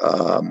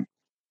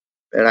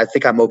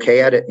think I'm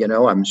okay at it.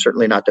 I'm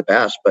certainly not the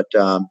best, but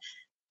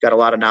got a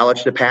lot of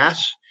knowledge to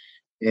pass.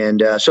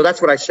 And so that's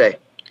what I say.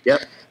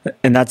 Yep.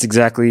 And that's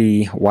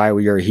exactly why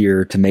we are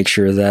here, to make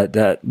sure that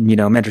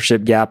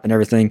mentorship gap and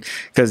everything,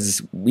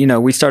 because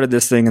we started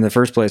this thing in the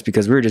first place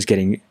because we were just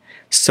getting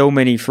so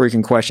many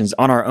freaking questions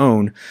on our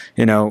own.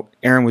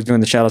 Aaron was doing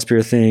the Shadow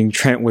Spear thing,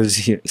 Trent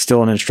was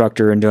still an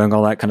instructor and doing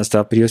all that kind of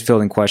stuff, but he was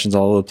fielding questions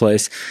all over the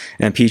place,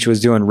 and Peach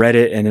was doing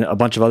Reddit and a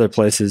bunch of other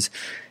places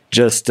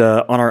just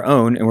on our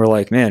own. And we're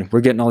like, man, we're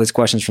getting all these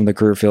questions from the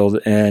career field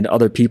and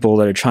other people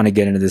that are trying to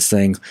get into this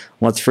thing.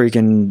 Let's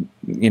freaking,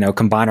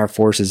 combine our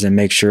forces and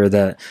make sure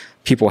that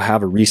people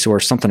have a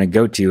resource, something to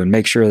go to, and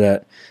make sure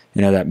that,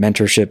 that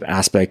mentorship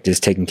aspect is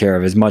taken care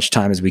of. As much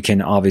time as we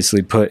can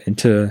obviously put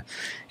into,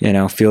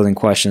 fielding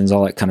questions,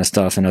 all that kind of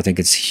stuff. And I think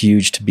it's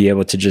huge to be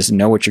able to just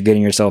know what you're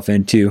getting yourself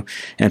into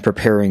and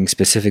preparing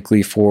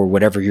specifically for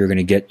whatever you're going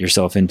to get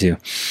yourself into.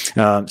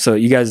 So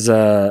you guys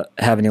have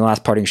any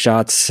last parting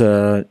shots,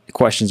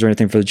 questions or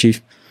anything for the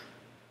Chief?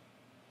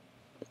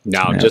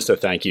 No, just a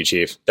thank you,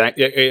 Chief.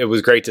 It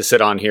was great to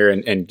sit on here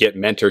and get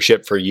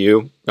mentorship for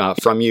you,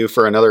 from you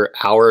for another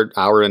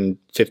hour and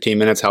 15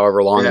 minutes,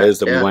 however long it is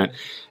that we went.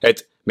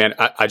 Man,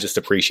 I just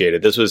appreciate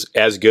it. This was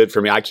as good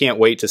for me. I can't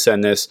wait to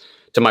send this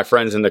to my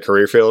friends in the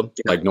career field.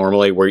 Yeah. Like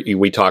normally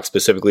we talk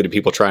specifically to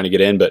people trying to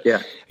get in, but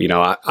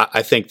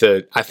I think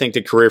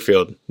the career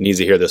field needs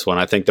to hear this one.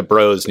 I think the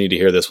bros need to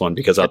hear this one,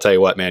 because I'll tell you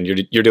what, man,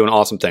 you're doing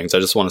awesome things. I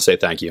just want to say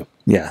thank you.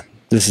 Yeah.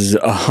 This is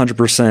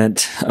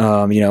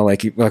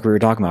 100%, like we were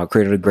talking about,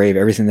 cradle to grave,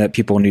 everything that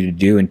people need to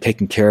do and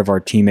taking care of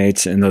our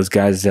teammates and those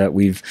guys that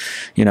we've,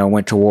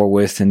 went to war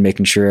with, and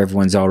making sure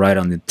everyone's all right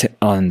on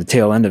the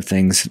tail end of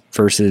things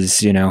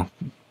versus,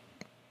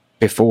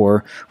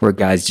 before, where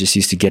guys just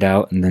used to get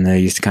out and then they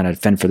used to kind of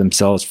fend for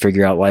themselves,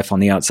 figure out life on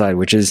the outside,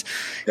 which is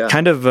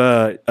kind of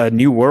a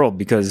new world,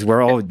 because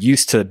we're all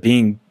used to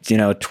being,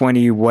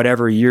 20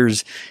 whatever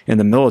years in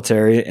the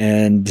military,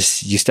 and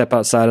you step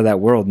outside of that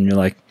world and you're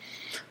like,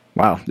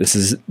 wow, this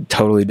is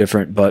totally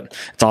different, but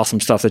it's awesome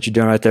stuff that you're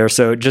doing right there.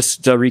 So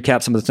just to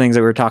recap some of the things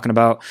that we were talking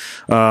about,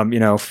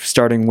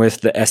 starting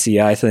with the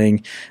SEI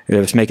thing, it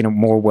was making it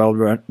more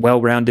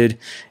well-rounded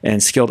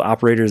and skilled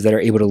operators that are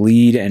able to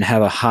lead and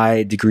have a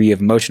high degree of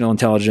emotional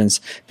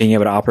intelligence, being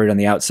able to operate on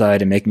the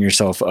outside and making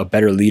yourself a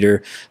better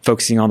leader,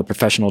 focusing on the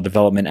professional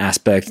development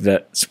aspect.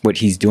 That's what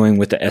he's doing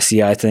with the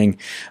SEI thing.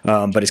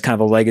 But it's kind of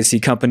a legacy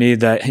company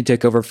that he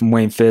took over from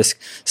Wayne Fisk.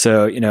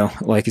 So,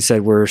 like you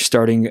said, we're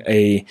starting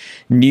a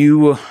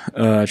new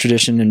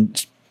tradition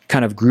and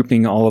kind of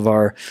grouping all of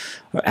our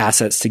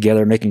assets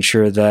together, making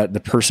sure that the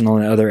person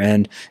on the other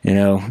end,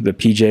 the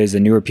PJs, the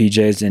newer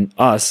PJs, and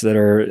us that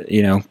are,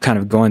 kind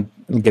of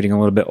getting a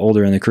little bit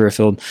older in the career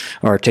field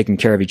are taking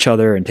care of each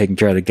other and taking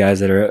care of the guys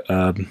that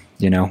are,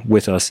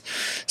 with us.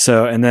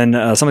 So, and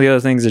then some of the other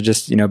things are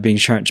just, being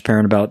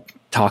transparent about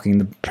talking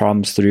the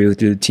problems through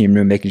the team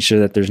room, making sure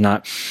that there's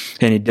not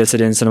any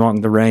dissidence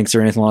among the ranks or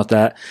anything like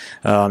that.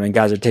 And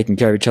guys are taking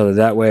care of each other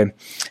that way.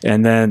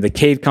 And then the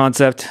cave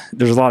concept,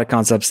 there's a lot of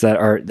concepts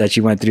that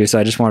you went through. So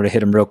I just wanted to hit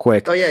them real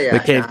quick. Oh yeah. The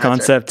cave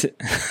concept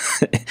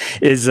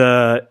is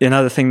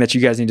another thing that you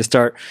guys need to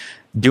start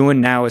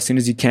doing now as soon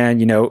as you can,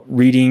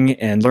 reading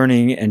and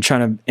learning and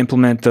trying to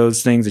implement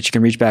those things that you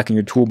can reach back in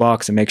your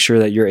toolbox and make sure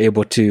that you're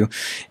able to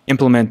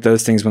implement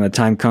those things when the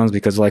time comes,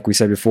 because like we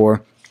said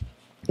before,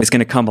 it's going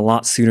to come a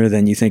lot sooner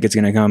than you think it's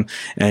going to come,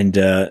 and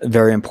a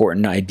very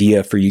important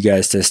idea for you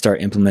guys to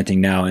start implementing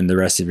now in the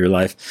rest of your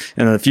life.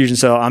 And the Fusion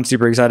Cell, I'm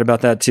super excited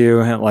about that too.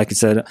 And like I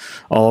said,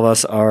 all of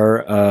us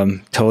are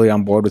totally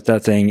on board with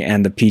that thing,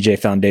 and the PJ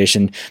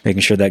Foundation,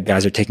 making sure that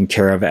guys are taken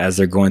care of as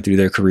they're going through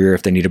their career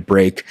if they need a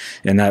break.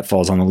 And that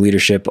falls on the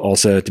leadership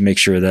also to make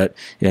sure that,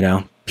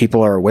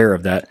 people are aware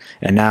of that.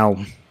 And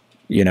now,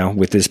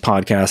 with this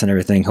podcast and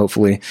everything,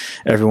 hopefully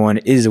everyone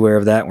is aware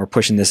of that, and we're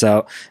pushing this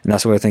out. And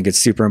that's why I think it's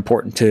super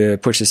important to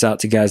push this out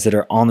to guys that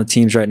are on the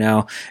teams right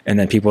now, and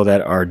then people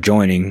that are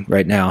joining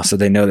right now, so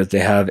they know that they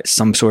have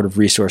some sort of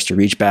resource to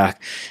reach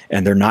back,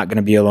 and they're not going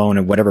to be alone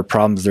in whatever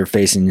problems they're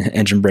facing,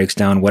 engine breaks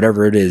down,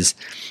 whatever it is.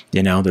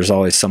 There's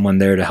always someone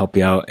there to help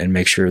you out and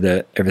make sure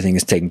that everything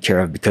is taken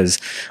care of, because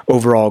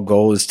overall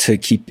goal is to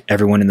keep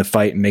everyone in the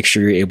fight and make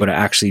sure you're able to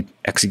actually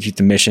execute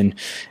the mission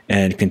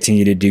and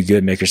continue to do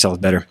good, make yourself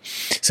better.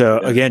 So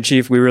again,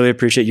 Chief, we really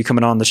appreciate you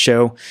coming on the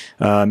show.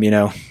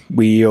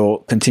 We'll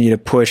continue to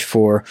push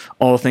for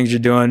all the things you're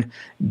doing.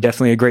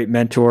 Definitely a great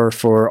mentor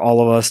for all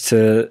of us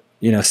to,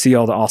 see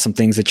all the awesome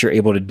things that you're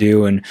able to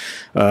do and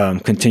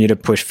continue to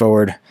push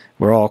forward.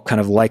 We're all kind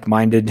of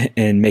like-minded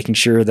in making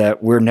sure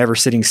that we're never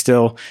sitting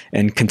still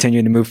and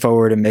continuing to move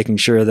forward and making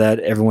sure that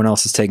everyone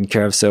else is taken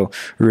care of. So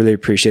we really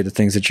appreciate the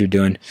things that you're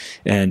doing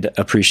and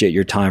appreciate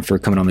your time for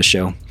coming on the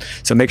show.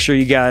 So make sure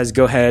you guys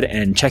go ahead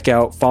and check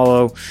out,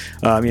 follow.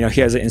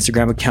 He has an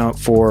Instagram account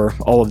for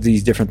all of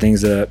these different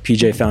things, the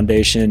PJ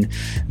Foundation,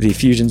 the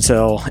Fusion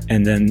Cell,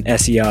 and then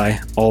SEI,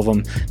 all of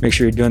them. Make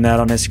sure you're doing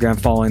that on Instagram,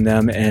 following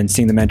them, and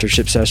seeing the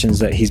mentorship sessions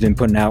that he's been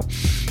putting out.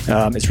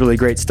 It's really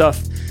great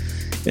stuff.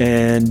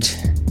 And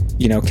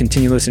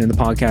continue listening to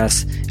the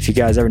podcast. If you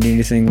guys ever need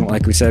anything,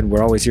 like we said,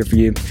 we're always here for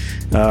you.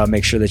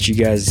 Make sure that you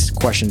guys'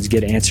 questions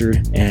get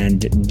answered,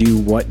 and do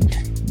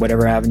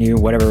whatever avenue,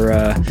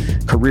 whatever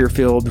career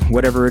field,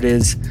 whatever it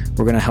is,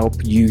 we're going to help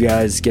you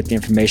guys get the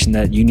information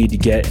that you need to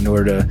get in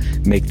order to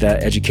make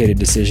that educated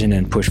decision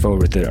and push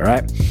forward with it. All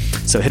right.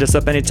 So hit us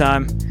up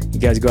anytime. You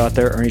guys go out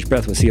there, earn each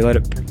breath. We'll see you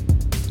later.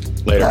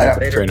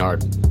 Later. Train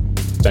hard.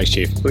 Thanks,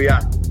 Chief.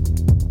 Booyah.